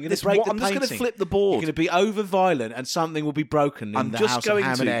to flip this. Break the I'm just going to painting. flip the You're board. going to be over violent and something will be broken in I'm the just house going of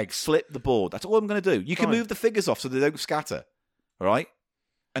ham to and eggs. flip the board. That's all I'm going to do. You can Fine. move the figures off so they don't scatter. All right?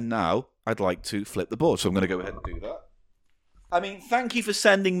 And now I'd like to flip the board. So I'm going to go ahead and do that. I mean, thank you for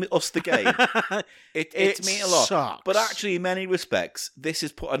sending us the game. It meant a lot. sucks. But actually, in many respects, this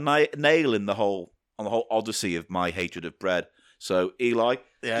has put a nail in the whole odyssey of my hatred of bread. So, Eli,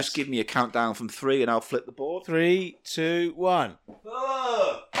 Yes. just give me a countdown from 3 and I'll flip the board. 3, 2, 1.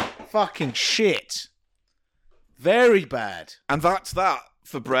 Fucking shit. Very bad. And that's that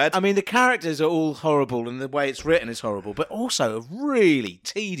for bread. I mean, the characters are all horrible and the way it's written is horrible, but also a really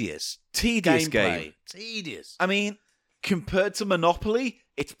tedious Tedious gameplay. game. Tedious. I mean, compared to Monopoly,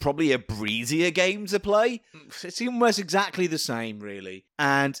 it's probably a breezier game to play. It's almost exactly the same, really.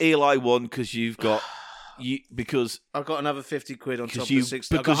 And Eli won because you've got because I got another 50 quid on top of you the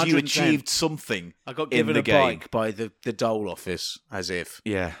 60. I got because you 110. achieved something. I got in given the a game. bike by the dole office, as if.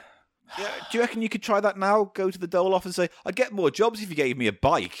 Yeah. Yeah, do you reckon you could try that now? Go to the dole office and say, I'd get more jobs if you gave me a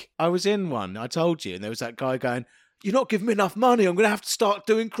bike. I was in one, I told you, and there was that guy going, "You're not giving me enough money, I'm going to have to start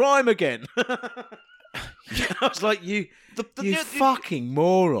doing crime again." I was like, you fucking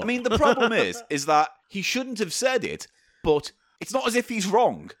moron. I mean, the problem is that he shouldn't have said it, but it's not as if he's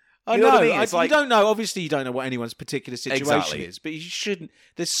wrong. I You know. know what I mean? It's you like- don't know. Obviously, you don't know what anyone's particular situation Exactly. is, but you shouldn't.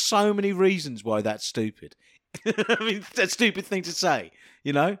 There's so many reasons why that's stupid. I mean, that's a stupid thing to say,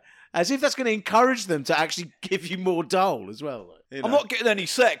 you know? As if that's going to encourage them to actually give you more dole as well. You know? I'm not getting any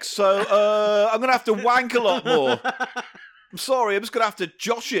sex, so I'm going to have to wank a lot more. I'm sorry, I'm just going to have to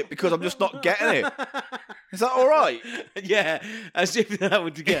josh it because I'm just not getting it. Is that all right? Yeah, as if that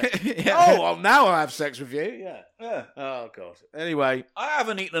would get. Yeah. Oh, well, now I'll have sex with you. Yeah. Yeah. Oh, God. Anyway, I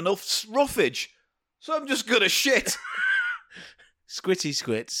haven't eaten enough roughage, so I'm just going to shit. squitty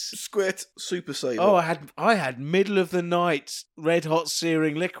squits. Squid, super saver. Oh, I had middle of the night red hot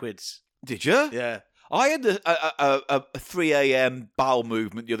searing liquids. Did you? Yeah. I had a 3 a.m. bowel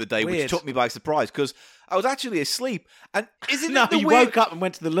movement the other day, Weird. which took me by surprise because I was actually asleep. And isn't No, it the you weird... woke up and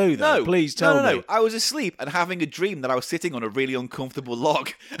went to the loo, though. No, Please tell no. me. I was asleep and having a dream that I was sitting on a really uncomfortable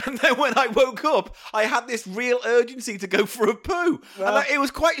log. And then when I woke up, I had this real urgency to go for a poo. And it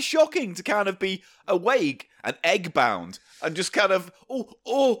was quite shocking to kind of be awake and egg-bound and just kind of,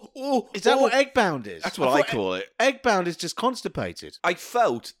 Is that what egg-bound is? That's what I thought call it. Egg-bound is just constipated. I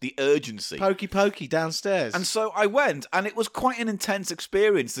felt the urgency. Pokey downstairs. And so I went, and it was quite an intense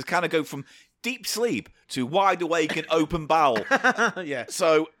experience to kind of go from deep sleep to wide awake and open bowel. yeah.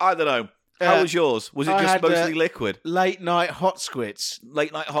 So, I don't know. How was yours? Was it I just had, mostly liquid? Late night hot squits.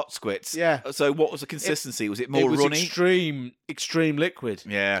 Late night hot squits? Yeah. So what was the consistency? Was it more It was runny? extreme liquid.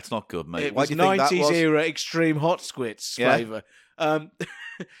 Yeah, it's not good, mate. It Why was do you think that 90s was? era extreme hot squits Yeah. flavour.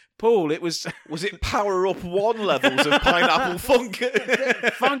 Paul, it was Was it power up one levels of pineapple funk?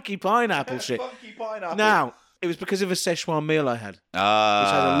 funky pineapple shit. Funky pineapple. Now, it was because of a Szechuan meal I had, which had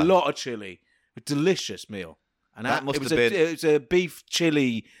Ah. a lot of chili. A delicious meal. And That must it was have been- it was a beef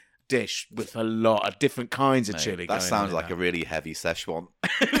chili dish with a lot of different kinds of Mate, chili. that going sounds on in like that. a really heavy Szechuan.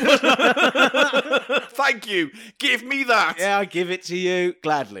 Thank you. Give me that. Yeah, I give it to you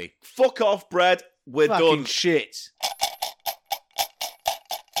gladly. Fuck off, bread. We're Fucking done. shit.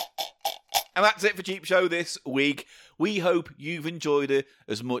 And that's it for Cheap Show this week. We hope you've enjoyed it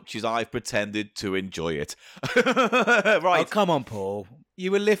as much as I've pretended to enjoy it. Oh, Right. come on, Paul.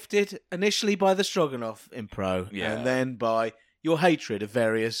 You were lifted initially by the Stroganoff in Pro, Yeah. and then by your hatred of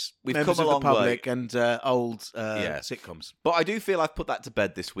various We've members come a of the long public and old Yeah. sitcoms. But I do feel I've put that to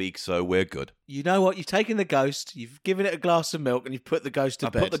bed this week, so we're good. You know what? You've taken the ghost, you've given it a glass of milk, and you've put the ghost to I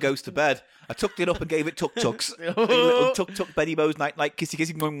bed. put the ghost to bed. I tucked it up and gave it tuk-tuks. A little tuk-tuk Betty Bo's night,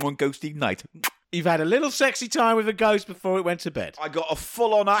 kissy, one ghosty night. You've had a little sexy time with a ghost before it went to bed. I got a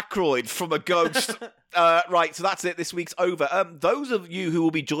full-on Ackroyd from a ghost. Right, so that's it. This week's over. Those of you who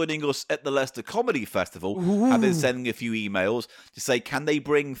will be joining us at the Leicester Comedy Festival have been sending a few emails to say, can they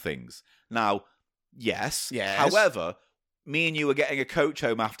bring things? Now, yes. Yes. However, me and you are getting a coach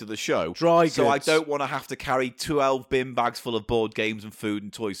home after the show. Dry So I goods. don't want to have to carry 12 bin bags full of board games and food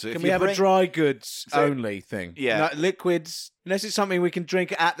and toys. So if Can you we have bring... a dry goods only thing? Yeah. No, liquids, unless it's something we can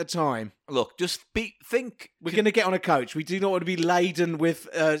drink at the time. Look, just think... We're going to get on a coach. We do not want to be laden with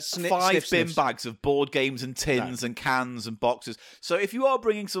Five sniff bin sniffs. bags of board games and tins and cans and boxes. So if you are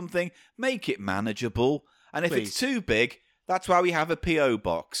bringing something, make it manageable. And if it's Please. too big, that's why we have a PO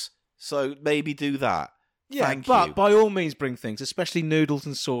box. So maybe do that. Yeah, Thank but you. by all means bring things, especially noodles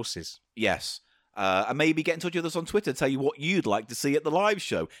and sauces. Yes. And maybe get in touch with us on Twitter and tell you what you'd like to see at the live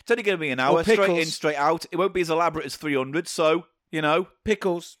show. It's only going to be an hour, straight pickles. in, straight out. It won't be as elaborate as 300, so, you know,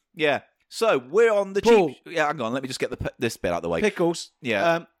 Pickles. yeah. So we're on the Paul. cheap... Yeah, hang on, let me just get this bit out of the way. Pickles.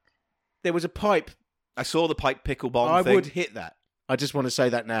 Yeah. There was a pipe. I saw the pipe pickle bomb I thing. would hit that. I just want to say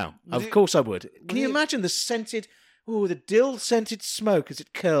that now. Of you- course I would. Can you you- imagine the scented... Oh, the dill-scented smoke as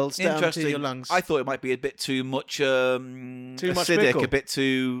it curls down Interesting. to your lungs. I thought it might be a bit too much, much acidic, pickle. a bit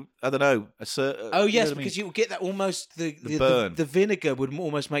too, I don't know. Oh, yes, because you will get that almost... The burn. The vinegar would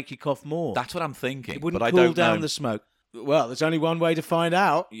almost make you cough more. That's what I'm thinking. It wouldn't but I cool don't down know. the smoke. Well, there's only one way to find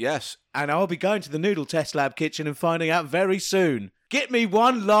out. Yes. And I'll be going to the Noodle Test Lab kitchen and finding out very soon. Get me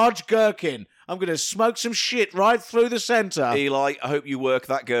one large gherkin. I'm going to smoke some shit right through the centre. Eli, I hope you work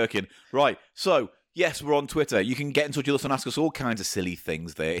that gherkin. Right. So, yes, we're on Twitter. You can get in touch with us and ask us all kinds of silly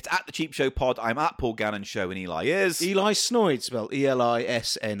things there. It's at The Cheap Show Pod. I'm at Paul Gannon Show and Eli is. Eli Snoid, spelled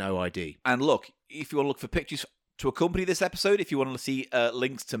Elisnoid. And look, if you want to look for pictures, to accompany this episode, if you want to see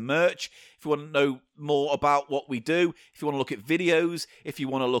links to merch, if you want to know more about what we do, if you want to look at videos, if you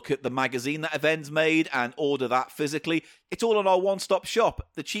want to look at the magazine that Events made and order that physically, it's all on our one-stop shop,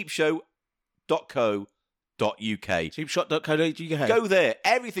 thecheapshow.co.uk. Cheapshot.co.uk. Go there.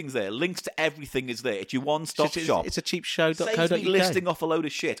 Everything's there. Links to everything is there. It's your one-stop shop. It's a cheapshow.co.uk. Saves me listing off a load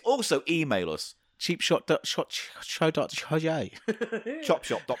of shit. Also, email us. Cheapshot.show.uk. Chop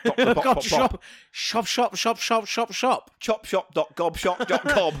shop. Shop.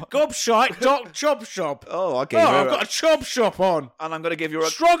 Chopshop.gobshop.com. Gobshite.chop. Oh, I gave I've her got a chop shop on. and I'm going to give you a...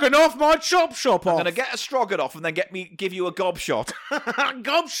 Stroganoff my chop shop I'm on. going to get a stroganoff and then give you a gobshot.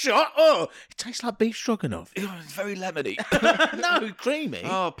 Gobshot? Oh, it tastes like beef stroganoff. It's very lemony. No, creamy.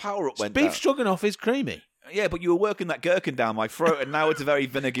 Oh, power up went Beef down. stroganoff is creamy. Yeah, but you were working that gherkin down my throat and now it's a very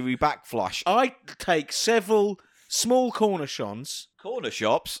vinegary backflash. I take several small cornichons. Corner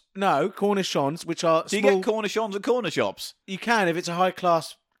shops? No, cornichons, which are Do you small. get cornichons at corner shops? You can if it's a high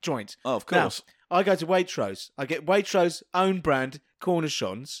class joint. Oh, of Now, course. I go to Waitrose. I get Waitrose own brand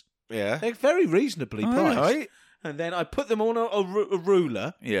cornichons. Yeah. They're very reasonably priced. Right. And then I put them on a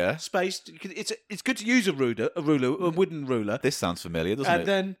ruler, Yeah. spaced. It's good to use a wooden ruler. This sounds familiar, doesn't And it?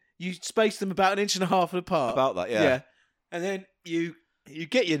 then you space them about 1.5 inches apart. About that, yeah. And then you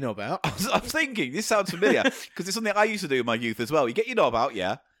get your knob out. I'm thinking, this sounds familiar, because it's something I used to do in my youth as well. You get your knob out,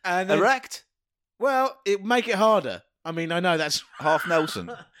 yeah. And then, Erect, well, it make it harder. I mean, I know that's half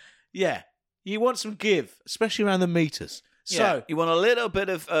Nelson. yeah. You want some give, especially around the meters. Yeah. So You want a little bit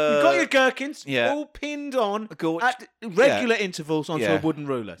of... you've got your gherkins yeah. all pinned on Go- at regular intervals onto Yeah. a wooden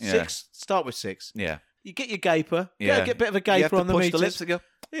ruler. Yeah. Start with 6. Yeah. You get your gaper. Yeah. Get a bit of a You have gaper to on the push meters. the lips to go...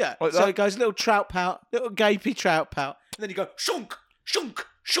 Yeah. Like so that. it goes a little trout pout, little gapey trout pout. And then you go shunk, shunk,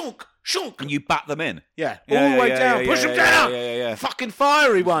 shunk, shunk. And you bat them in. Yeah. Yeah, All the way yeah, down. yeah, Push yeah, them yeah, down. yeah. Fucking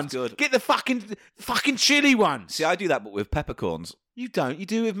fiery ones. good. Get the fucking chili ones. See, I do that, but with peppercorns. You don't. You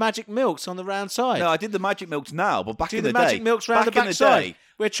do with magic milks on the round side. No, I did the magic milks now, but back do in the the magic day... milks round the back in back the day... side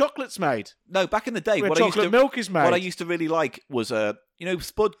where chocolate's made. No, back in the day, Where what I used chocolate to... milk is made. What I used to really like was,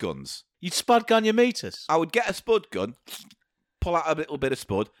 spud guns. You'd spud gun your meters. I would get a spud gun, pull out a little bit of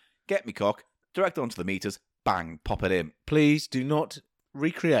spud, get me cock, direct it onto the meters, bang, pop it in. Please do not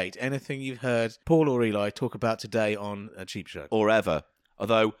recreate anything you've heard Paul or Eli talk about today on a cheap show. Or ever.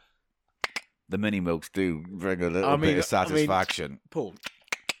 Although, the mini milks do bring a little bit of satisfaction. Paul,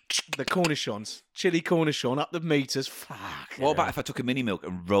 the cornichons, chili cornichon up the meters. Fuck. What about if I took a mini milk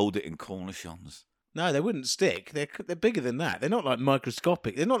and rolled it in cornichons? No, they wouldn't stick. They're bigger than that. They're not like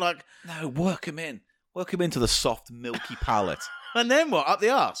microscopic. They're not like. No, work them in. Work them into the soft, milky palate. And then what? Up the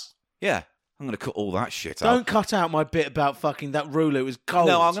arse. Yeah, I'm going to cut all that shit Don't out. cut out my bit about fucking that ruler. It was cold.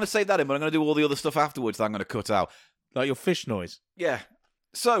 No, I'm going to save that in, but I'm going to do all the other stuff afterwards that I'm going to cut out. like your fish noise. Yeah.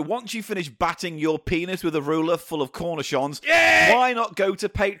 So, once you finish batting your penis with a ruler full of cornichons, why not go to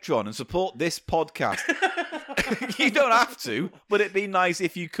Patreon and support this podcast? You don't have to, but it'd be nice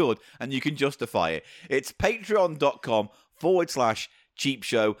if you could, and you can justify it. It's patreon.com/cheap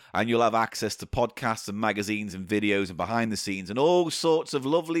show, and you'll have access to podcasts and magazines and videos and behind the scenes and all sorts of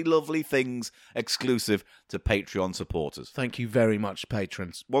lovely, lovely things exclusive to Patreon supporters. Thank you very much,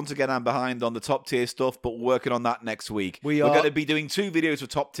 patrons. Once again, I'm behind on the top tier stuff, but we're working on that next week. We're going to be doing 2 videos for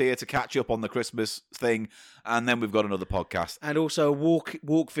top tier to catch up on the Christmas thing, and then we've got another podcast. And also a walk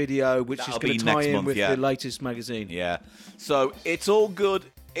video, which That'll is going be to tie next in month, with yeah. the latest magazine. Yeah. So it's all good.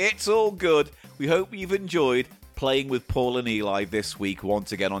 It's all good. We hope you've enjoyed playing with Paul and Eli this week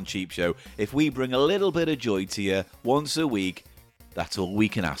once again on Cheap Show. If we bring a little bit of joy to you once a week, that's all we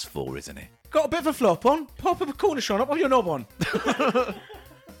can ask for, isn't it? Got a bit of a flop on? Pop up a cornichon up with your knob on.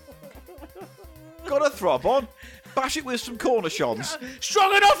 Got a throb on? Bash it with some cornichons.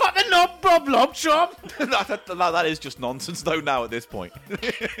 Strong enough up the knob, blob chop. that is just nonsense, though, now at this point.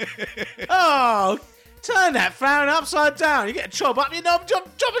 Oh, turn that frown upside down. You get a chop up your knob, chop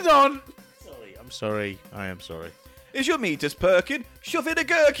it on. Sorry, I am sorry. Is your meters perking? Shove in a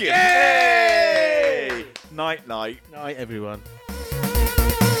gherkin. Yay! Night, night. Night, everyone.